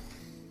children?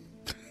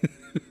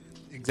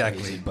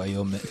 Exactly. By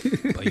your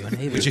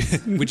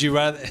neighbors. Would you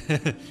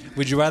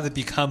rather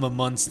become a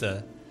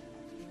monster?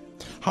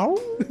 How?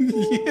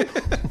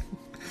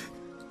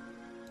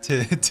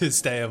 to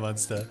stay a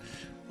monster,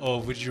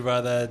 or would you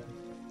rather,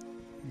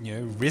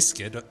 risk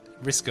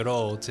it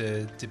all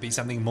to be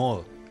something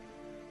more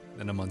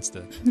than a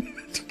monster?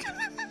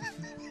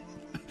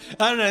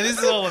 I don't know. This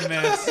is all a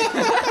mess.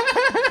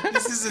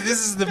 This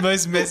is the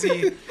most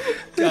messy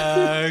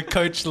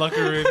coach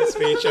locker room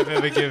speech I've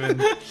ever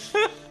given.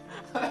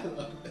 I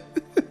love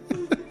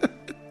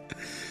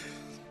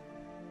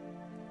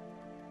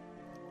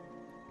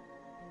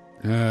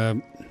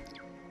it.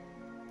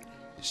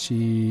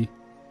 She...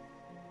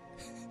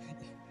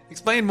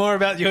 Explain more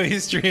about your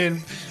history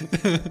and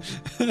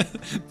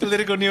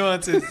political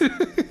nuances.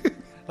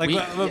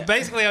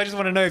 Basically, I just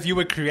want to know if you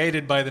were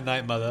created by the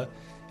Night Mother,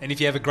 and if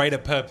you have a greater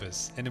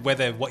purpose, and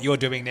whether what you're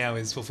doing now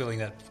is fulfilling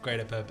that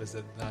greater purpose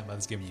that the Night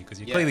Mother's giving you, because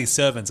you're clearly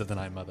servants of the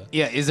Night Mother.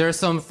 Yeah, is there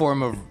some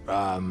form of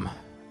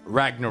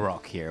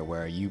Ragnarok here,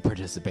 where you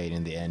participate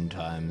in the end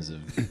times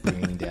of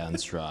bringing down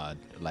Strahd?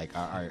 Like,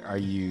 are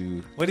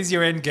you... What is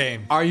your end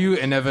game? Are you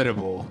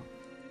inevitable?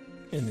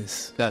 In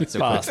this That's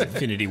vast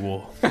Infinity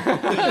War.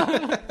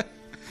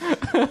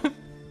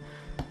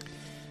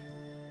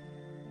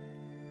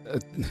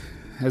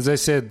 As I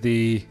said,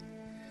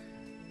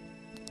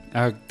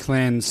 our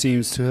clan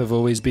seems to have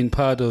always been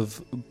part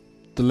of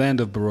the land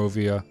of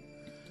Barovia,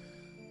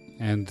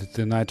 and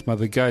the Night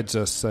Mother guides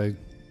us. I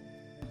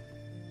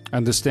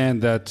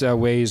understand that our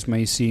ways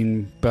may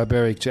seem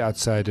barbaric to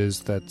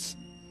outsiders, that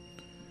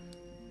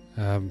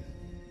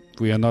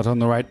we are not on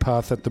the right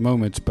path at the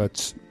moment,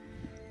 but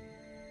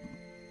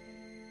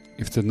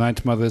if the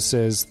Night Mother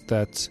says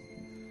that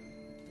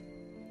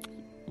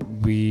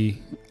we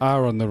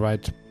are on the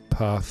right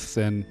path,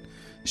 then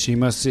she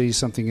must see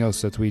something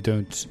else that we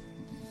don't.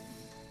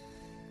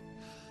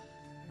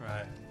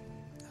 Right.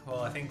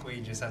 Well, I think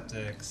we just have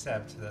to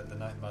accept that the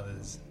Night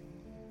Mother's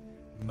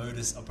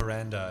modus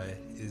operandi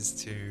is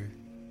to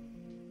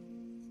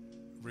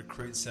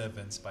recruit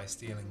servants by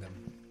stealing them.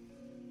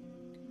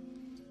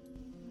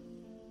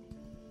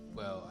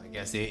 Well, I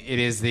guess it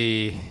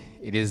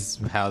is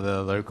how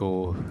the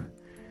local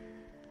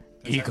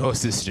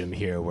ecosystem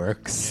here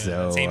works. Yeah,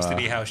 so it seems to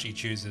be how she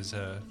chooses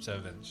her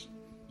servants.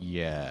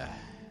 Yeah.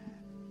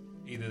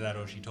 Either that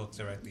or she talks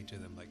directly to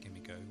them like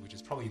Kimiko, which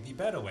is probably the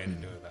better way to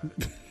do about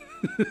it.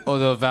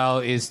 Although Val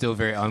is still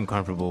very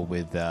uncomfortable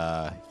with,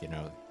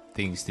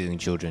 things stealing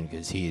children,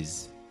 because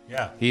he's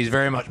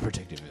very much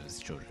protective of his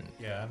children.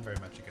 Yeah, I'm very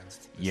much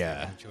against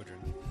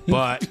children.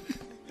 But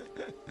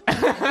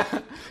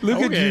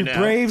Look at you, now.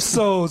 Brave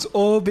souls,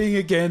 all being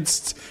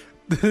against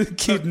the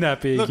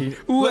kidnapping.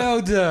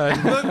 Well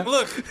done.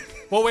 Look.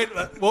 What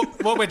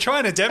we're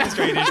trying to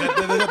demonstrate is that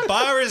the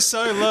bar is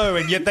so low,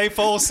 and yet they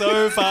fall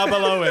so far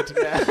below it.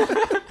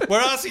 We're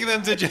asking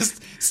them to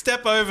just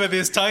step over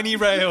this tiny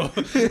rail,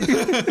 but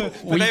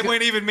they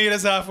won't even meet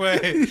us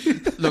halfway.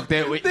 Look,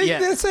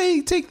 they're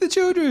saying take the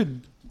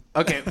children.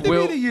 Okay,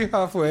 they're meeting you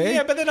halfway.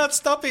 Yeah, but they're not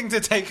stopping to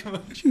take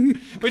them.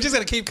 We're just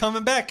going to keep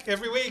coming back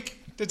every week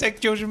to take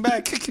the children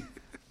back.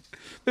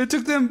 It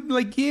took them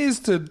years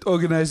to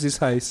organize this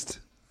heist.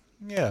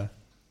 Yeah.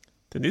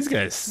 Then these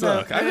guys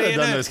suck. I could have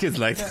done those kids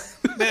like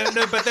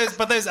that.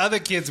 But those other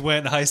kids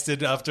weren't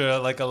heisted after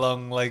a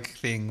long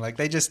thing. Like,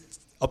 they just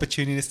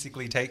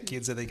opportunistically take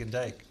kids that they can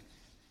take.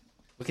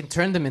 We can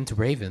turn them into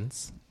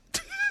ravens.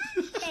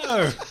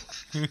 No.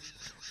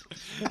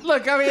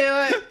 Look, I mean,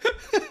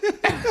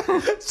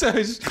 so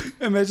just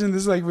imagine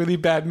this really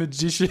bad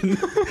magician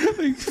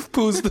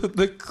pulls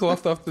the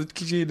cloth off the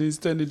chin and he's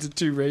turned into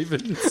two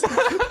ravens.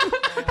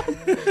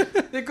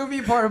 They could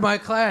be part of my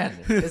clan.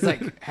 It's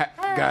like,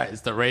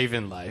 guys, the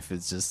Raven life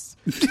is just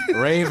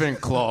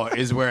Ravenclaw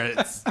is where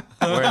it's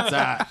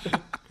at.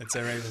 It's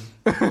a raven.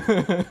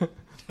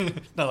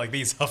 Not like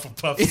these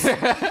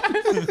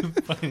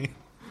Hufflepuffs. Funny.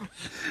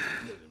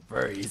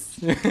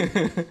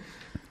 Furries.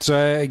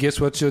 So I guess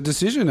what's your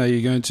decision? Are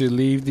you going to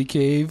leave the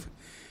cave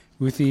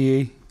with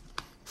the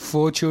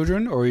 4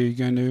 children, or are you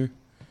going to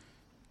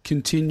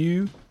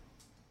continue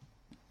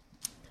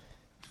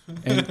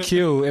and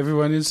kill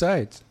everyone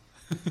inside?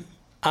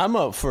 I'm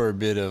up for a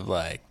bit of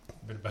bit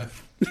of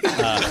both.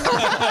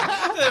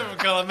 Little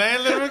color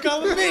man, little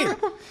color me.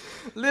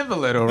 Live a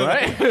little,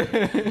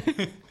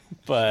 right?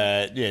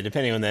 But yeah,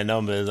 depending on their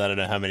numbers, I don't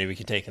know how many we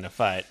can take in a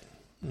fight.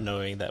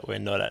 knowing that we're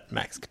not at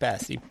max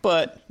capacity.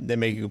 But they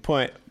make a good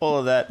point, all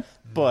of that.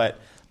 But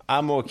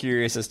I'm more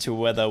curious as to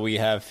whether we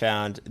have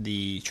found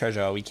the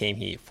treasure we came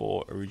here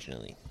for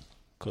originally.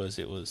 Because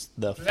it was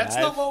the That's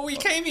not what we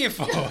came here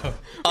for. For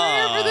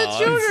the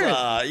children.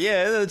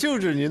 The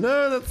children, you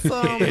know. That's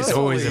It's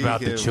always about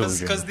the children.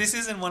 Because this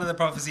isn't one of the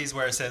prophecies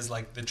where it says,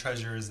 like, the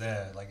treasure is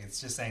there. Like, it's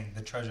just saying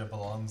the treasure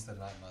belongs to the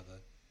Night Mother.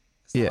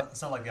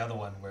 It's not like the other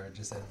one where it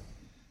just said,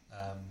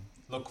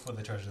 look for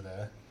the treasure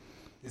there.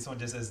 This one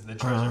just says the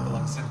treasure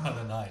belongs to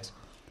Mother Night.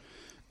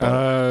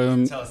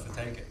 Tell us to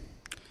take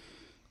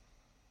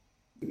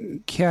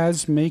it.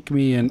 Kaz, make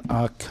me an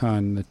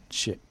Arcana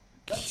check.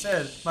 That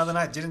said, Mother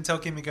Night didn't tell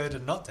Kimiko to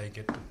not take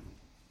it.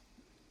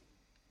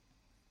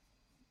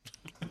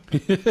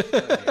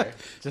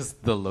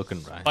 Just the look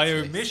and Ryan's By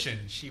face. omission,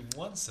 she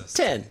wants us.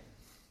 10.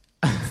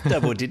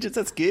 Double digits,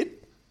 that's good.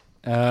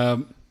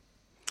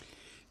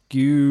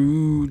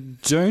 You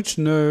don't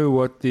know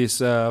what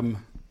this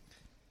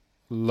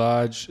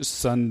large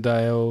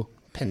sundial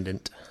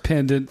pendant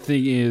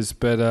thing is,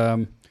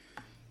 but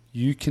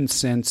you can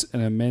sense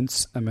an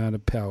immense amount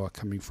of power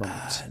coming from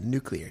it.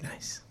 Nuclear,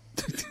 nice.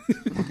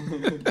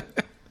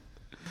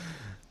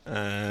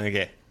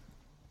 Okay.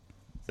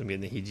 So I'm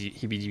getting the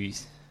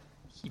heebie-jeebies.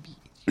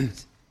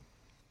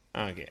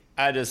 Okay.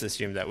 I just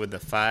assumed that with the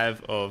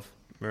 5 of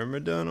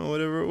Myrmidon or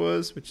whatever it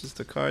was, which is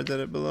the card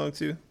that it belonged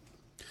to,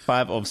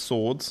 5 of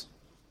swords.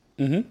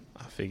 Mm-hmm.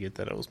 I figured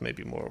that it was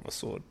maybe more of a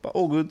sword, but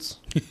all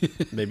goods.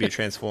 Maybe it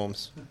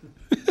transforms.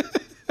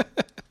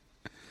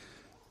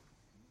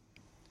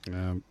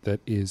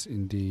 That is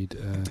indeed.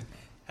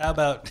 How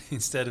about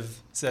instead of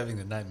serving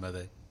the Night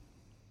Mother,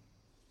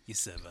 you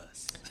serve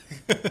us?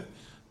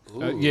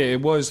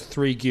 It was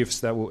 3 gifts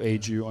that will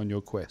aid you on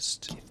your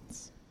quest.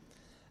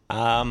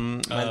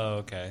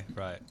 Okay,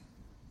 right.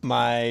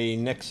 My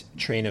next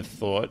train of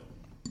thought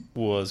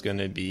was going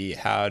to be,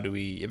 how do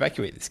we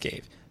evacuate this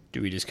cave?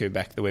 Do we just go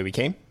back the way we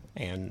came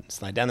and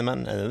slide down the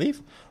mountain and then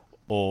leave?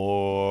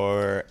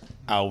 Or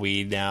are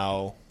we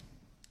now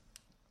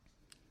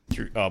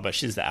through? Oh, but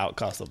she's the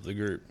outcast of the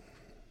group,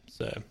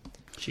 so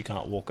she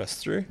can't walk us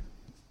through,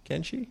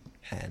 can she?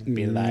 And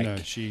be like, no,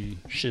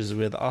 she's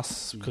with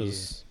us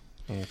because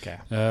okay.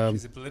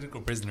 She's a political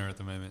prisoner at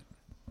the moment.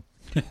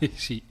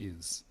 She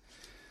is.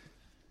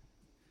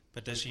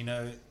 But does she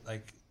know,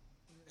 like,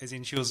 as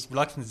in she was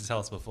reluctant to tell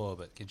us before,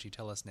 but can she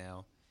tell us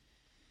now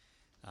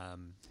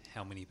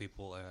how many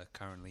people are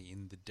currently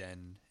in the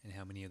den and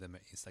how many of them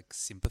is like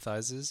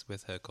sympathizers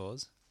with her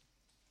cause?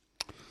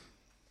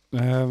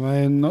 I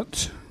am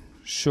not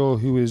sure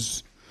who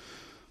is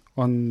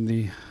on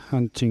the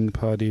hunting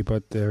party,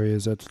 but there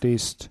is at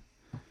least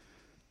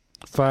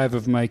 5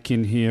 of my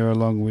kin here,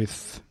 along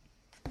with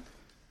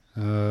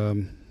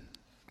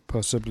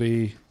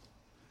possibly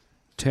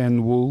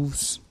 10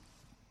 wolves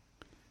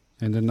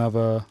and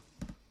another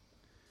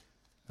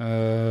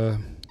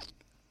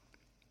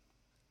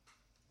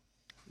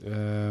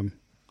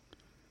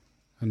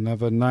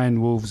another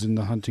 9 wolves in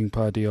the hunting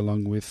party,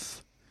 along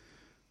with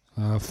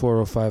 4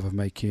 or 5 of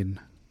my kin.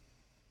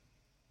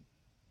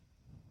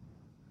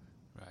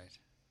 Right.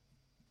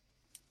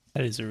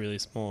 That is a really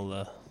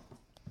small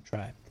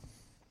tribe.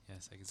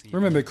 Yes, I can see.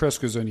 Remember,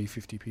 Kreska's only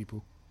 50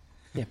 people.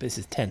 Yeah, but this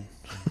is 10.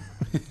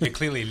 You're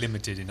clearly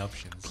limited in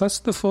options. Plus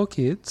the 4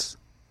 kids.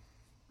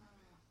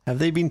 Have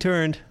they been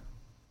turned?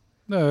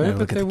 No,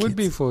 but there would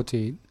be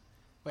 14.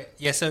 Wait,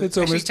 yeah, so it's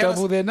actually almost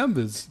double their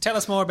numbers. Tell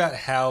us more about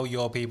how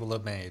your people are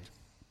made.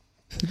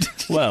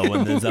 Well,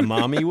 when there's a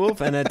mommy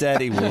wolf and a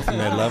daddy wolf, and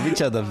they love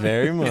each other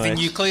very much. Then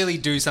you clearly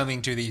do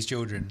something to these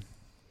children.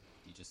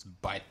 You just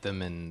bite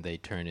them and they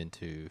turn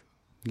into...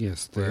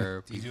 Yes.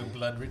 Do you do a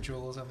blood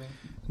ritual or something?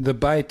 The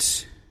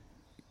bite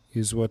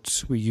is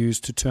what we use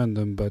to turn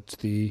them,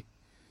 but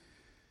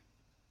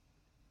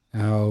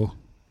our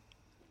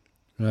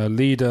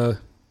leader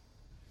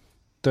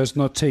does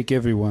not take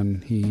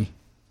everyone. He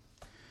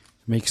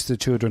makes the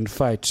children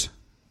fight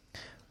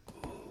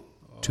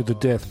to the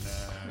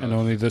death, and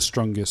only the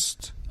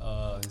strongest.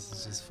 Oh, this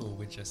is just full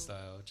Witcher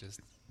style.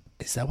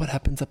 Is that what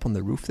happens up on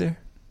the roof there?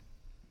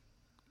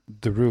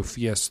 The roof,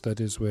 yes, that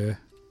is where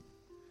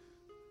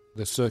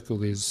the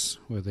circle is,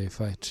 where they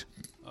fight.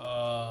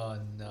 Oh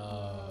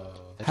no!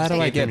 How do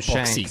I get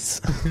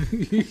boxies?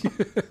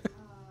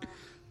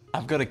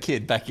 I've got a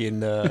kid back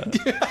in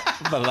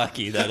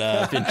Malaki that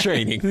I've been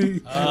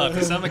training. Oh,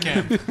 for summer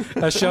camp.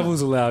 A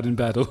shovel's allowed in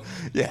battle.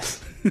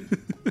 Yes.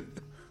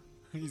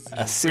 He's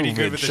A pretty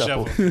good with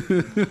silvered the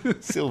shovel. shovel.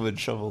 Silvered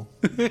shovel.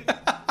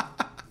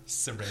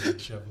 Serrated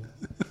shovel.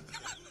 I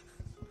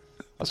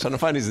was trying to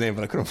find his name,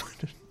 but I couldn't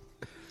find it.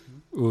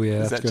 Oh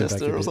yeah, is that's that going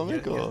Chester back a or bit.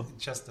 something? Yeah, Or?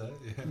 Chester,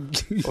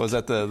 yeah. Or was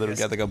that the little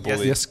guy that got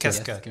bullied? Yes,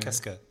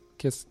 Keska.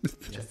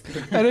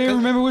 I don't even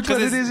remember which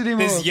one it is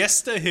anymore. There's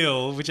Yester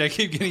Hill, which I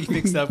keep getting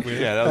mixed up with.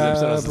 Yeah, that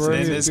was the episode.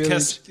 And there's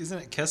Village. isn't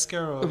it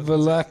Keska or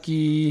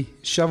Valaki,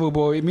 Shovel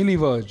Boy,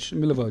 Milivoj.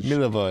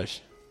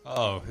 Milovaj.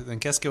 Oh, then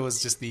Keska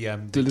was just the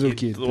little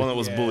kid. The one that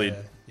was bullied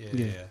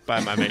Yeah. by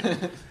my mate.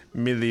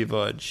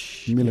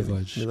 Milivoj.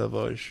 Milivoj.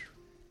 Milivoj.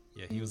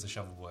 Yeah, he was a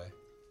shovel boy.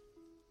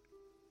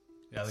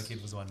 The other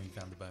kid was the one who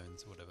found the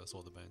bones, or whatever,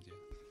 saw the bones,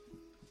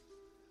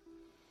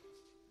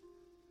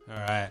 yeah.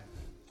 Alright.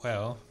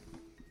 Well,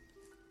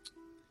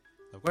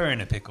 look, we're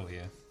in a pickle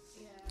here.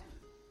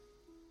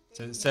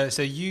 Yeah.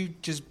 So you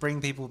just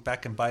bring people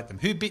back and bite them.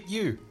 Who bit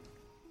you?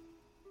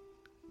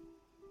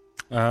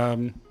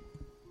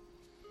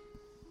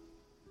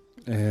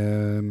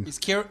 Is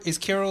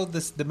Kirill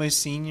the most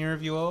senior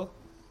of you all?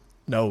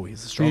 No,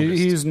 he's the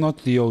strongest. He is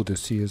not the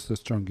oldest. He is the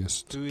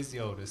strongest. Who is the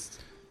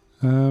oldest?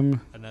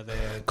 Another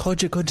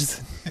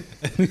Koji.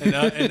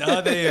 and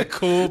are they a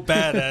cool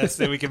badass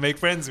that we can make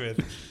friends with?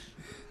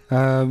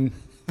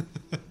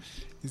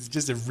 He's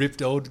just a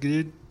ripped old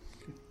dude.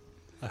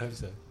 I hope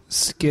so.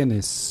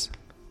 Skenis.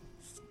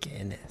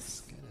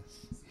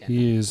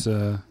 He is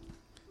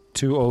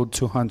too old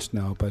to hunt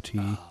now, but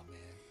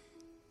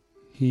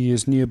he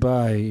is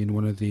nearby in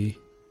one of the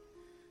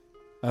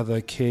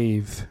other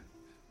cave.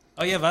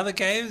 Oh, you have other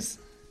caves?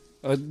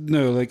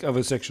 No, like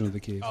other section of the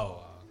cave.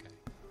 Oh, okay.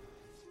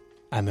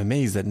 I'm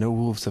amazed that no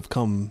wolves have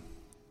come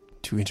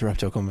to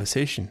interrupt our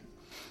conversation.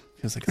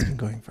 Feels like it's been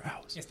going for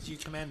hours. Yes, do you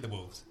command the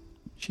wolves?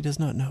 She does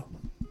not know.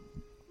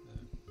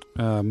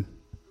 I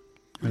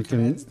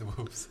commands the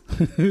wolves?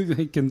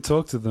 I can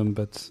talk to them,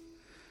 but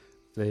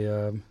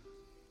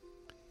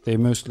they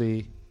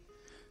mostly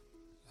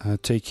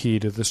take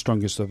heed of the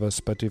strongest of us.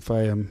 But if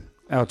I am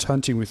out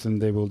hunting with them,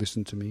 they will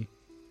listen to me.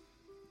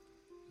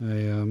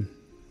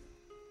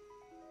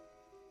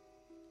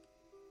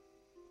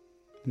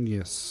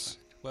 Yes.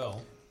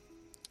 Well,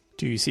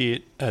 do you see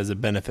it as a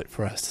benefit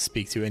for us to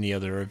speak to any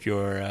other of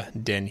your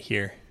den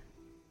here?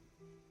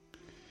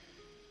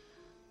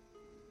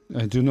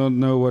 I do not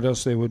know what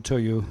else they would tell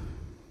you,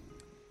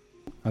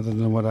 other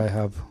than what I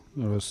have,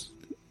 or else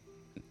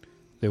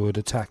they would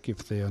attack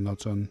if they are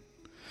not on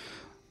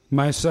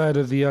my side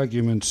of the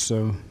argument.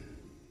 So,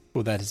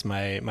 well, that is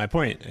my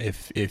point.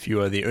 If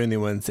you are the only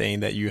one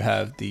saying that you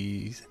have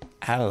these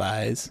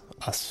allies,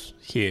 us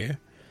here,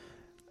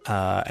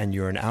 and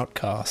you're an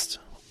outcast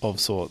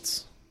of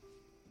sorts,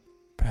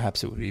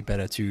 perhaps it would be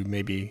better to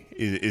maybe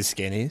is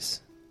Skenis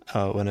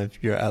one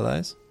of your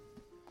allies?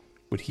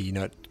 Would he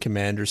not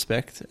command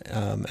respect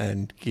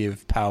and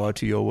give power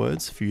to your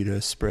words for you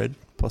to spread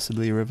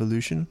possibly a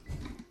revolution?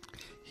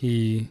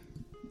 He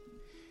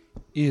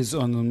is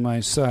on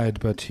my side,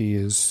 but he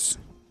is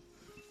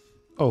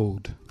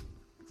old.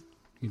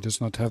 He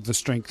does not have the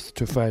strength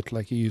to fight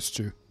like he used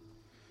to.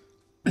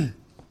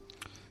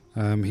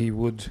 He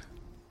would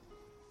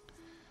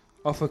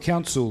offer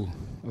counsel,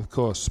 of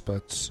course,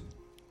 but...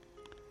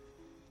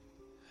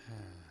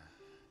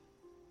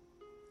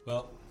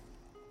 Well...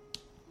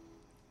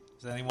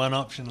 There's only one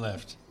option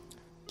left.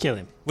 Kill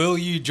him. Will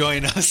you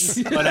join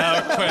us on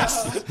our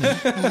quest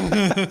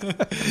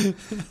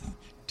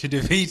to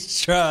defeat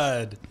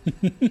Strahd?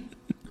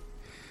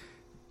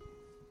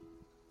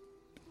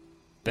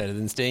 Better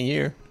than staying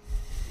here.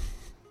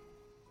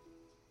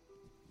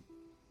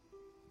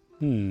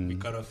 We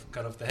cut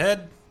off the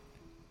head.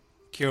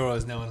 Kirill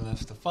has no one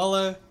left to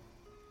follow.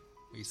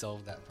 We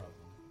solved that problem.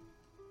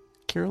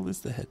 Kirill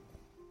is the head.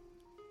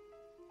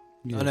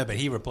 Yeah. Oh no, but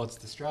he reports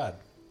to Strahd.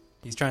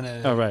 He's trying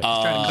to. Oh right.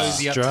 He's trying to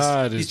cozy up.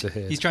 Strahd is the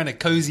head. He's trying to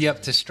cozy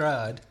up to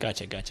Strahd.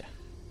 Gotcha.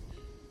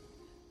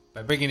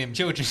 By bringing him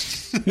children.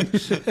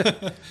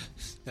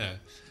 No.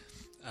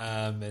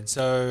 And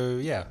so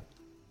yeah.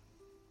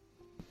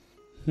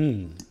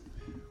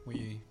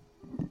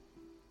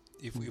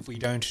 If we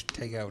don't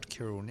take out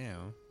Kirill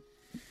now,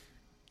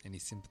 and he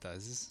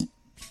sympathizes.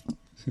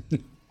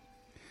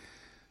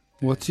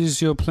 What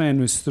is your plan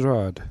with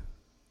Strahd?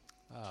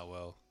 Ah,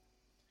 well.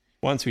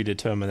 Once we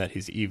determine that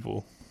he's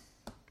evil.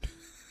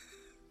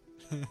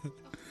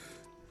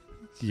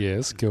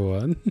 Yes, go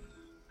on.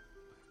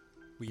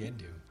 We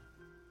end him.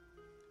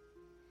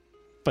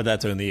 But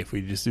that's only if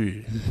we just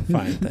do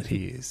find that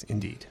he is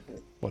indeed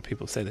what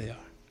people say they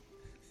are.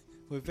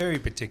 We're very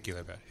particular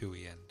about who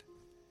we end.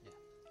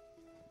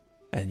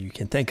 And you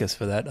can thank us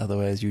for that,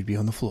 otherwise you'd be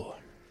on the floor.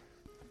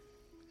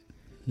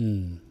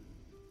 Another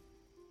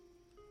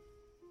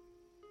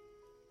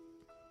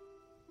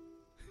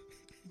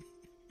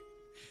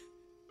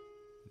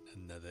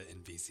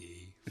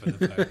NPC for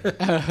the party.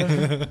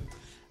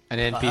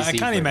 An NPC. I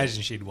can't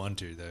imagine she'd want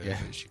to, though,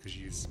 because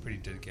she's pretty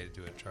dedicated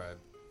to her tribe.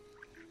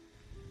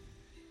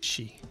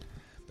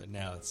 But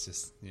now it's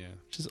just,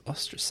 she's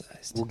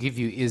ostracized. We'll give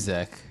you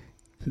Izek.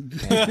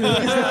 He's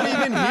not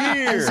even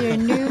here. As your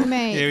new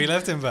mate. Yeah, we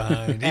left him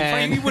behind.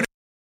 He would.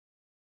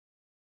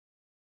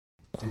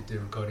 Did the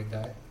recording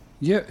die?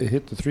 Yeah, it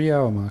hit the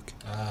 3-hour mark.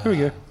 Here we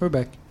go. We're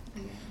back.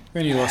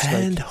 We only lost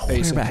And like we're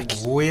 8 back.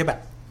 seconds. We're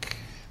back.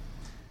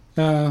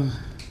 I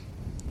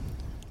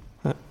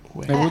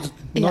would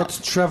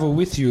not travel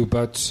with you,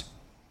 but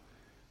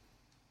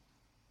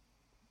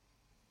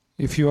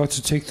if you are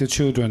to take the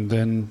children,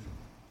 then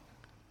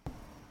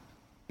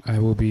I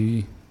will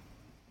be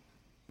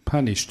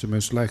punished,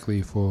 most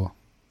likely, for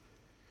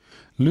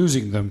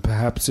losing them.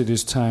 Perhaps it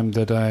is time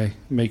that I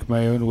make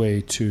my own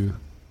way to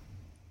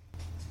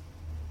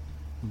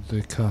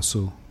the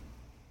castle.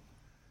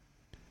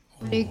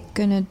 What are you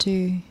gonna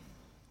do?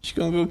 She's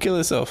gonna go kill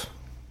herself.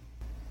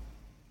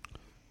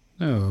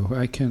 No,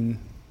 I can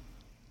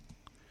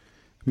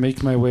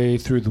make my way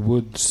through the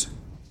woods.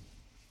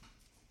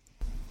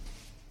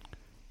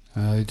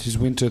 It is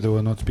winter. There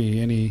will not be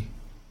any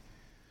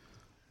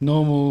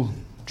normal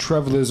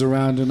travelers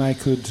around, and I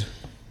could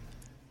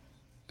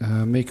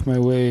make my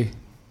way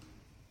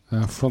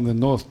from the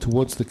north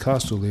towards the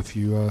castle. If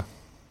you are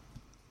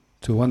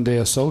to one day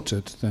assault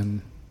it,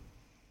 then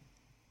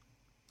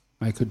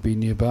I could be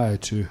nearby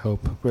to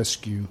help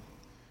rescue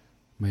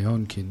my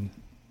own kin.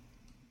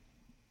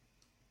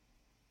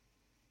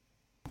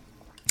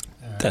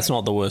 That's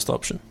not the worst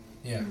option.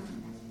 Yeah.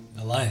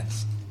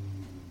 Alliance.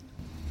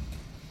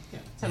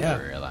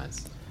 Temporary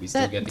alliance. We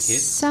still get the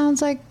kids.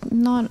 Sounds like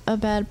not a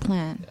bad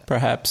plan.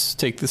 Perhaps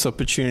take this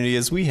opportunity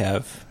as we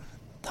have.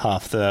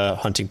 Half the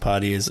hunting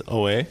party is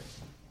away.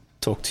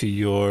 Talk to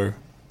your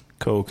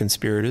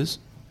co-conspirators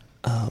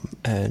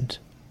and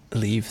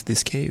leave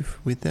this cave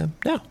with them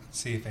now.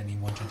 See if any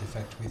want to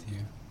defect with you.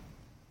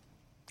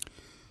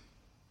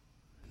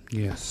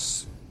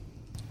 Yes.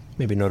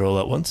 Maybe not all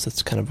at once.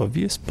 That's kind of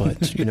obvious,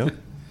 but, you know.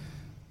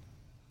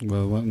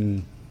 Well, Yeah,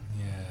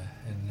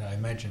 and I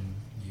imagine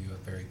you are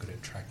very good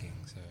at tracking,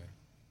 so...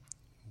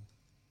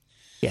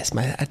 Yes,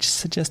 I just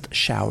suggest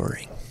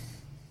showering.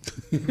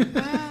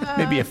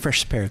 Maybe a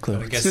fresh pair of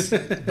clothes.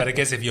 But I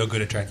guess if you're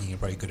good at tracking, you're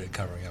probably good at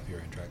covering up your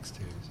own tracks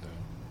too, so...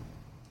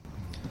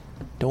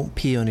 Don't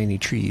pee on any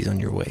trees on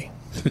your way.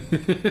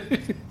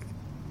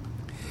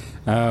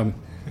 Do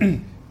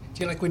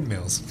you like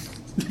windmills?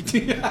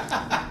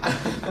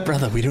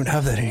 Brother, we don't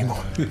have that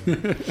anymore.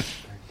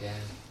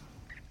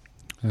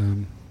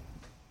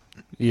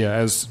 Yeah,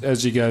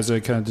 as you guys are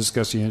kind of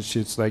discussing it,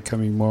 it's like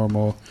coming more and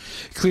more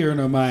clear in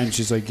her mind.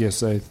 She's like,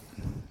 yes, I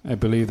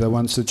believe that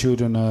once the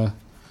children are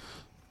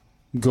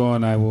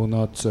gone, I will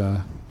not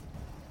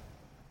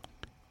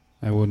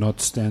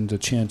stand a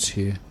chance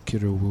here.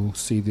 Kiro will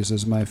see this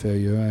as my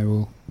failure.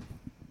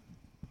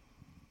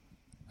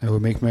 I will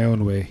make my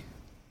own way.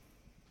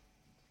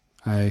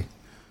 I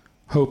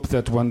hope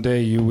that one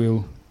day you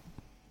will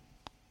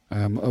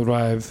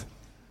arrive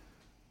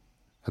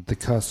at the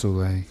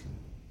castle.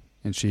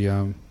 And she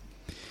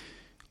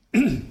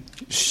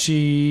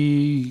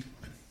she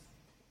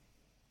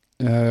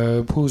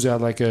pulls out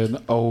like an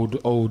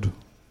old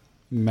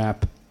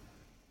map.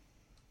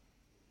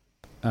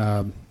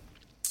 And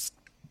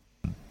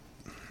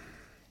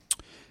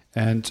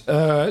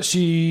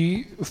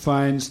she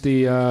finds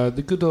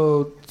the good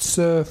old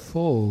Sir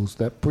Falls,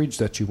 that bridge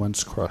that you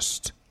once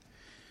crossed.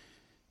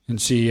 And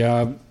she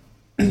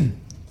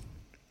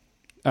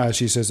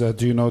she says,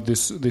 "Do you know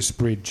this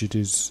bridge? It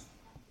is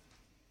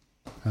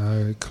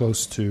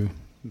close to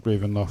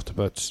Ravenloft,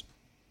 but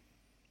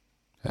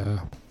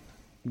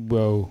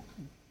well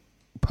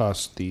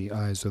past the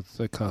eyes of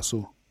the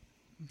castle."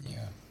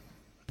 Yeah.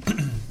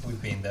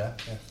 We've been there.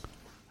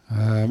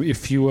 Yeah.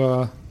 If you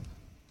are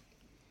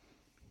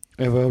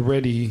ever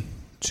ready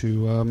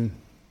to,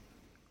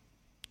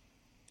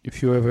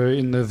 if you're ever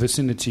in the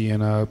vicinity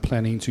and are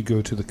planning to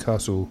go to the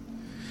castle,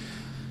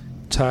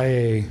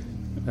 tie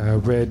a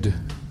red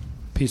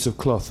piece of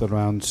cloth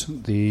around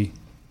the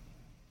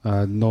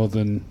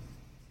northern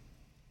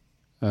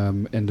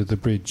end of the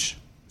bridge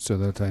so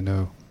that I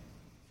know.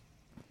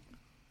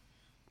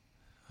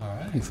 All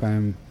right. If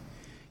I'm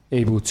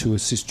able to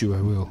assist you,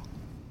 I will.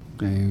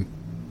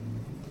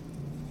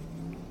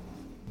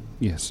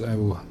 Yes, I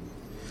will.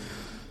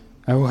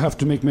 I will have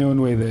to make my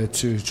own way there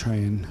to try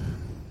and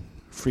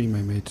free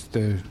my mate.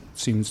 There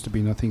seems to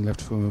be nothing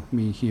left for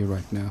me here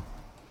right now.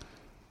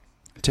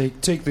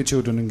 Take the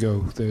children and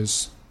go.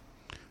 There's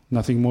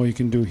nothing more you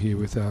can do here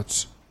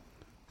without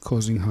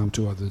causing harm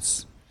to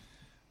others.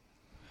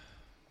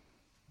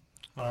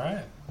 All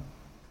right.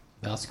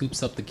 Val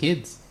scoops up the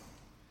kids.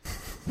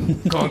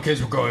 Go on,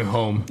 kids, we're going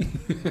home.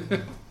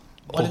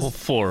 All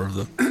four of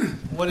them.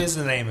 What is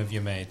the name of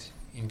your mate,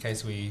 in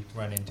case we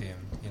run into him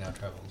in our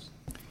travels?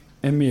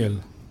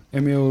 Emil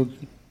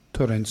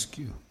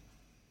Torenscu.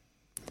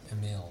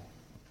 Emil.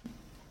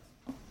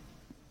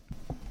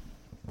 All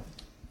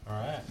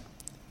right.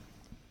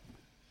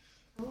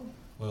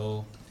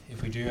 Well,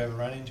 if we do ever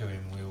run into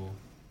him,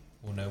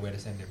 we'll know where to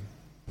send him.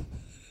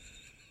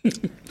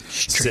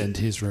 Send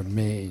his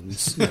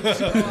remains. We'll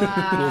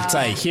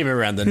tie him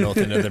around the north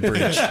end of the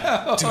bridge.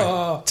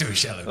 To a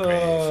shallow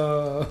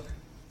grave.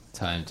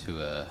 Time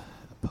to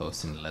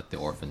post and let the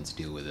orphans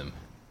deal with him.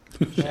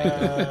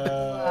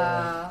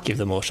 Give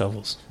them more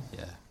shovels.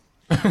 Yeah.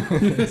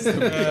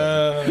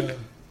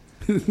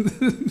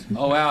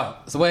 Oh, wow.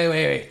 So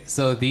wait.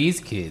 So these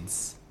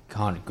kids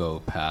can't go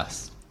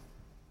past.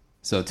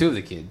 So two of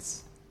the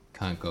kids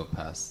can't go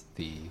past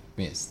the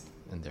mist,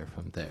 and they're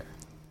from there.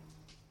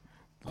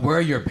 Where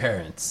are your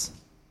parents?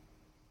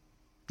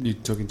 You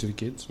talking to the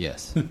kids?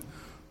 Yes.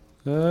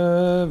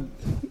 What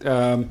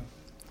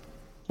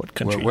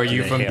country were do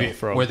you they from? hail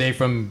from? Were they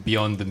from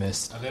beyond the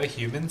mist? Are they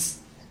humans?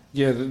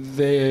 Yeah,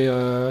 they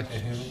They're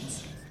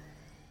humans?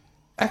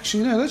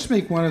 actually no. Let's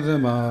make one of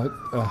them a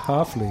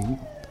halfling.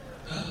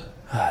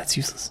 It's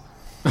useless.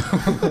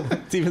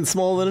 It's even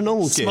smaller than a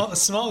normal kid.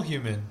 Small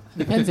human.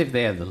 Depends if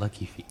they have the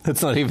lucky feet.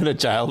 It's not even a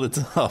child, it's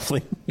a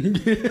halfling.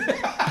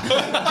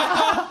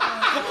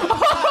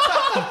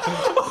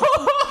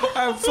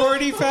 I'm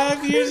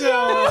 45 years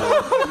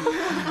old.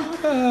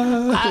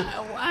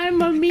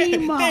 I'm a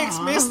Mima. Thanks,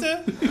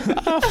 mister.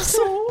 I'm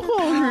so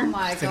hungry. Oh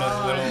my In a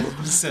god.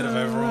 little set of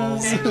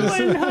overalls.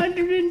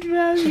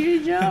 112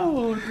 years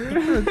old.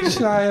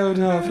 Child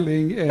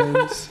halfling and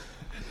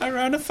I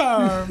run a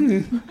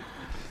farm.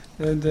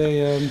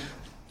 and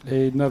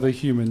another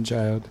human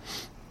child.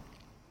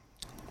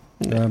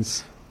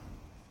 Nice.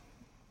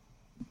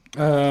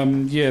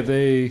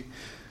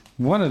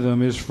 One of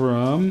them is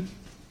from,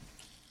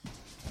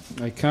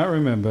 I can't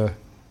remember.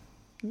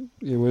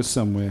 It was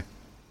somewhere.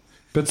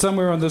 But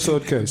somewhere on the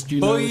Sword Coast. You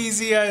know,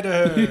 Boise,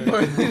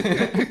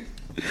 Idaho.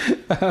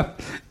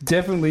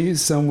 definitely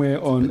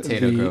somewhere on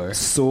Potato the grower.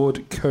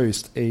 Sword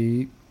Coast.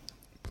 A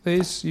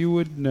place you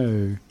would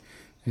know.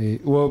 Maybe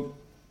you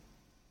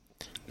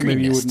Green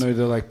would Nest. know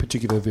the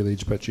particular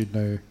village, but you'd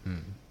know.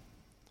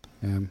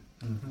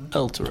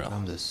 Elturel.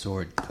 From the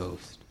Sword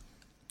Coast.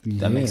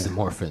 Yeah. That makes them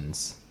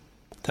orphans.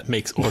 That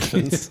makes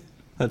orphans.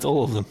 That's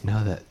all of them.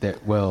 No,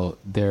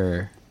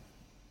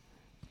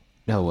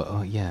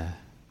 yeah.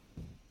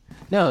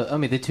 No, I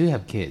mean, the two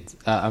have kids.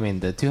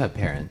 The two have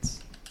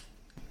parents,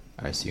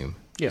 I assume.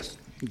 Yes.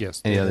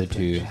 And the other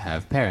two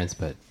have parents,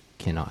 but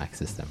cannot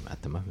access them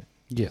at the moment.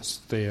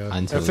 Yes, they are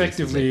Until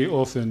effectively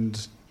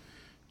orphaned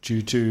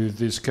due to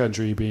this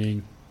country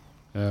being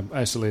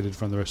isolated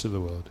from the rest of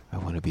the world. I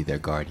want to be their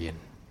guardian.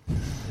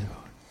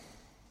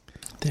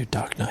 They're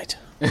Dark Knight.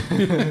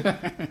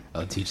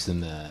 I'll teach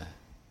them the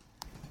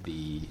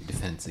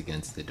defense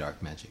against the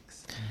dark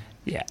magics.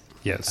 Yeah.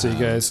 Yeah, so you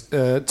guys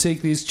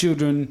take these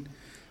children,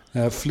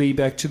 flee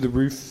back to the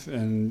roof,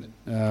 and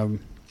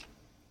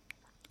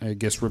I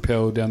guess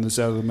rappel down the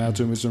side of the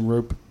mountain with some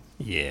rope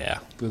Yeah.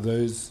 for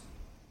those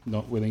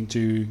not willing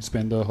to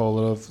spend a whole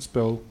lot of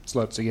spell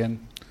slots again.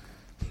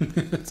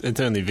 It's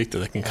only Victor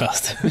that can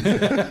cast.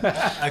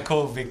 I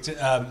call Victor,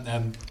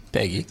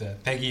 Peggy.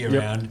 Peggy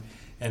around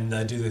and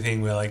do the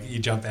thing where you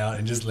jump out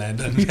and just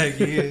land on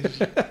Peggy.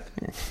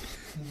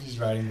 She's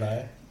riding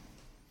by.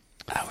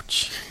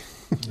 Ouch.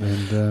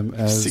 And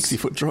as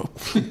 60-foot drop.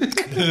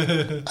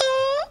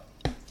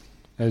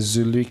 as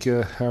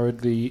Zulika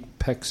hurriedly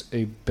packs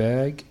a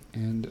bag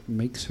and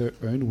makes her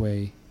own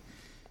way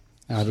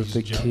out of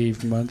the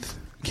cave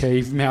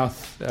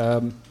mouth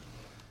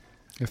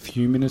a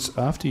few minutes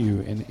after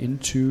you and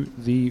into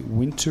the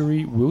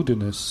wintry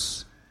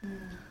wilderness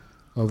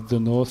of the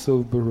north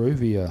of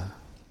Barovia.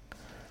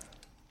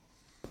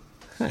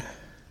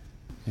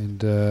 And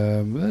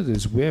that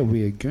is where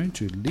we are going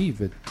to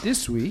leave it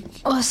this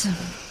week, Awesome.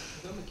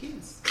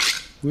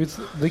 with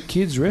the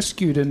kids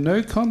rescued and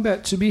no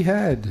combat to be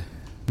had.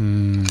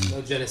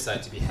 No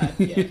genocide to be had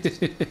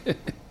yet.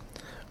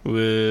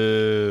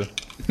 Whoa.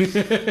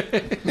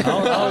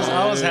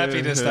 I was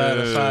happy to start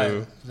a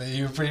fight. But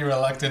you were pretty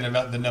reluctant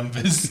about the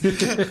numbers.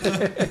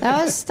 That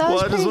was Well,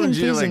 I pretty just wanted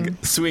you to confusing.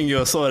 swing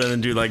your sword and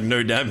then do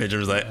no damage. I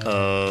was like,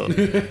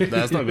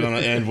 that's not going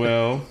to end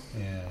well.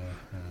 Yeah.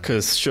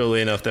 Because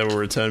surely enough, they will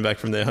return back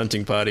from their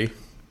hunting party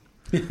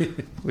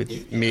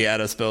with me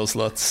out of spell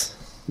slots.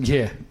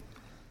 Yeah.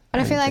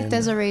 But I feel like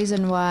there's a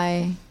reason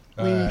why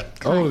we. Alright.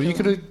 Oh, you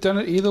could have done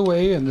it either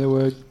way, and there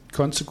were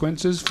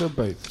consequences for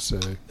both. So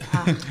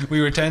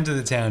We return to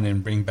the town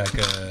and bring back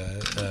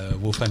a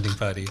wolf hunting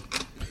party.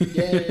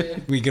 Yeah.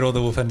 We get all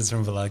the wolf hunters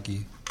from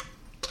Vallaki.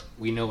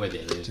 We know where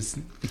they live.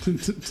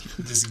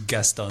 Just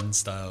Gaston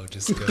style.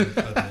 Just go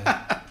for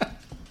there.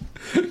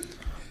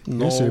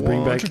 so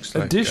bring back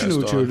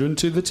additional children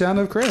to the town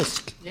of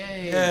Kresk.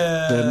 Yay.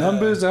 Their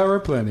numbers are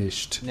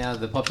replenished. Now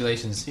the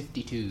population is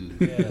 52.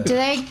 Do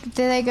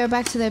they go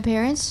back to their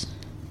parents?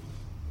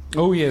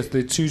 Oh yes,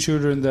 the two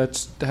children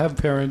that have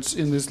parents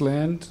in this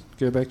land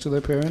go back to their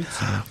parents,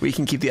 We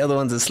can keep the other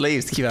ones as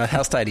slaves to keep our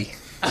house tidy.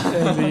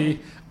 and the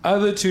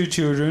other two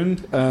children,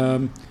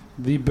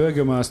 the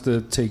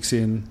burgomaster takes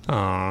in,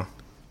 Aww.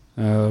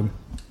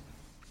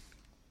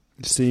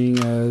 seeing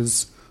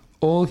as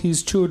all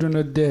his children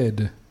are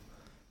dead.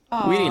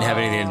 We didn't have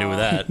anything to do with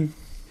that.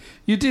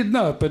 You did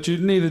not, but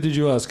neither did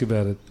you ask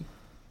about it.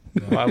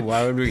 Why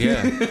would we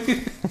care? No,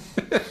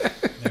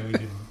 we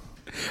didn't.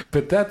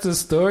 But that's a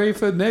story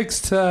for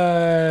next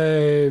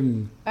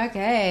time.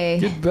 Okay.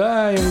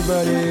 Goodbye,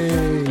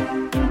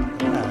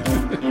 everybody.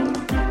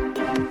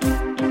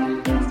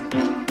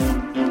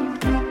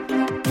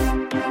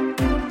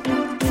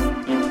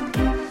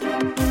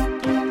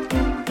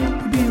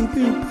 Pew,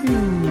 pew,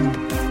 pew.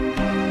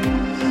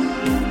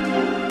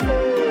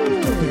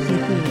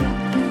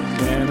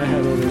 And I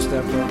had all this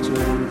stuff up too.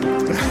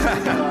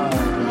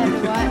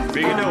 What?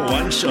 We can do a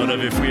one shot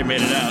of if we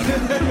made it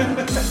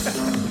out.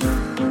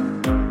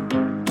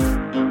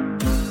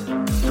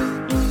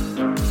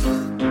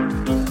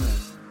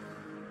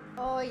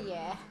 Oh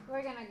yeah,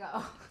 we're gonna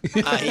go.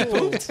 He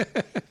pooped.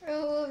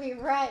 We'll be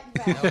right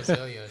back. That was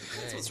Elio's.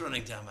 What's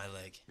running down my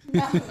leg? Bye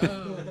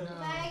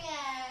guys.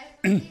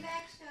 We'll be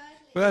back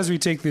shortly. Well, as we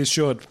take this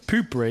short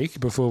poop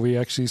break before we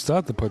actually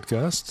start the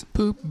podcast.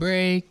 Poop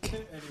break.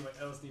 Anyone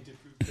else need to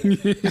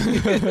poop?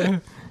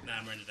 Nah,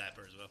 I'm wearing a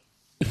diaper as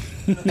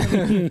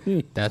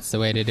well. That's the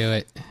way to do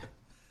it.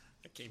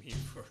 I came here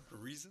for a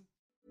reason.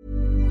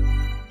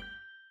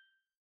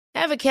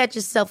 Ever catch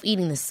yourself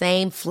eating the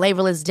same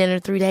flavorless dinner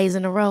 3 days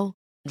in a row?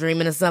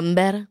 Dreaming of something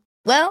better?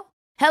 Well,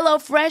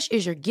 HelloFresh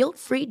is your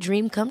guilt-free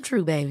dream come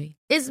true, baby.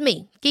 It's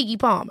me, Keke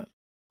Palmer.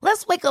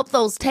 Let's wake up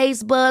those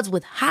taste buds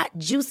with hot,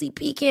 juicy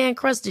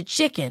pecan-crusted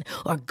chicken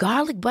or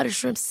garlic butter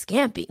shrimp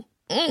scampi.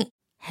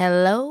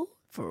 Hello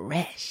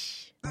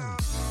Fresh.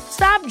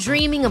 Stop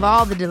dreaming of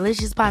all the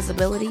delicious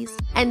possibilities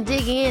and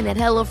dig in at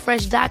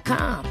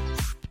HelloFresh.com.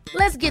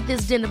 Let's get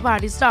this dinner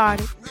party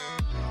started.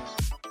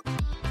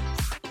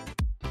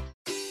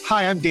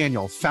 Hi, I'm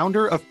Daniel,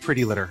 founder of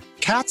Pretty Litter.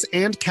 Cats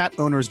and cat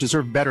owners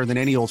deserve better than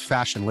any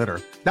old-fashioned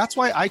litter. That's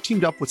why I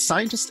teamed up with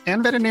scientists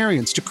and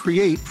veterinarians to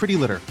create Pretty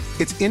Litter.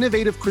 Its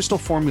innovative crystal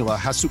formula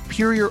has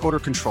superior odor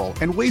control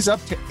and weighs up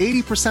to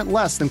 80%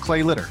 less than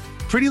clay litter.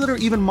 Pretty Litter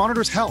even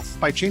monitors health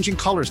by changing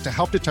colors to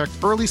help detect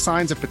early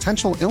signs of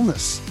potential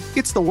illness.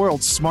 It's the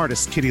world's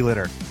smartest kitty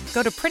litter.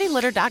 Go to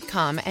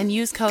prettylitter.com and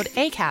use code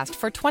ACAST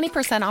for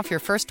 20% off your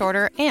first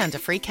order and a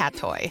free cat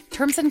toy.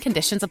 Terms and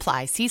conditions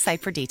apply. See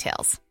site for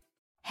details.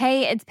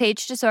 Hey, it's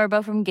Paige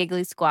DeSorbo from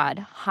Giggly Squad.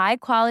 High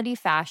quality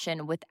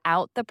fashion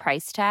without the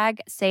price tag.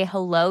 Say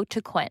hello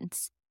to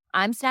Quince.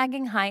 I'm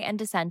snagging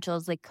high-end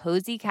essentials like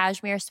cozy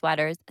cashmere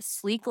sweaters,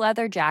 sleek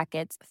leather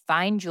jackets,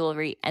 fine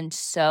jewelry, and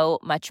so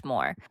much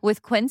more.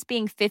 With Quince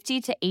being 50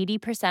 to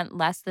 80%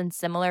 less than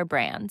similar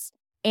brands.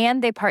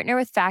 And they partner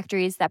with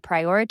factories that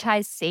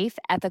prioritize safe,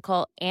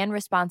 ethical, and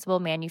responsible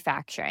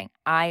manufacturing.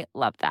 I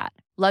love that.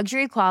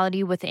 Luxury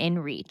quality within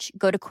reach.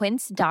 Go to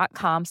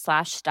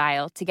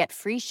quince.com/style to get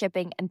free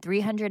shipping and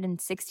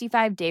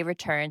 365-day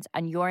returns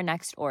on your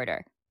next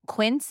order.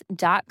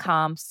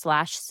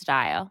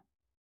 Quince.com/style.